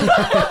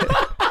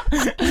Father.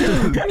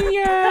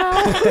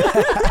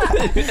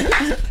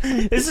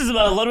 This is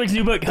about Ludwig's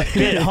new book,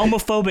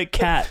 Homophobic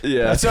Cat.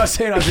 Yeah. That's what I was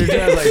saying. I was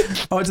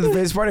like, I went to the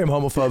face party. I'm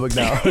homophobic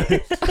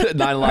now.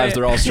 9 lives,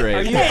 they're all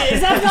straight. Hey,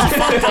 is that not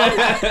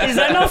fucked up? Is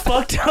that not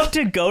fucked up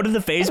to go to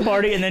the face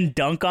party and then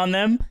dunk on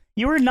them?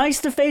 You were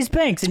nice to Face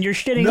Banks and you're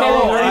shitting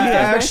No, on I him.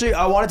 actually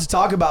I wanted to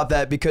talk about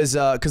that because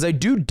I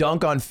do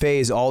dunk on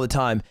FaZe all the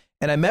time,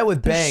 and I met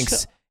with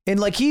Banks, and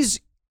like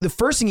the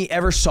first thing he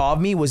ever saw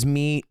of me was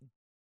me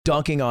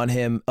dunking on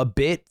him a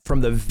bit from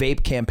the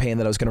vape campaign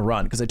that I was going to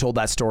run because I told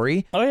that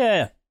story, Oh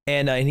yeah.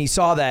 and he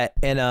saw that,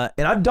 and I've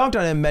dunked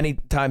on him many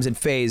times in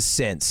FaZe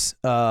since,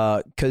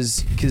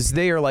 because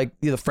they are like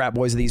the frat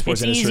boys of the esports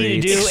It's industry.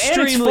 easy to do. And it's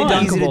Extremely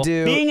fun. Easy to dunkable.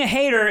 do. Being a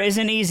hater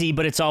isn't easy,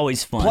 but it's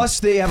always fun.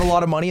 Plus, they have a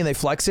lot of money and they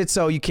flex it,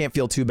 so you can't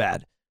feel too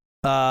bad.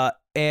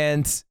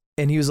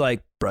 And he was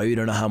like, "Bro, you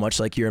don't know how much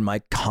like you're in my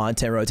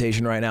content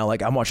rotation right now.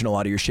 Like, I'm watching a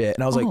lot of your shit."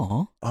 And I was like,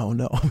 Aw. "Oh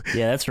no."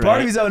 Yeah, that's right. Part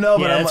of me's don't know,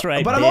 but Yeah, I'm that's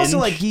right, But I'm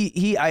also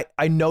binge. like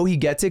I know he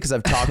gets it because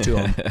I've talked to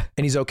him,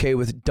 and he's okay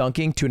with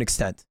dunking to an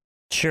extent.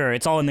 Sure,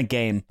 it's all in the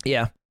game.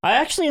 Yeah. I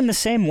actually am the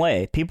same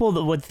way. People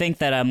that would think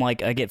that I'm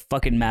like, I get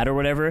fucking mad or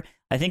whatever.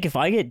 I think if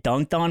I get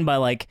dunked on by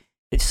like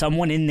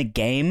someone in the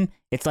game,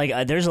 it's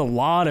like there's a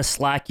lot of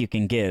slack you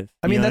can give.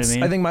 I mean, I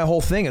think my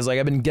whole thing is like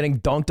I've been getting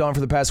dunked on for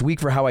the past week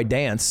for how I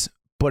dance,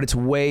 but it's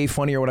way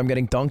funnier when I'm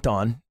getting dunked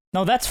on.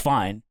 No, that's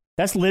fine.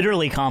 That's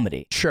literally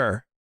comedy.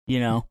 Sure. You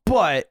know?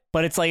 But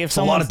it's like if a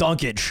someone... lot of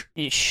dunkage.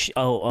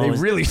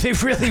 They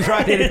really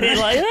ride it.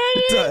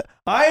 Like,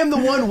 I am the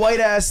one white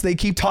ass they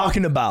keep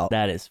talking about.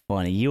 that is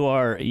funny. You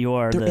are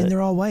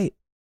They're all white.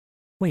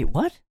 Wait,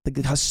 what? Like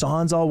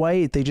Hassan's all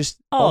white. They just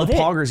all the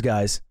Poggers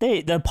guys.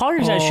 The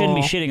Poggers guys shouldn't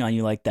be shitting on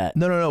you like that.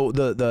 No.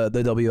 The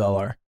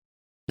WLR.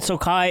 So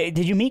Kai,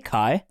 did you meet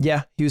Kai?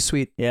 Yeah, he was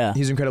sweet. Yeah, he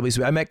was incredibly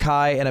sweet. I met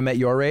Kai and I met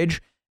Your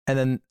Rage, and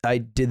then I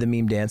did the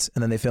meme dance,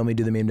 and then they filmed me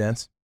do the meme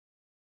dance.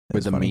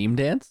 With the meme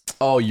dance?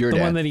 Oh, your the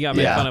dance. one that he got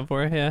made fun of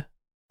for. Yeah.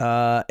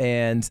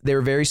 And they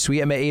were very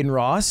sweet. I met Aiden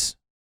Ross,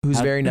 who's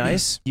very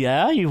nice.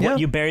 Yeah,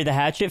 you buried the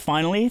hatchet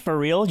finally for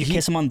real. You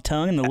kiss him on the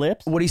tongue and the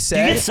lips. What he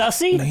said? Did you get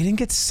sussy? No, he didn't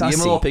get sussy. You give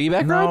him a little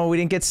piggyback ride? No, we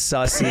didn't get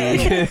sussy.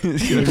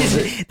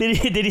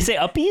 did he say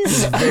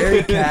uppies?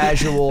 Very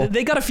casual.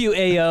 They got a few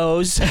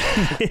AOs.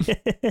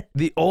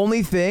 The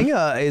only thing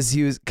is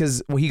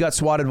because he got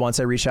swatted once.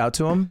 I reached out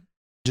to him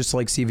just to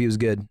like see if he was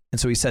good, and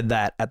so he said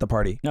that at the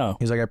party. No,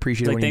 he was like, "I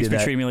appreciate it when you thanks did for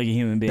that. treating me like a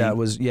human being." That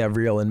was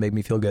real and made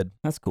me feel good.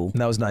 That's cool.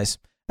 And that was nice.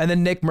 And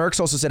then Nick Merckx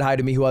also said hi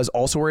to me, who I was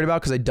also worried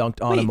about because I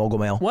dunked on a mogul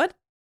male. What?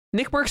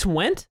 Nick Merckx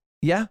went?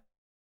 Yeah.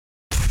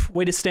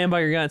 Way to stand by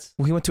your guns.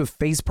 Well, he went to a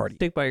phase party.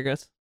 Stick by your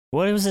guns.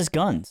 What was his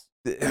guns?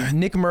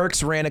 Nick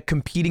Merckx ran a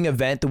competing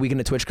event the weekend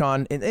of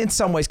TwitchCon. In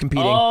some ways,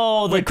 competing.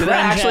 Oh, the did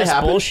that actually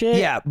happen? Bullshit?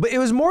 Yeah, but it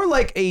was more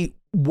like a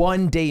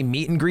one-day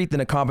meet and greet than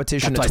a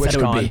competition That's at what I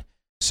said it would TwitchCon. be.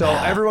 So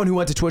everyone who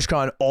went to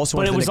TwitchCon also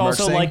But went it to was the Nick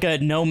also Merckx thing. like a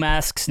no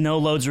masks, no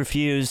loads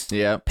refused.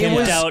 Yeah.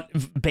 Pimped out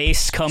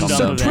base cum dump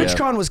So event.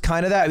 TwitchCon was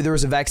kind of that. There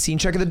was a vaccine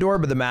check at the door,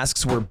 but the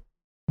masks were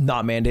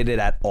not mandated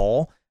at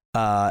all.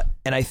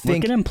 And I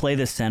think Look at him play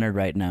the centered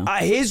right now.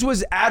 his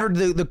was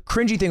the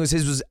cringy thing was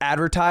his was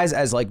advertised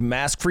as like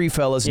mask free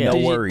fellas, Yeah. no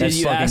Did you- worries. Did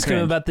you fucking ask him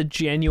cringe. about the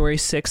January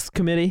 6th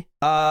committee?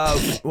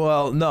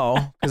 Well,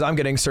 no, because I'm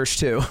getting searched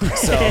too.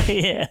 So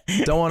yeah.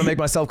 don't want to make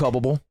myself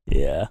culpable.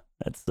 Yeah.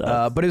 That's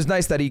But it was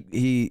nice that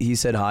he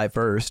said hi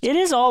first. It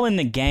is all in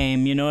the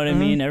game, you know what I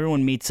mean?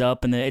 Everyone meets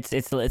up, and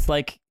it's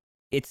like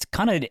it's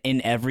kind of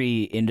in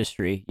every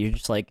industry. You're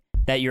just like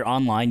that. You're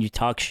online, you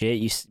talk shit,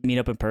 you meet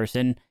up in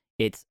person.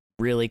 It's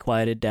really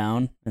quieted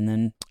down, and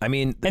then you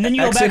you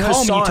go back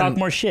home and you talk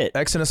more shit.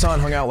 X and Hassan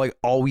hung out like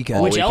all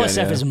weekend. Which weekend, LSF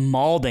yeah. is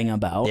maulding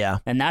about. Yeah.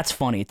 And that's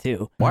funny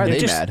too. Why are They're they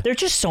just, mad? They're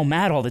just so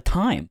mad all the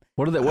time.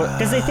 What are they? What?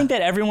 Because they think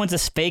that everyone's a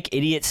fake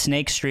idiot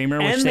snake streamer,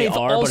 which And they they've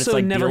are, but it's also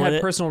like never deal with had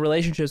it. personal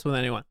relationships with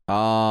anyone.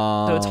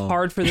 Oh. So it's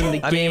hard for them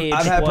to I gauge mean,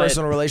 I've had what-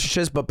 personal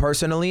relationships, but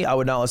personally, I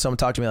would not let someone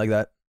talk to me like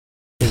that.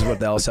 Is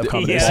what the LSF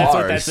comment Yeah, is. that's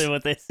Bars.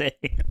 what they say.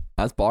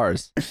 That's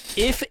bars.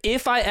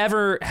 If I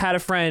ever had a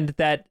friend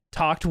that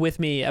talked with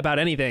me about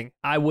anything,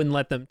 I wouldn't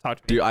let them talk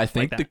to me. Dude, I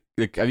think like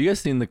that. have you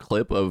guys seen the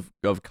clip of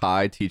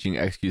Kai teaching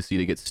XQC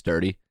to get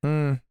sturdy?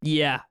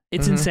 Yeah,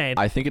 it's insane.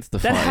 I think it's the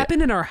That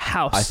happened in our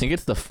house. I think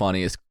it's the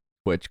funniest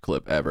Twitch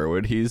clip ever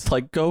when he's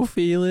like, "Go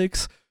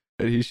Felix,"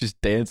 and he's just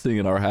dancing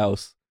in our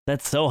house.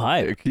 That's so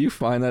hype. Can you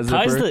find that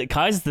zipper?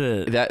 Kai's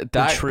the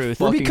that truth.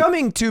 We're fucking-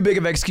 becoming too big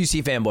of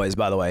XQC fanboys,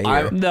 by the way.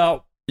 Here.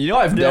 No. You know,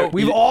 I've never.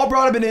 We've all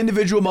brought up an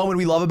individual moment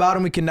we love about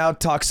him. We can now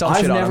talk some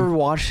I've shit on never him.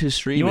 watched his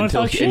stream You wanna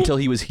until talk shit?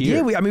 he was here.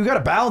 Yeah, we got to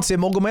balance it.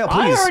 Mogul Mail,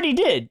 I please. already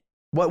did.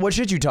 What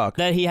should you talk?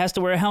 That he has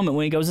to wear a helmet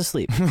when he goes to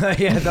sleep.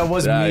 Yeah, that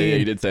was yeah, me. yeah,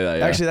 you did say that.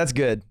 Yeah. Actually, that's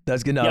good.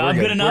 That's good. No, Yeah, we're I'm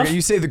good enough?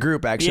 You saved the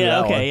group, actually.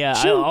 Yeah, that okay, one. yeah.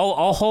 Shoot.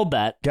 I'll hold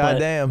that. God but,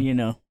 damn. You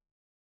know.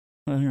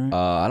 All right.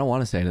 I don't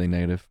want to say anything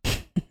negative.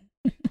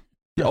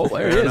 Oh,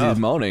 there he Fair is. enough. He's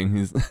moaning.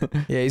 He's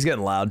Yeah, he's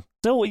getting loud.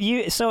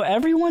 So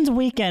everyone's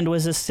weekend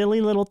was a silly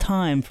little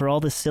time for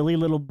all the silly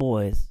little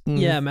boys.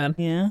 Yeah, man.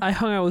 Yeah. I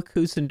hung out with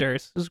Koos and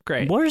Durs. It was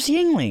great. Where's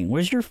Yingling?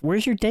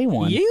 Where's your day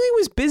one? Yingling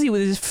was busy with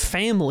his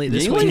family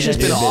this Yingling's weekend. just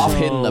been So- off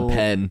hitting the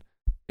pen.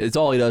 It's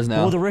all he does now.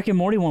 Well, the Rick and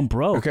Morty one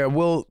broke. Okay,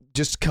 we'll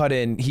just cut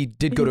in. He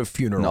did go to a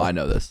funeral. No, I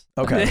know this.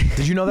 Okay.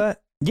 Did you know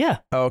that? Yeah,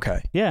 Oh,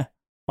 okay. yeah.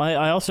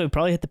 I also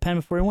probably hit the pen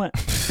before he went.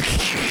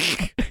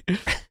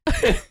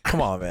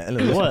 Come on,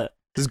 man. What?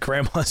 This is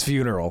grandma's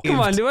funeral. Come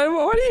on, dude.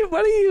 Why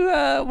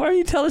do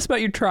you tell us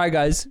about your Try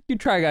Guys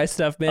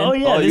stuff, man? Oh,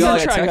 yeah, Oh, this you got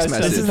is like a Try Guys text stuff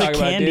message. This to is the talk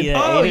about, candy dude.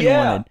 that Oh, Aiden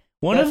yeah. wanted.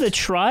 One of the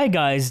Try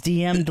Guys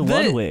DM'd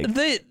Ludwig.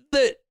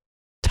 The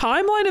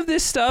timeline of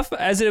this stuff,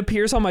 as it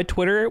appears on my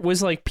Twitter,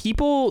 was like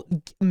people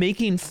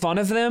making fun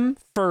of them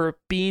for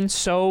being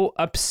so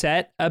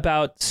upset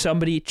about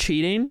somebody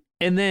cheating,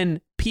 and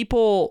then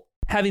people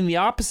having the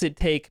opposite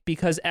take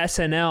because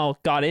SNL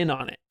got in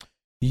on it.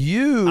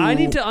 I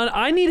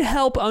need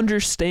help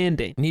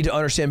understanding. need to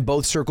understand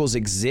both circles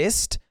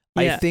exist.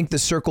 Yeah. I think the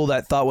circle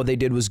that thought what they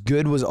did was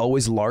good was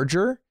always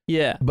larger,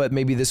 Yeah. but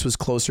maybe this was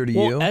closer to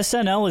Well, you.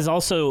 SNL is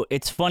also,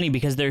 it's funny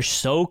because they're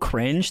so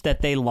cringe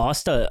that they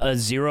lost a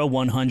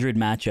 0-100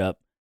 matchup,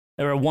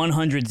 or a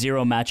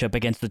 100-0 matchup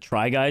against the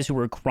Try Guys who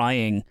were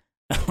crying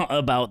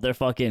about their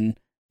fucking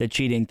the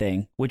cheating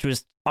thing, which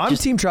was. I'm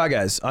Team Try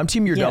Guys. I'm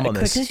Team You're Dumb on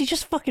this. Because he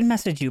just fucking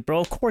messaged you, bro.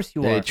 Of course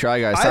you are. Hey,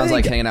 Try Guys sounds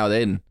like hanging out with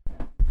Aiden.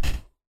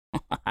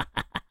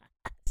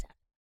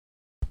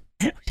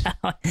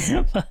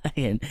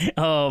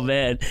 Oh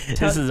man,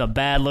 this is a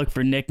bad look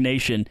for Nick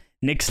Nation.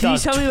 Nick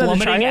stock's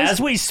plummeting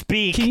as we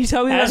speak. Can you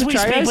tell me about the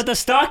Try Guys? But the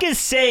stock is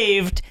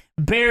saved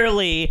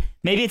barely.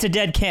 Maybe it's a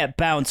dead cat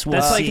bounce.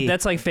 We'll see.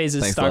 That's like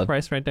FaZe's stock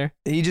price right there.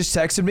 He just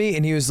texted me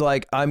and he was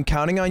like, "I'm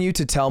counting on you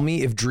to tell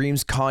me if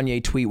Dream's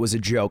Kanye tweet was a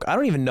joke." I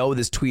don't even know what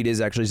this tweet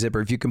is actually,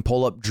 Zipper. If you can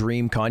pull up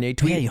Dream Kanye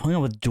tweet. Yeah, you hung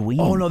out with Dwayne.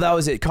 Oh no, that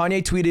was it.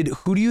 Kanye tweeted,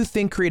 "Who do you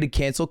think created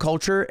cancel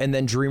culture?" And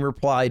then Dream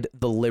replied,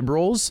 "The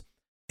liberals."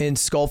 In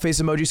skull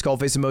face emoji, skull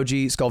face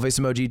emoji, skull face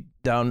emoji,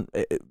 down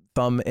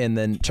thumb, and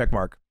then check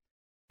mark.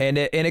 And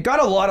it got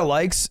a lot of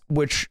likes,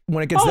 which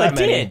when it gets that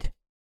many. It did.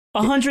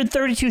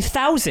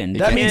 132,000.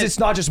 That means it's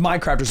not just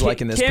Minecrafters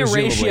liking this,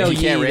 presumably. You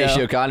can't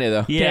ratio Kanye,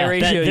 though. Yeah,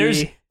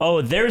 there's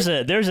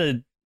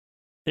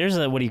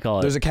a what do you call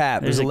it? There's a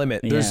cap. There's a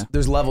limit.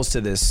 There's levels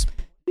to this.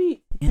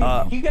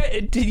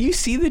 Did you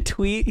see the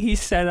tweet he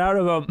sent out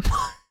about...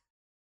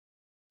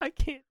 I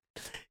can't.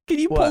 Can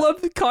you pull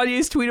up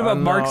Kanye's tweet about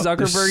Mark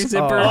Zuckerberg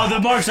Zipper? Oh,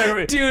 the Mark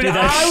Zuckerberg. Dude,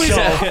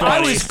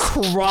 I was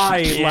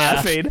crying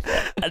laughing.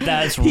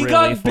 That's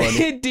really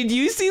funny. Did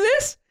you see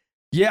this?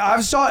 Yeah,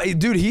 I saw it.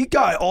 Dude, he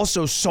got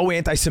also so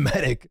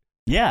anti-Semitic.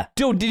 Yeah.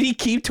 Dude, did he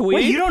keep tweeting?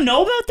 Wait, you don't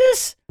know about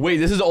this? Wait,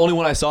 this is the only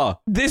one I saw.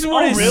 This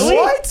one is... Really?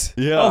 What?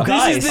 Yeah. Oh,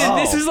 guys.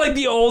 This is like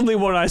the only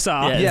one I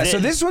saw. Yeah, so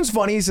this one's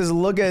funny. He says,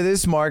 "Look at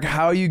this, Mark.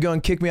 How are you going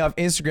to kick me off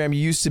Instagram?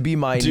 You used to be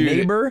my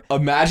neighbor."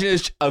 Imagine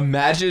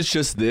it's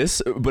just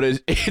this,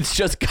 but it's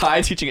just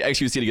Kai teaching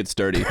XQC to get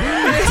sturdy.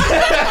 Are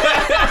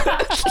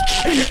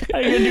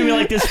you going to do me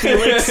like this,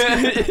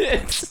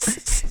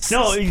 Felix?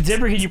 No,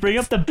 Zipper, can you bring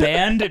up the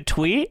banned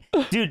tweet?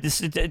 Dude,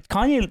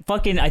 Kanye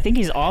fucking, I think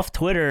he's off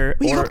Twitter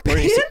or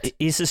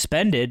he's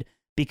suspended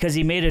because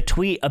he made a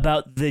tweet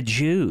about the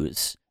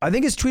Jews. I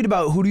think his tweet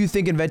about who do you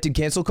think invented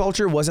cancel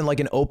culture wasn't like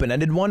an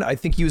open-ended one. I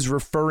think he was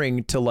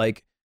referring to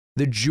like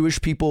the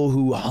Jewish people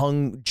who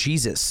hung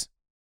Jesus.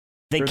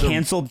 They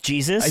canceled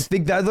Jesus? I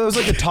think that was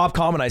like the top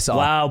comment I saw.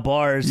 Wow,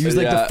 bars. He was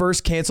like the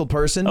first canceled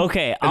person.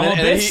 Okay, I'm a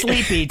bit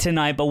sleepy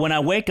tonight, but when I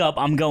wake up,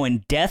 I'm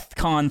going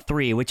DEFCON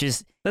 3, which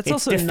is it's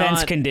also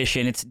defense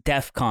condition. It's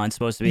DEFCON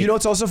supposed to be. You know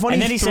what's also funny?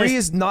 And then 3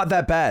 is not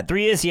that bad.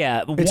 3 is,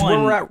 yeah. It's where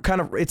we're at,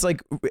 kind of, it's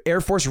like Air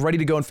Force ready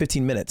to go in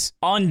 15 minutes.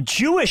 On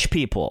Jewish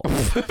people.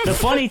 The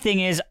funny thing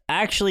is,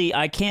 actually,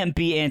 I can't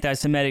be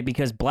anti-Semitic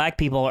because black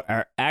people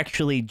are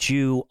actually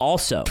Jew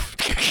also.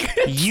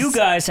 You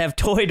guys have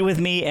toyed with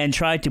me and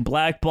tried to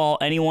blackball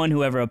anyone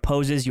who ever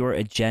opposes your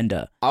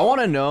agenda. I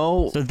want to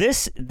know. So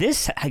this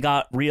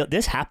got real.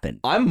 This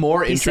happened. I'm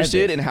more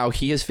interested in how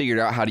he has figured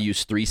out how to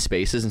use 3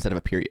 spaces instead of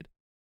a period.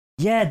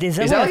 Yeah, is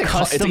that like a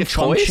custom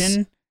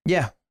function?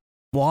 Yeah.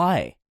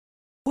 Why?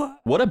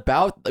 What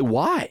about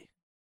why?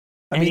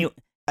 I mean,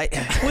 I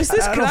don't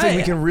think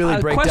we can really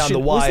break down the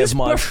why as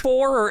much. Was this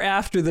before or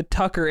after the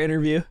Tucker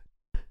interview?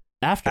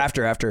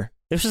 After.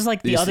 This was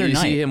like the other night. Did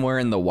you see him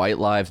wearing the White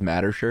Lives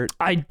Matter shirt?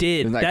 I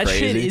did. Isn't that crazy?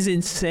 Shit is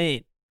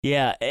insane.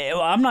 Yeah,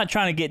 I'm not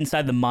trying to get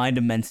inside the mind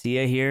of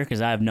aMSa here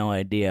because I have no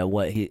idea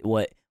what he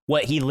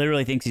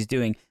literally thinks he's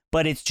doing.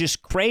 But it's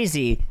just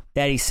crazy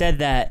that he said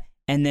that,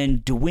 and then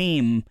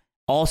Dweem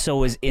also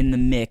was in the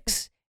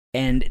mix,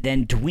 and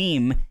then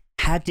Dweem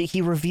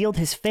he revealed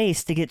his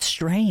face to get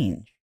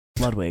strange.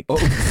 Ludwig. Oh.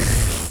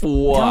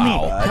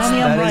 Wow. Tell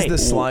me I'm right. That is the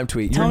slime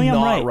tweet. Tell me You're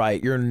I'm not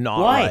right. You're not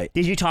Why? right.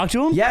 Did you talk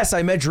to him? Yes,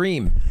 I met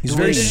Dream. He's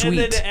very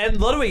sweet. And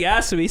Ludwig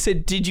asked him, he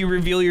said, "Did you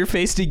reveal your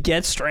face to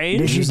get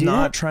strange?" He's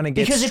not trying to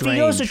get strange. Because if he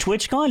goes to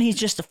TwitchCon, he's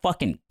just a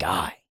fucking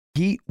guy.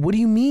 What do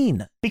you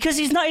mean? Because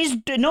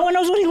no one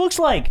knows what he looks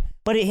like.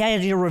 But he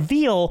had to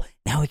reveal,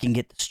 now we can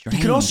get the strange.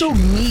 You can also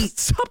meet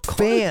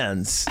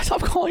fans.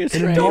 Stop calling it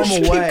in a strange.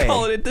 normal way. Keep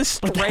calling it the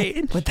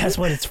strange. But that's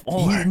what it's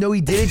for.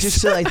 He did it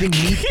just to, I think,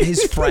 meet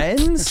his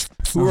friends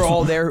who are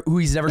all there, who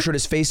he's never showed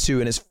his face to,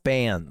 and his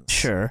fans.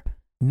 Sure.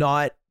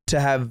 Not to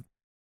have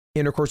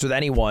intercourse with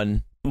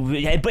anyone.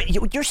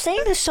 But you're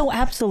saying this so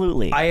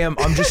absolutely. I'm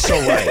just so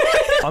right.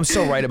 I'm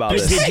so right about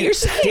this. You're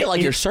saying it like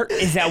you're certain.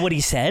 Is that what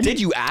he said? Did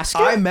you ask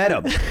him? I met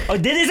him. Is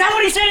that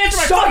what he said? Answer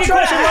my Stop fucking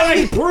trying question. to have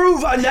me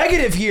prove a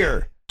negative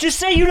here. Just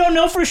say you don't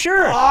know for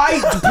sure.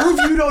 I prove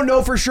you don't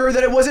know for sure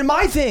that it wasn't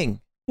my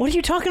thing. What are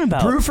you talking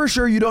about? Prove for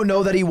sure you don't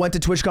know that he went to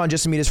TwitchCon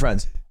just to meet his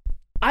friends.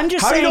 I'm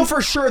just How saying. do you know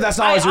for sure that's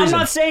not his reason?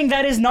 I'm not saying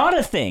that is not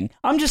a thing.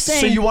 I'm just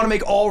saying. So you want to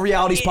make all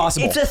realities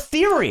possible? It's a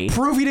theory.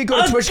 Prove he didn't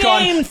go to TwitchCon.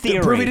 Game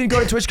theory. Prove he didn't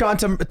go to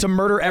TwitchCon to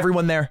murder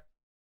everyone there.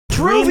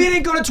 Prove he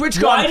didn't go to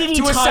TwitchCon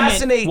to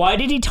assassinate. Why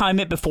did he time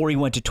it before he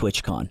went to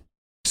TwitchCon?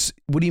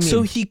 What do you mean?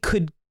 So he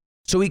could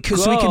meet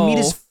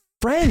his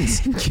friends.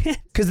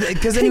 Because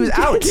then he was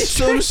out.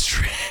 So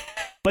strange.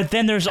 But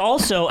then there's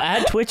also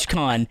at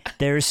TwitchCon,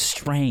 there's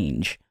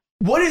strange.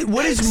 What is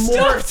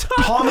more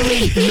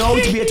commonly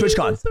known to be at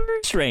TwitchCon?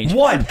 Strange.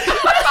 1,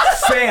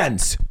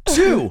 fans.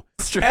 2,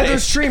 other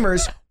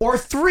streamers. Or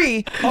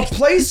 3, a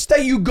place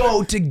that you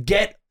go to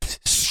get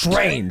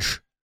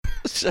strange.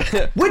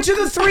 Which of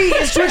the 3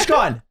 is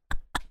TwitchCon?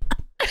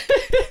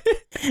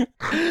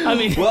 I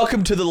mean,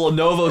 welcome to the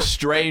Lenovo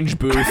Strange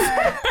booth.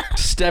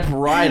 Step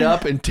right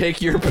up and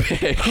take your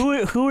pick. who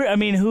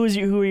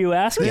are you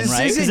asking, This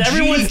right? Because isn't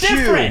everyone's GQ.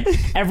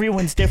 different.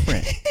 Everyone's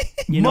different.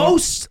 You know?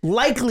 Most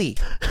likely.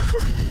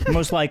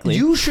 Most likely.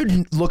 You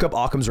should look up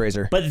Occam's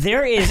razor. But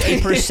there is a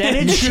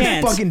percentage You should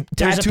chance. fucking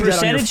There's a tattoo that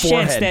on your percentage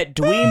chance forehead. that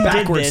Dweem did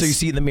Backwards this so you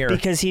see it in the mirror.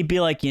 because he'd be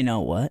like, you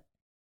know what?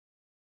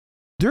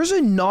 There's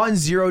a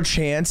non-zero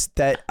chance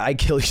that I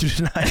kill you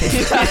tonight.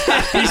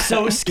 He's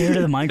so scared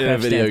of the Minecraft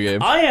video stand.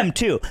 game. I am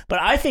too, but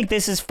I think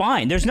this is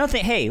fine. There's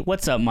nothing. Hey,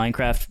 what's up,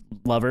 Minecraft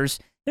lovers?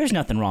 There's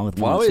nothing wrong with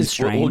Why Wilson is-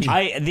 Strange.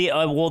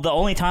 well, The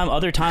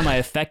other time I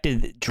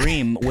affected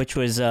Dream, which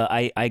was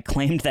I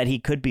claimed that he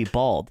could be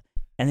bald,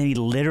 and then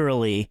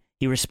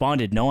he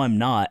responded, "No, I'm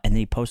not," and then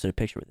he posted a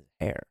picture with his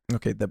hair.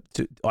 Okay,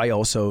 I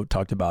also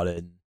talked about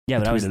it. Yeah,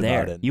 but I was tweeted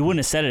there. about it. You wouldn't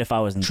have said it if I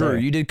wasn't Sure, there.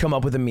 you did come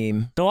up with a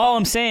meme. So all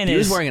I'm saying He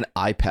is, was wearing an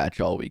eye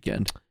patch all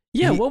weekend.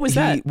 Yeah, what was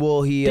that? He Did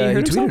he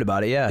hurt tweeted himself?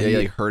 about it. Yeah, Yeah, he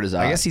like hurt his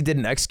eye. I guess he did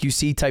an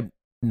XQC type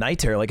night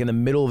terror, like in the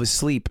middle of his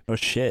sleep. oh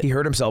shit. He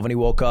hurt himself and he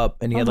woke up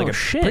and he had Oh, like a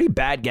shit. pretty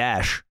bad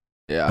gash.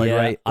 Yeah. Like, Yeah,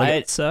 right? I Like,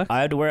 had, Sucks. I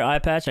had to wear eye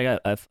patch. I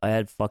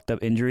had fucked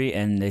up injury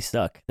and they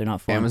stuck. They're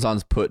not fun.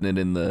 Amazon's putting it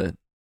in the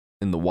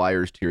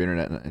wires to your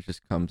internet, and it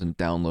just comes and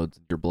downloads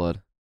your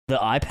blood.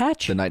 The eye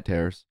patch? The night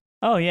terrors.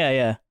 Oh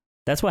yeah.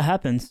 That's what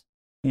happens.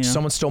 You know?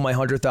 Someone stole my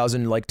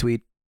 100,000 like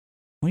tweet.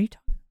 What are you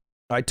talking?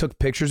 I took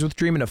pictures with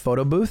Dream in a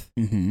photo booth,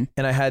 Mm-hmm.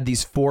 and I had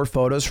these 4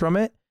 photos from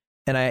it,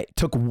 and I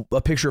took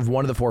a picture of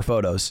one of the 4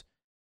 photos,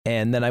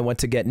 and then I went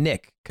to get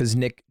Nick because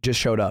Nick just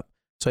showed up.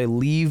 So I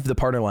leave the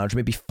partner lounge,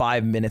 maybe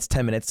 5 minutes,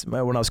 10 minutes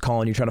when I was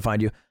calling you, trying to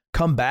find you.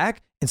 Come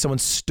back, and someone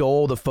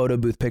stole the photo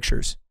booth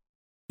pictures.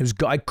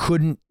 I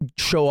couldn't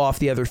show off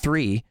the other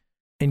 3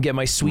 and get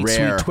my sweet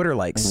Twitter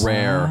likes.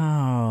 Rare.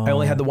 Wow. I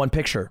only had the one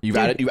picture. You've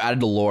added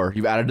to lore.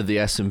 You've added to the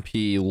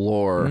S&P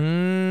lore. I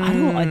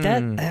don't like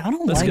that. I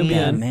don't That's like gonna be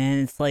that, good. man.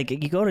 It's like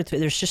you go to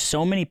there's just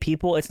so many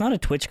people. It's not a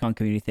TwitchCon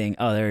community thing.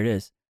 Oh, there it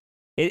is.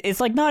 It's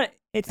like not.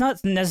 It's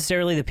not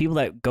necessarily the people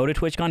that go to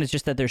TwitchCon. It's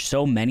just that there's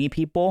so many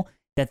people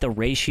that the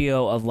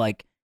ratio of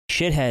like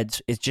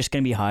shitheads is just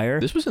gonna be higher.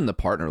 This was in the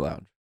partner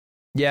lounge.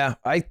 Yeah,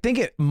 I think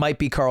it might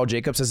be Carl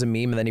Jacobs as a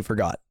meme, and then he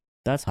forgot.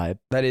 That's hype.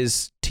 That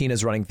is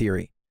Tina's running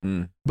theory.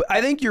 Mm. But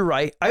I think you're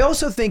right. I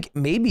also think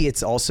maybe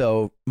it's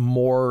also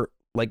more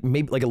like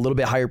maybe like a little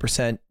bit higher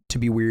percent to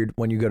be weird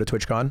when you go to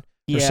TwitchCon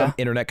or some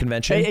internet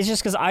convention. It's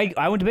just because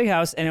I went to Big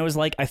House and it was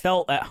like I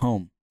felt at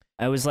home.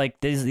 I was like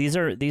these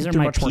are They're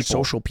my much people. more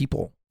social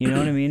people. You know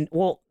what I mean?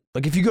 Well,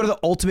 Like if you go to the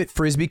Ultimate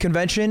Frisbee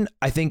convention,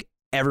 I think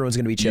everyone's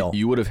gonna be chill.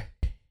 You would have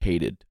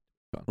hated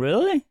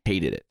really?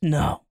 it.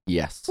 No.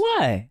 Yes.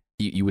 Why?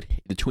 You would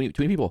between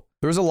people.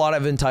 There's a lot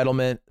of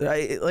entitlement.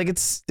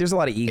 There's a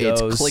lot of egos.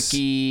 It's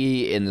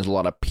cliquey, and there's a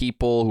lot of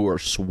people who are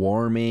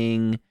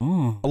swarming.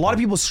 Oh. A lot of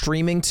people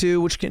streaming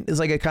too, which is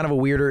like a kind of a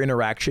weirder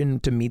interaction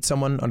to meet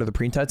someone under the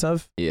pretense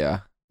of. Yeah,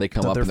 they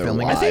come That up they're and they're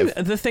filming. live. I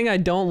think the thing I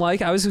don't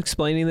like, I was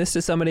explaining this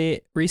to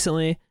somebody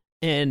recently,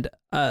 and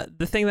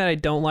the thing that I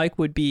don't like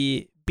would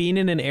be being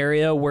in an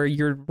area where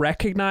you're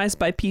recognized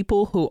by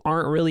people who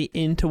aren't really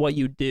into what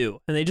you do,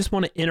 and they just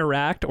want to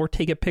interact or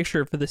take a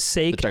picture for the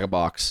sake to check a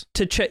box.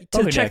 to check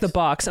Pokedex. the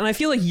box. And I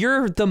feel like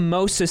you're the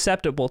most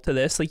susceptible to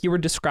this. Like you were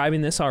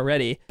describing this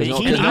already.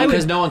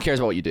 Because no one cares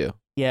about what you do.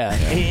 Yeah,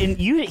 and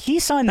he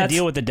signed the That's-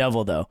 deal with the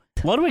devil though.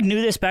 Ludwig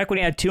knew this back when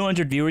he had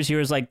 200 viewers. He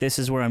was like, "This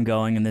is where I'm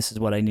going, and this is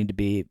what I need to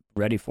be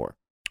ready for."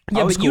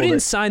 Yeah, was but you cool didn't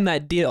that- sign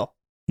that deal.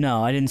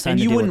 No, I didn't sign. And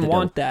the you deal with wouldn't the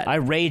want devil. that. I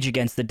rage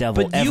against the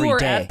devil But every you are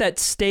day. at that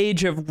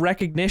stage of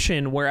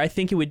recognition where I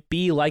think it would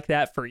be like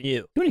that for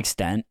you. To an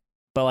extent,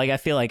 but like I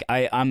feel like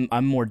I'm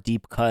more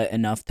deep cut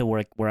enough to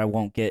where I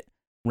won't get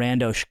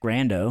rando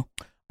scrando.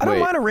 I don't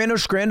Wait. mind a rando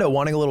scrando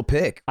wanting a little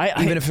pic,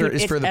 even if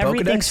it's for the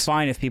everything's Pokedex.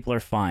 fine if people are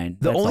fine.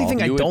 The That's only all.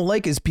 thing I You would- don't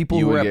like is people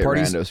You who are would at get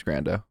parties. rando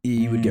scrando.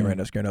 You would get Mm.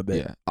 rando scrando, but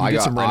Yeah, you I get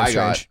got some rando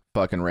strange.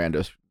 fucking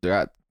randos. They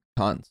got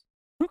tons.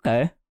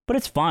 Okay, but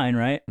it's fine,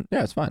 right?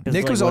 Yeah, it's fine. It's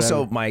Nick like was also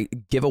whatever. my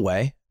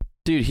giveaway.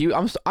 Dude,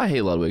 I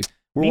hate Ludwig.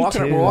 We're Me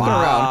walking too. around.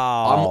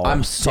 Wow.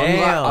 I'm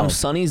Damn.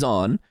 sunnies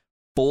on,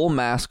 full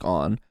mask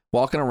on,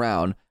 walking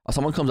around.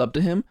 Someone comes up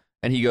to him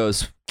and he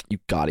goes, "You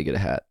gotta get a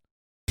hat."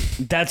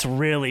 That's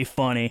really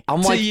funny.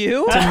 I'm To like,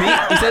 you? to me,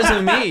 he says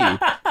to me.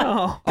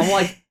 Oh. I'm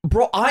like,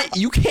 bro,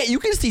 you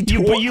can see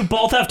You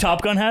both have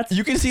Top Gun hats.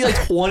 you can see like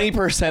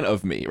 20%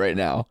 of me right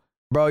now.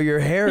 Bro, your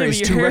hair Yeah, is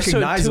but too your hair's so- too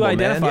recognizable, man.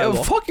 identifiable.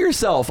 Yo, fuck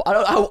yourself.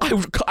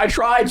 I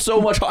tried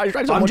so much. I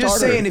tried so I'm much just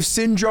harder. saying, if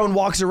Syndrome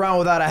walks around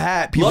without a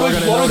hat, people are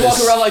Ludwig gonna notice.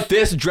 walk around like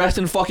this, dressed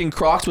in fucking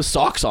Crocs with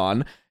socks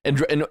on,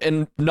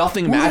 and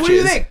nothing matches. What do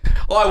you think?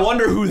 Oh, I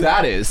wonder who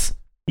that is.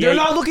 They're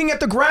Yeah, not looking at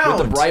the ground.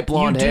 With the bright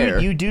blonde hair.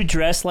 You do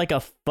dress like a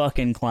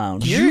fucking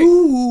clown.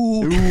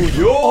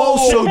 You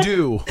also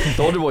do.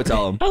 Soldier Boy,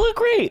 tell him. I look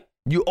great.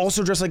 You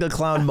also dress like a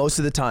clown most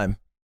of the time.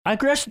 I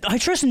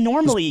dress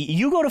normally.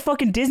 You go to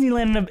fucking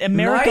Disneyland in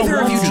America. Neither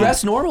of you once.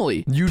 dress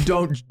normally. You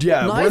don't.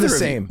 Yeah, we're Neither the of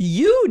same.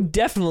 You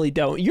definitely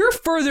don't. You're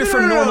further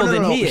from normal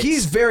than he is.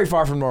 He's very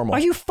far from normal.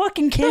 Are you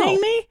fucking kidding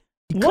me?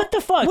 What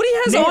the fuck? What he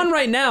has on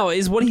right now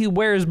is what he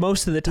wears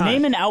most of the time.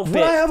 Name an outfit.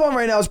 What I have on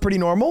right now is pretty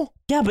normal.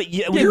 Yeah, but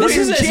this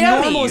is as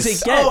normal as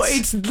it gets. Oh,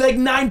 it's like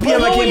 9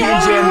 p.m. I can't be in You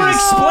were jammies.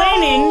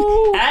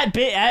 explaining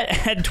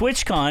at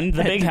TwitchCon,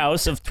 the big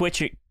house of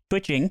twitching,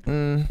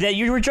 that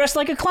you were dressed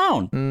like a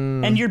clown,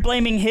 and you're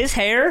blaming his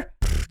hair.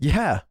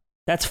 Yeah,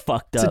 that's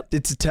fucked up.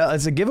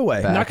 It's a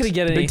giveaway. Not gonna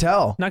get any. Big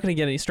tell. Not gonna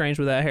get any strange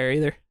with that hair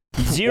either.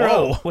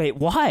 Zero. Whoa. Wait,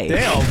 why?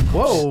 Damn.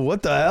 Whoa.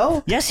 What the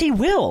hell? Yes, he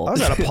will. I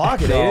was out of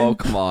pocket. Oh, Aiden.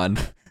 come on.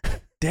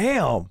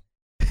 Damn.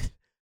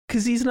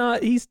 Because he's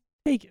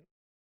taken.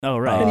 Oh,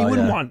 right. And he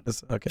wouldn't want.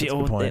 That's a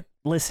good point.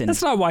 Listen,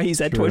 That's not why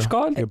he's at True.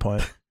 TwitchCon. Good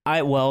point.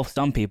 well,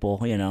 some people,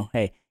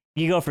 hey,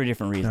 you go for a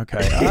different reason.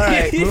 Okay. All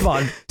right. Move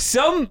on.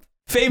 Some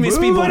famous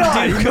Moving people on.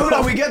 do. Moving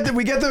on. We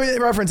get the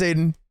reference,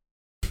 Aiden.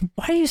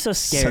 Why are you so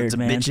scared, Sons of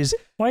man? bitches.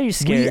 Why are you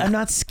scared? I'm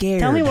not scared.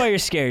 Tell me why you're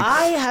scared.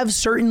 I have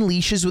certain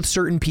leashes with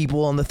certain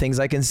people on the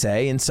things I can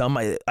say, and some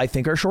I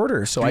think are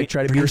shorter. So I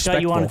try to be Dream's respectful.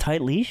 got you on a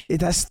tight leash?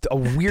 That's a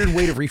weird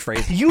way to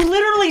rephrase it. You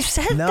literally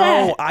said No,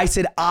 that. I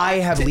said I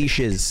have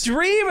leashes.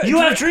 You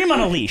have Dream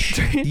on a leash.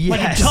 Like a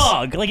Yes.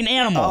 dog, like an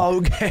animal.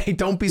 Okay,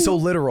 don't be so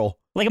literal.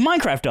 Like a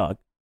Minecraft dog.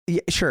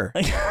 Yeah, sure.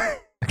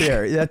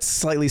 There, that's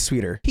slightly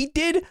sweeter. He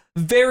did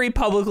very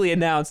publicly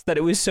announce that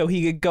it was so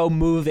he could go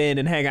move in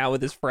and hang out with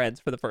his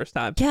friends for the first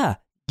time. Yeah,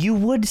 you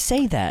would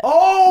say that.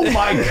 Oh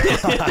my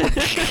god!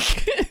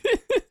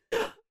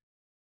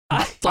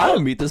 So I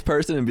would meet this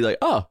person and be like,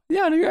 oh,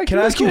 yeah, no, you're actually Can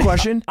I ask you a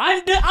question? I'm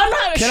not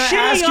Can I shitting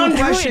ask you a on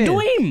question?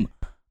 Dream.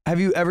 Have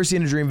you ever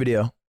seen a Dream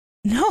video?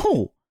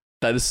 No.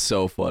 That is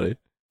so funny.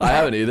 I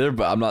haven't either,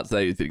 but I'm not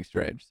saying anything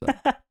strange, so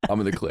I'm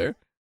in the clear.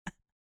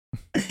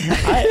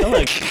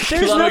 Look,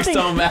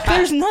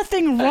 there's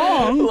nothing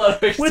wrong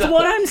with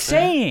what I'm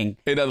saying.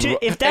 Ain't nothing,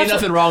 If ain't that's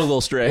nothing wrong with a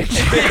little strange.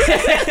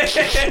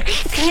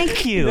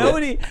 Thank you.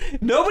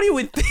 Nobody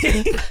would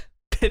think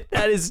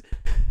that is.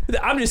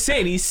 I'm just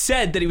saying. He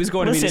said that he was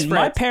going to meet his Listen, my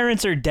friends.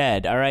 parents are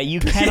dead. All right, you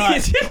cannot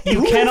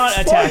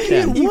attack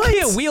them. You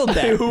can't wield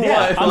that.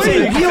 Yeah, I'm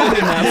saying wielding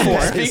that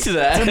for? Speak to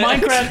that. the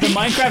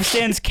Minecraft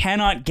stands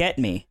cannot get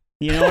me.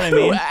 You know what I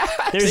mean?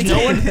 There's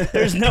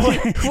no one.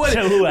 What,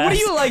 So who what are asked?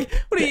 you like?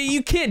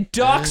 You can't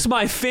dox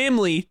my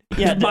family.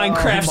 Yeah,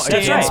 Minecraft oh my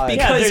stands That's right.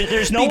 because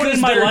There's no one in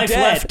my they're life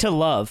dead. left to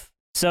love.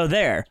 So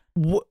there.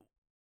 All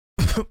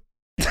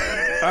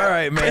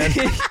right, man.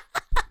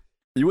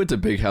 You went to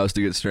Big House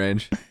to get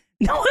strange.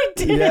 No, I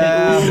didn't.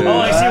 Yeah. Oh,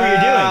 I see what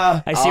you're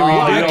doing. I see what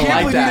I you're don't doing. can't like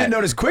believe that. you didn't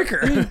notice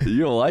quicker. You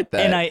don't like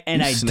that.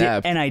 And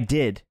I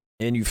did.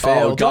 And you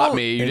failed. Oh, got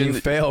me. You and didn't.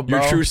 you failed, bro.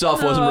 Your true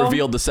self wasn't No.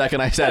 revealed the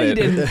second I said He it.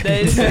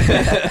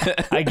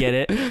 didn't. I get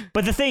it.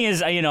 But the thing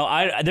is,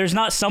 there's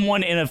not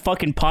someone in a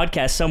fucking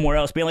podcast somewhere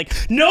else being like,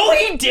 no,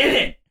 he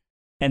didn't.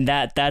 And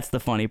that's the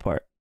funny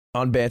part.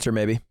 On Banter,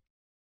 maybe.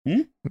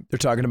 Hmm? They're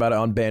talking about it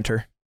on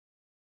Banter.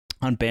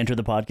 On Banter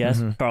the podcast,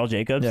 Mhm. Carl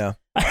Jacobs. Yeah.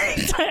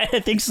 I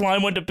think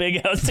Slime went to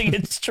Big House to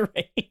get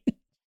straight.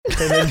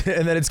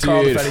 And then it's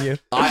Carl Dude. defending you.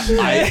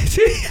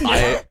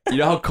 I you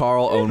know how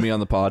Carl owned me on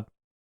the pod?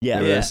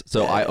 Yeah. Yes.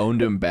 So I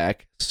owned him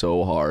back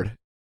so hard.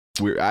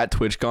 We're at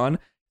TwitchCon.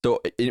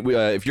 So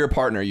if you're a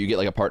partner, you get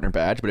like a partner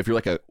badge. But if you're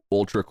like a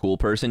ultra cool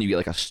person, you get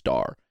like a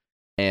star.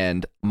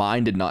 And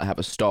mine did not have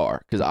a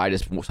star because I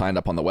just signed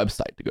up on the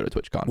website to go to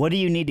TwitchCon. What do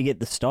you need to get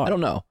the star? I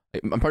don't know.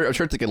 I'm sure it's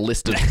like a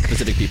list of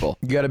specific people.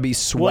 You got to be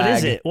swag. What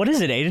is it? What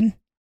is it, Aiden?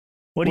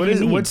 What do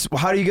you need?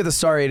 How do you get the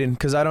star, Aiden?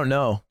 Because I don't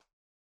know.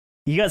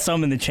 You got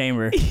some in the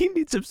chamber. He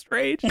needs some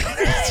strange.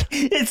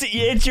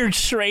 it's your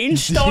strange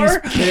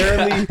star. He's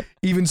barely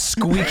even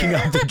squeaking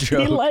out the He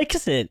joke.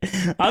 likes it.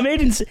 I'm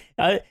Aiden's.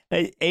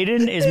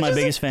 Aiden is my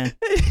biggest fan.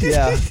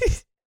 Yeah.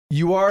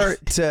 You are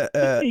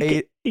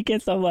to He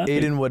can't stop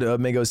laughing. Aiden what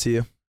Migos to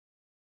you.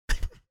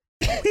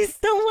 He's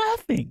still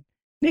laughing.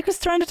 Nick was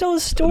trying to tell a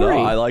story.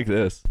 No, I like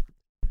this.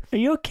 Are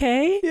you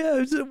okay?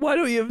 Yeah. Why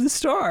don't you have the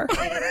star?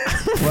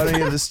 Why don't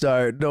you have the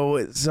star?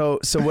 No. So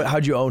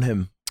how'd you own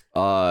him?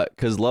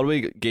 Because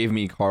Ludwig gave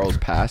me Carl's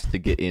pass to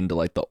get into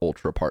like the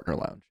Ultra Partner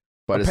Lounge.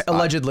 So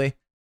Allegedly.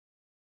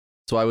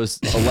 So I was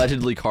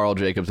allegedly Carl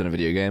Jacobs in a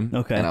video game.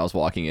 Okay. And I was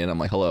walking in. I'm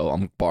like, hello,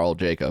 I'm Carl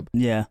Jacob.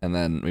 Yeah. And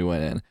then we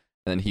went in. And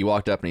then he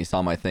walked up and he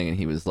saw my thing and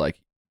he was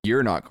like,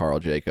 you're not Carl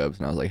Jacobs.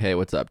 And I was like, hey,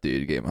 what's up,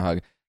 dude? Gave him a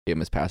hug. Gave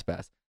him his pass.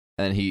 And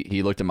then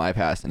he looked at my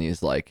pass and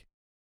he's like,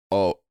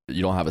 oh,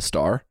 you don't have a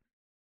star?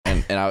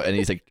 And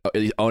he's like,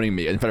 he's owning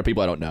me in front of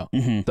people I don't know.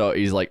 Mm-hmm. So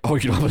he's like, oh,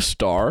 you don't have a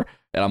star?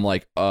 And I'm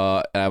like,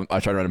 and I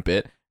tried to run a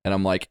bit. And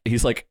I'm like,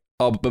 he's like,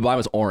 oh, but mine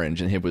was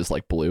orange and his was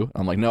like blue.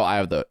 I'm like, no, I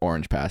have the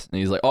orange pass. And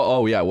he's like,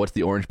 oh yeah, what's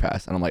the orange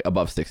pass? And I'm like,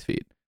 above 6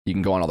 feet. You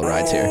can go on all the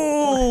rides here.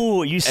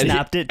 Oh, you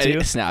snapped it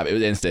too? Snap. It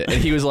was instant.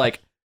 And he was like,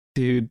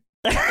 dude.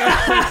 Like,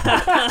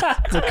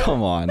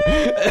 come on.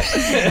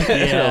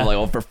 And I'm like,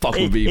 well, for fuck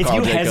would be If Carl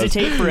you Jacobs.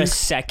 hesitate for a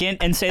second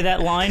and say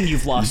that line,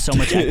 you've lost so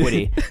much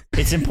equity.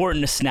 It's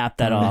important to snap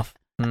that off.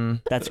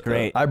 That's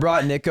great. I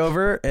brought Nick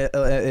over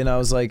and I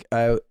was like,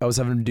 I was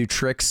having him do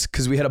tricks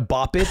because we had to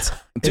bop it.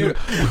 Dude,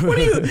 What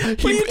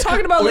are you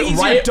talking about? Like he's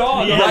your right,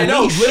 dog. yeah, right,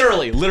 no, leash.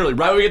 literally,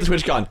 right when we get to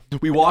TwitchCon,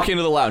 we walk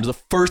into the lounge. The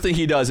first thing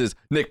he does is,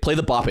 Nick, play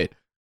the bop it.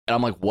 And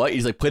I'm like, what?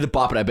 He's like, play the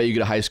bop it. I bet you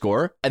get a high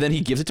score. And then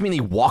he gives it to me and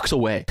he walks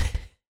away.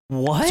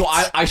 What? So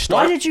I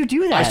start. Why did you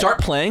do that? I start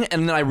playing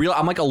and then I realize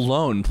I'm like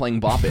alone playing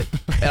bop it.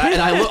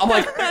 And I look,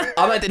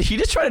 I'm like, did he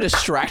just try to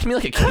distract me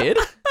like a kid?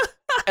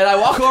 And I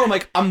walk over, I'm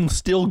like, I'm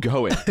still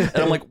going. And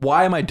I'm like,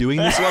 why am I doing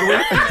this,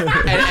 Ludwig?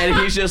 And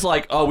he's just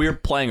like, oh, we were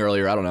playing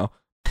earlier. I don't know.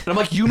 And I'm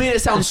like, you made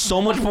it sound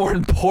so much more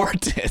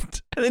important.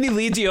 And then he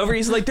leads you over.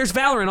 He's like, "There's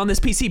Valorant on this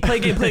PC. Play a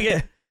game.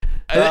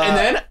 And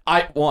then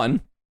I,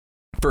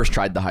 first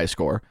tried the high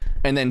score.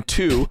 And then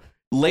 2,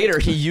 later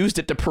he used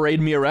it to parade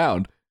me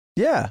around.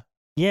 Yeah.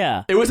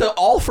 Yeah. It was an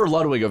all for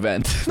Ludwig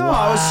event. No,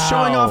 I was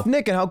showing off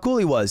Nick and how cool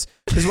he was.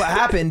 Because what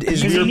happened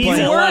is Because we were he needs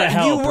playing. a lot of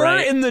help, You were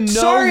right? in the no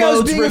Sorry, I was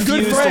modes being a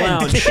good refused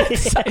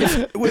friend.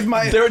 lounge. With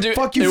my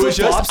fuck you it was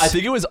flip-flops. just, I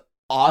think it was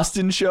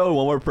Austin Show and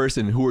one more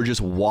person who were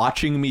just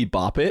watching me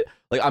bop it.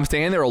 Like I'm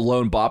standing there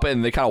alone bop it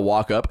and they kind of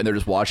walk up and they're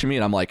just watching me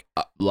and I'm like,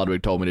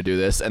 Ludwig told me to do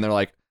this. And they're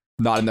like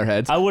nodding their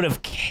heads. I would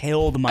have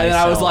killed myself. And then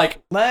I was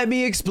like, Let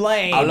me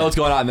explain. I don't know what's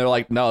going on. And they're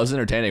like, no, this is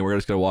entertaining. We're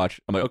just going to watch.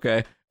 I'm like,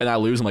 okay. And I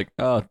lose. I'm like,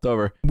 oh, it's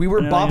over. We were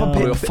No, bop no. up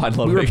We'll find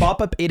Ludwig.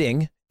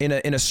 itting in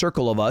a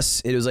circle of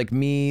us. It was like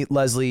me,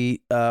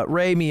 Leslie,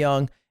 Ray, me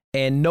Young,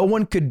 and no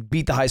one could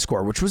beat the high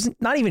score, which was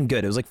not even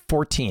good. It was like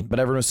 14, but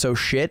everyone was so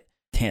shit.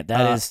 damn,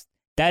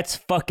 that's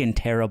fucking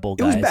terrible, It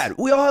guys. was bad.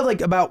 We all had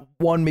like about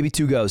 1, maybe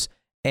 2 goes.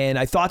 And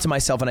I thought to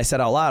myself, and I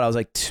said out loud, I was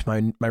like,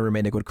 my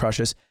roommate Nick would crush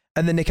this.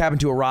 And then Nick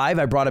happened to arrive.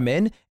 I brought him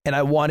in, and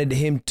I wanted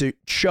him to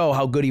show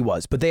how good he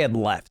was, but they had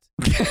left.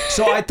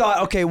 So I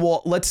thought, okay,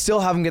 well, let's still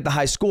have him get the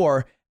high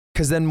score,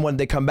 because then when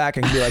they come back,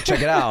 I can be like,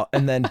 check it out,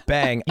 and then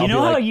bang. You I'll know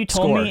be how like, you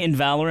told score. me in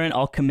Valorant,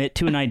 I'll commit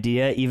to an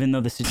idea even though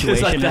the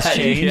situation like has that,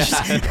 changed.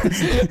 yeah.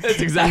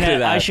 It's exactly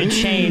And that. I should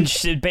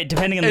change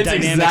depending on the It's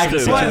dynamics exactly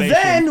of the that. But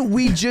situation. then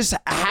we just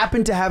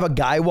happened to have a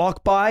guy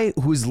walk by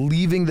who's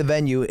leaving the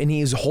venue, and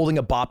he's holding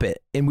a bop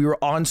it, and we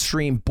were on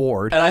stream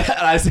bored. And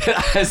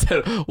I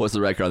said, what's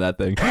the record on that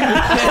thing?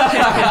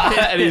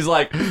 And he's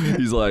like,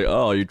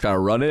 oh, you're trying to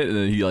run it? And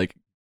then he like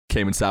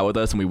came and sat with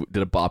us, and we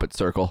did a bop it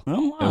circle. Oh,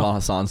 It was wow. on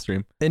Hassan's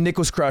stream. And Nick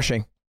was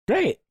crushing,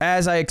 Great.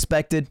 as I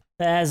expected.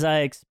 As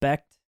I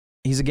expect.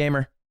 He's a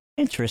gamer.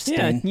 Interesting.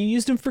 Yeah, you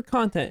used him for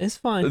content. It's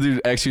fine.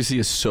 Dude, XQC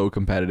is so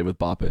competitive with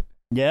bop it.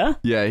 Yeah?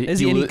 Yeah. Is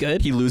he any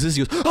good? He loses.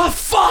 He goes, oh,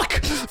 fuck!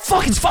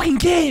 Fuck, it's fucking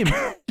game!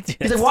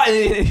 He's like, why?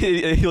 And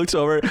he looks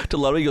over to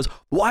Ludwig. He goes,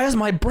 why is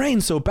my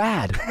brain so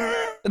bad?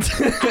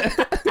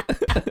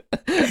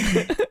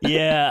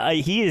 Yeah,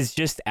 he is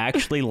just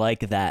actually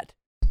like that.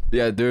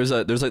 Yeah, there's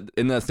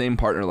in that same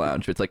partner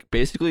lounge. It's like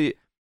basically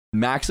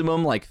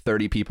maximum like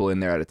 30 people in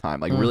there at a time.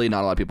 Like really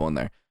not a lot of people in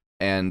there.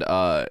 And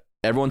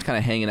everyone's kind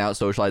of hanging out,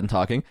 socializing,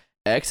 talking.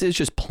 X is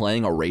just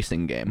playing a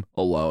racing game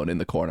alone in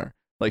the corner.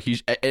 Like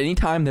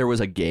anytime there was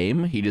a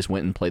game, he just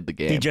went and played the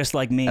game. He just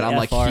like me. and I'm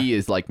FR. like, he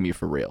is like me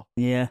for real.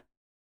 Yeah.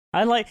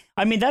 I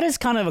mean, that is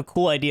kind of a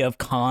cool idea of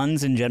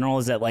cons in general,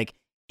 is that like,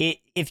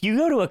 if you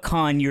go to a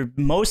con, you're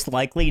most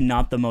likely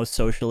not the most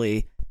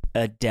socially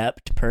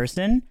adept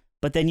person,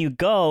 but then you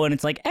go and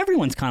it's like,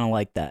 everyone's kind of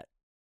like that.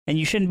 And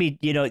you shouldn't be,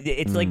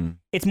 it's like,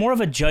 it's more of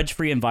a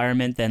judge-free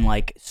environment than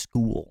like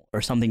school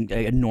or something,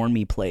 a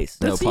normie place.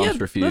 No pumps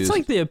refused. That's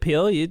like the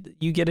appeal. You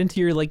get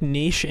into your like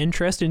niche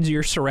interest, and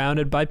you're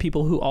surrounded by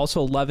people who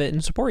also love it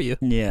and support you.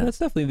 Yeah. That's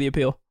definitely the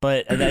appeal.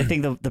 But I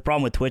think the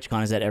problem with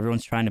TwitchCon is that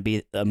everyone's trying to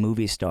be a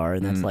movie star,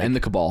 and that's like, and the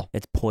Cabal.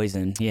 it's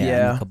poison. Yeah.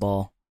 Yeah. And the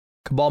Cabal.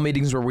 Cabal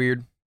meetings were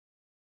weird.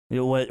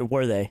 What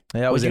were they?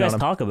 Yeah, I What was did you in guys on 'em.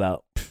 talk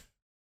about?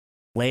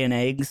 Laying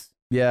eggs,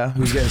 Yeah,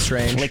 who's getting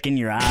strange? licking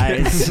your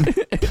eyes.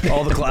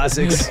 All the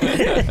classics.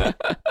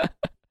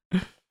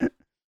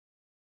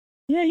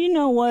 Yeah, you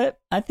know what?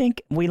 I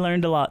think we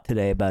learned a lot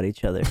today about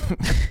each other.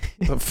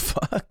 The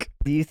fuck?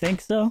 Do you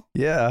think so?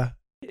 Yeah.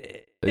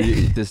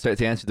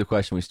 To answer the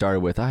question we started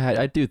with,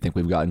 I do think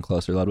we've gotten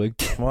closer, Ludwig.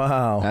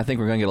 Wow. And I think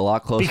we're going to get a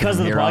lot closer Because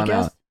from of the here on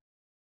podcast? out.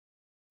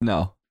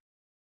 No.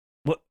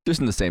 What? Just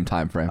in the same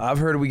time frame. I've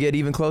heard we get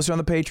even closer on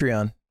the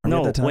Patreon. Are we at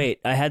No, that time?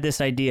 wait. I had this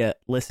idea.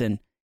 Listen,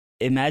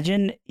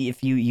 imagine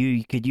if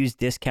you could use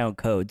discount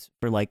codes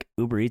for like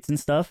Uber Eats and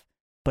stuff,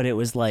 but it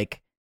was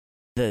like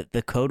the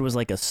code was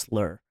like a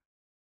slur.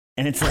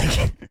 And it's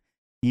like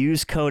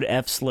use code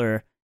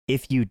FSLUR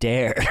if you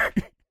dare.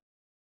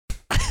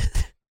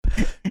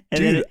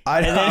 Dude,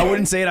 I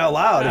wouldn't say it out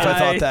loud if I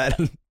thought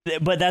that.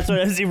 But that's what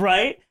I was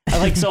right.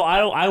 Like, so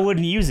I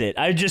wouldn't use it.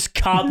 I'd just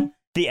cop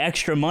the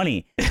extra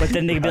money. But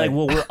then they'd be like,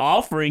 well, we're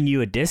offering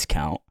you a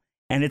discount.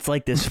 And it's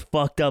like this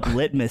fucked up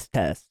litmus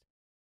test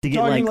to get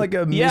Talking like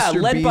like a Yeah,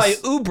 Mr. led by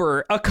Beast.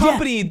 Uber, a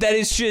company that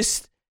is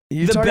just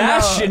You're the talking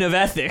bastion about, of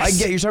ethics. I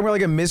get you're talking about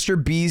like a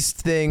Mr. Beast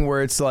thing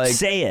where it's like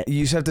Say it.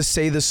 You just have to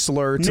say the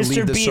slur to Mr.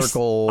 leave the Beast,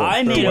 circle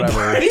I or made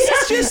whatever. This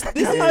is just I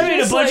made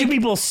a bunch like, of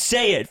people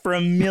say it for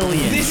a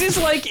million. This is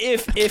like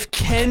if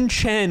Ken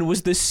Chen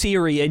was the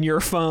Siri in your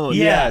phone.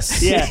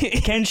 Yes. Yeah.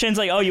 Ken Shen's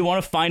like, oh, you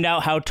want to find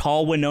out how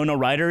tall Winona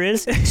Ryder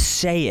is?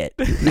 Say it.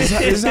 This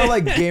is how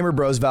like gamer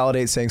bros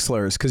validate saying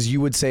slurs because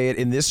you would say it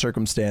in this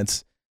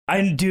circumstance.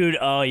 Dude,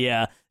 oh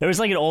yeah. There was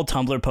like an old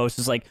Tumblr post.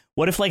 It's like,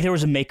 what if like there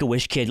was a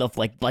Make-A-Wish kid of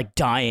like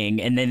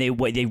dying, and then they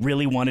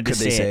really wanted to Could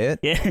they say it?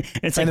 Yeah, and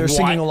it's And like, they're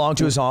singing along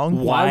to a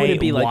song. Why would it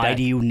be like Why that?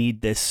 do you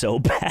need this so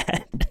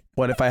bad?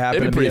 What if I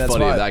happen It'd to be be in pretty that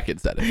funny if spot? that kid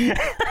said it.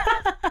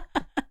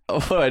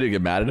 Oh, I didn't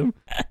get mad at him.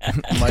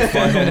 My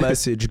final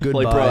message.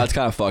 Goodbye. Like, bro, that's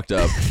kind of fucked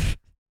up.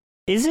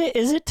 Is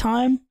it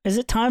time? Is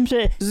it time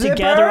to Zipper?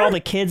 gather all the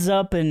kids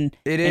up and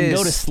It and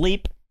go is. to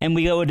sleep? And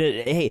we go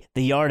to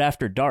the yard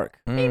after dark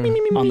on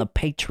the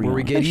Patreon. Where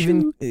we get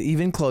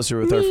even closer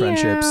with our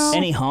friendships.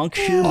 Any honk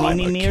shoe I'm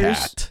mini a mirrors?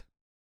 cat.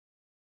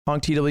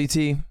 Honk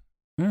TWT.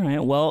 All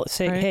right. Well,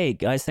 hey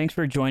guys, thanks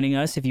for joining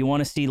us. If you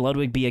want to see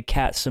Ludwig be a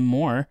cat some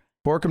more,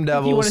 Borkum If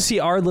Devils. you want to see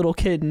our little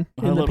kitten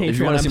in the Patreon If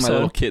you want to see my episode.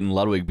 little kitten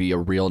Ludwig be a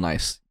real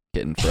nice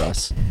kitten for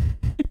us,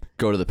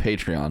 go to the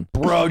Patreon.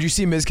 Bro, did you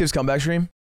see Mizkiv's comeback stream?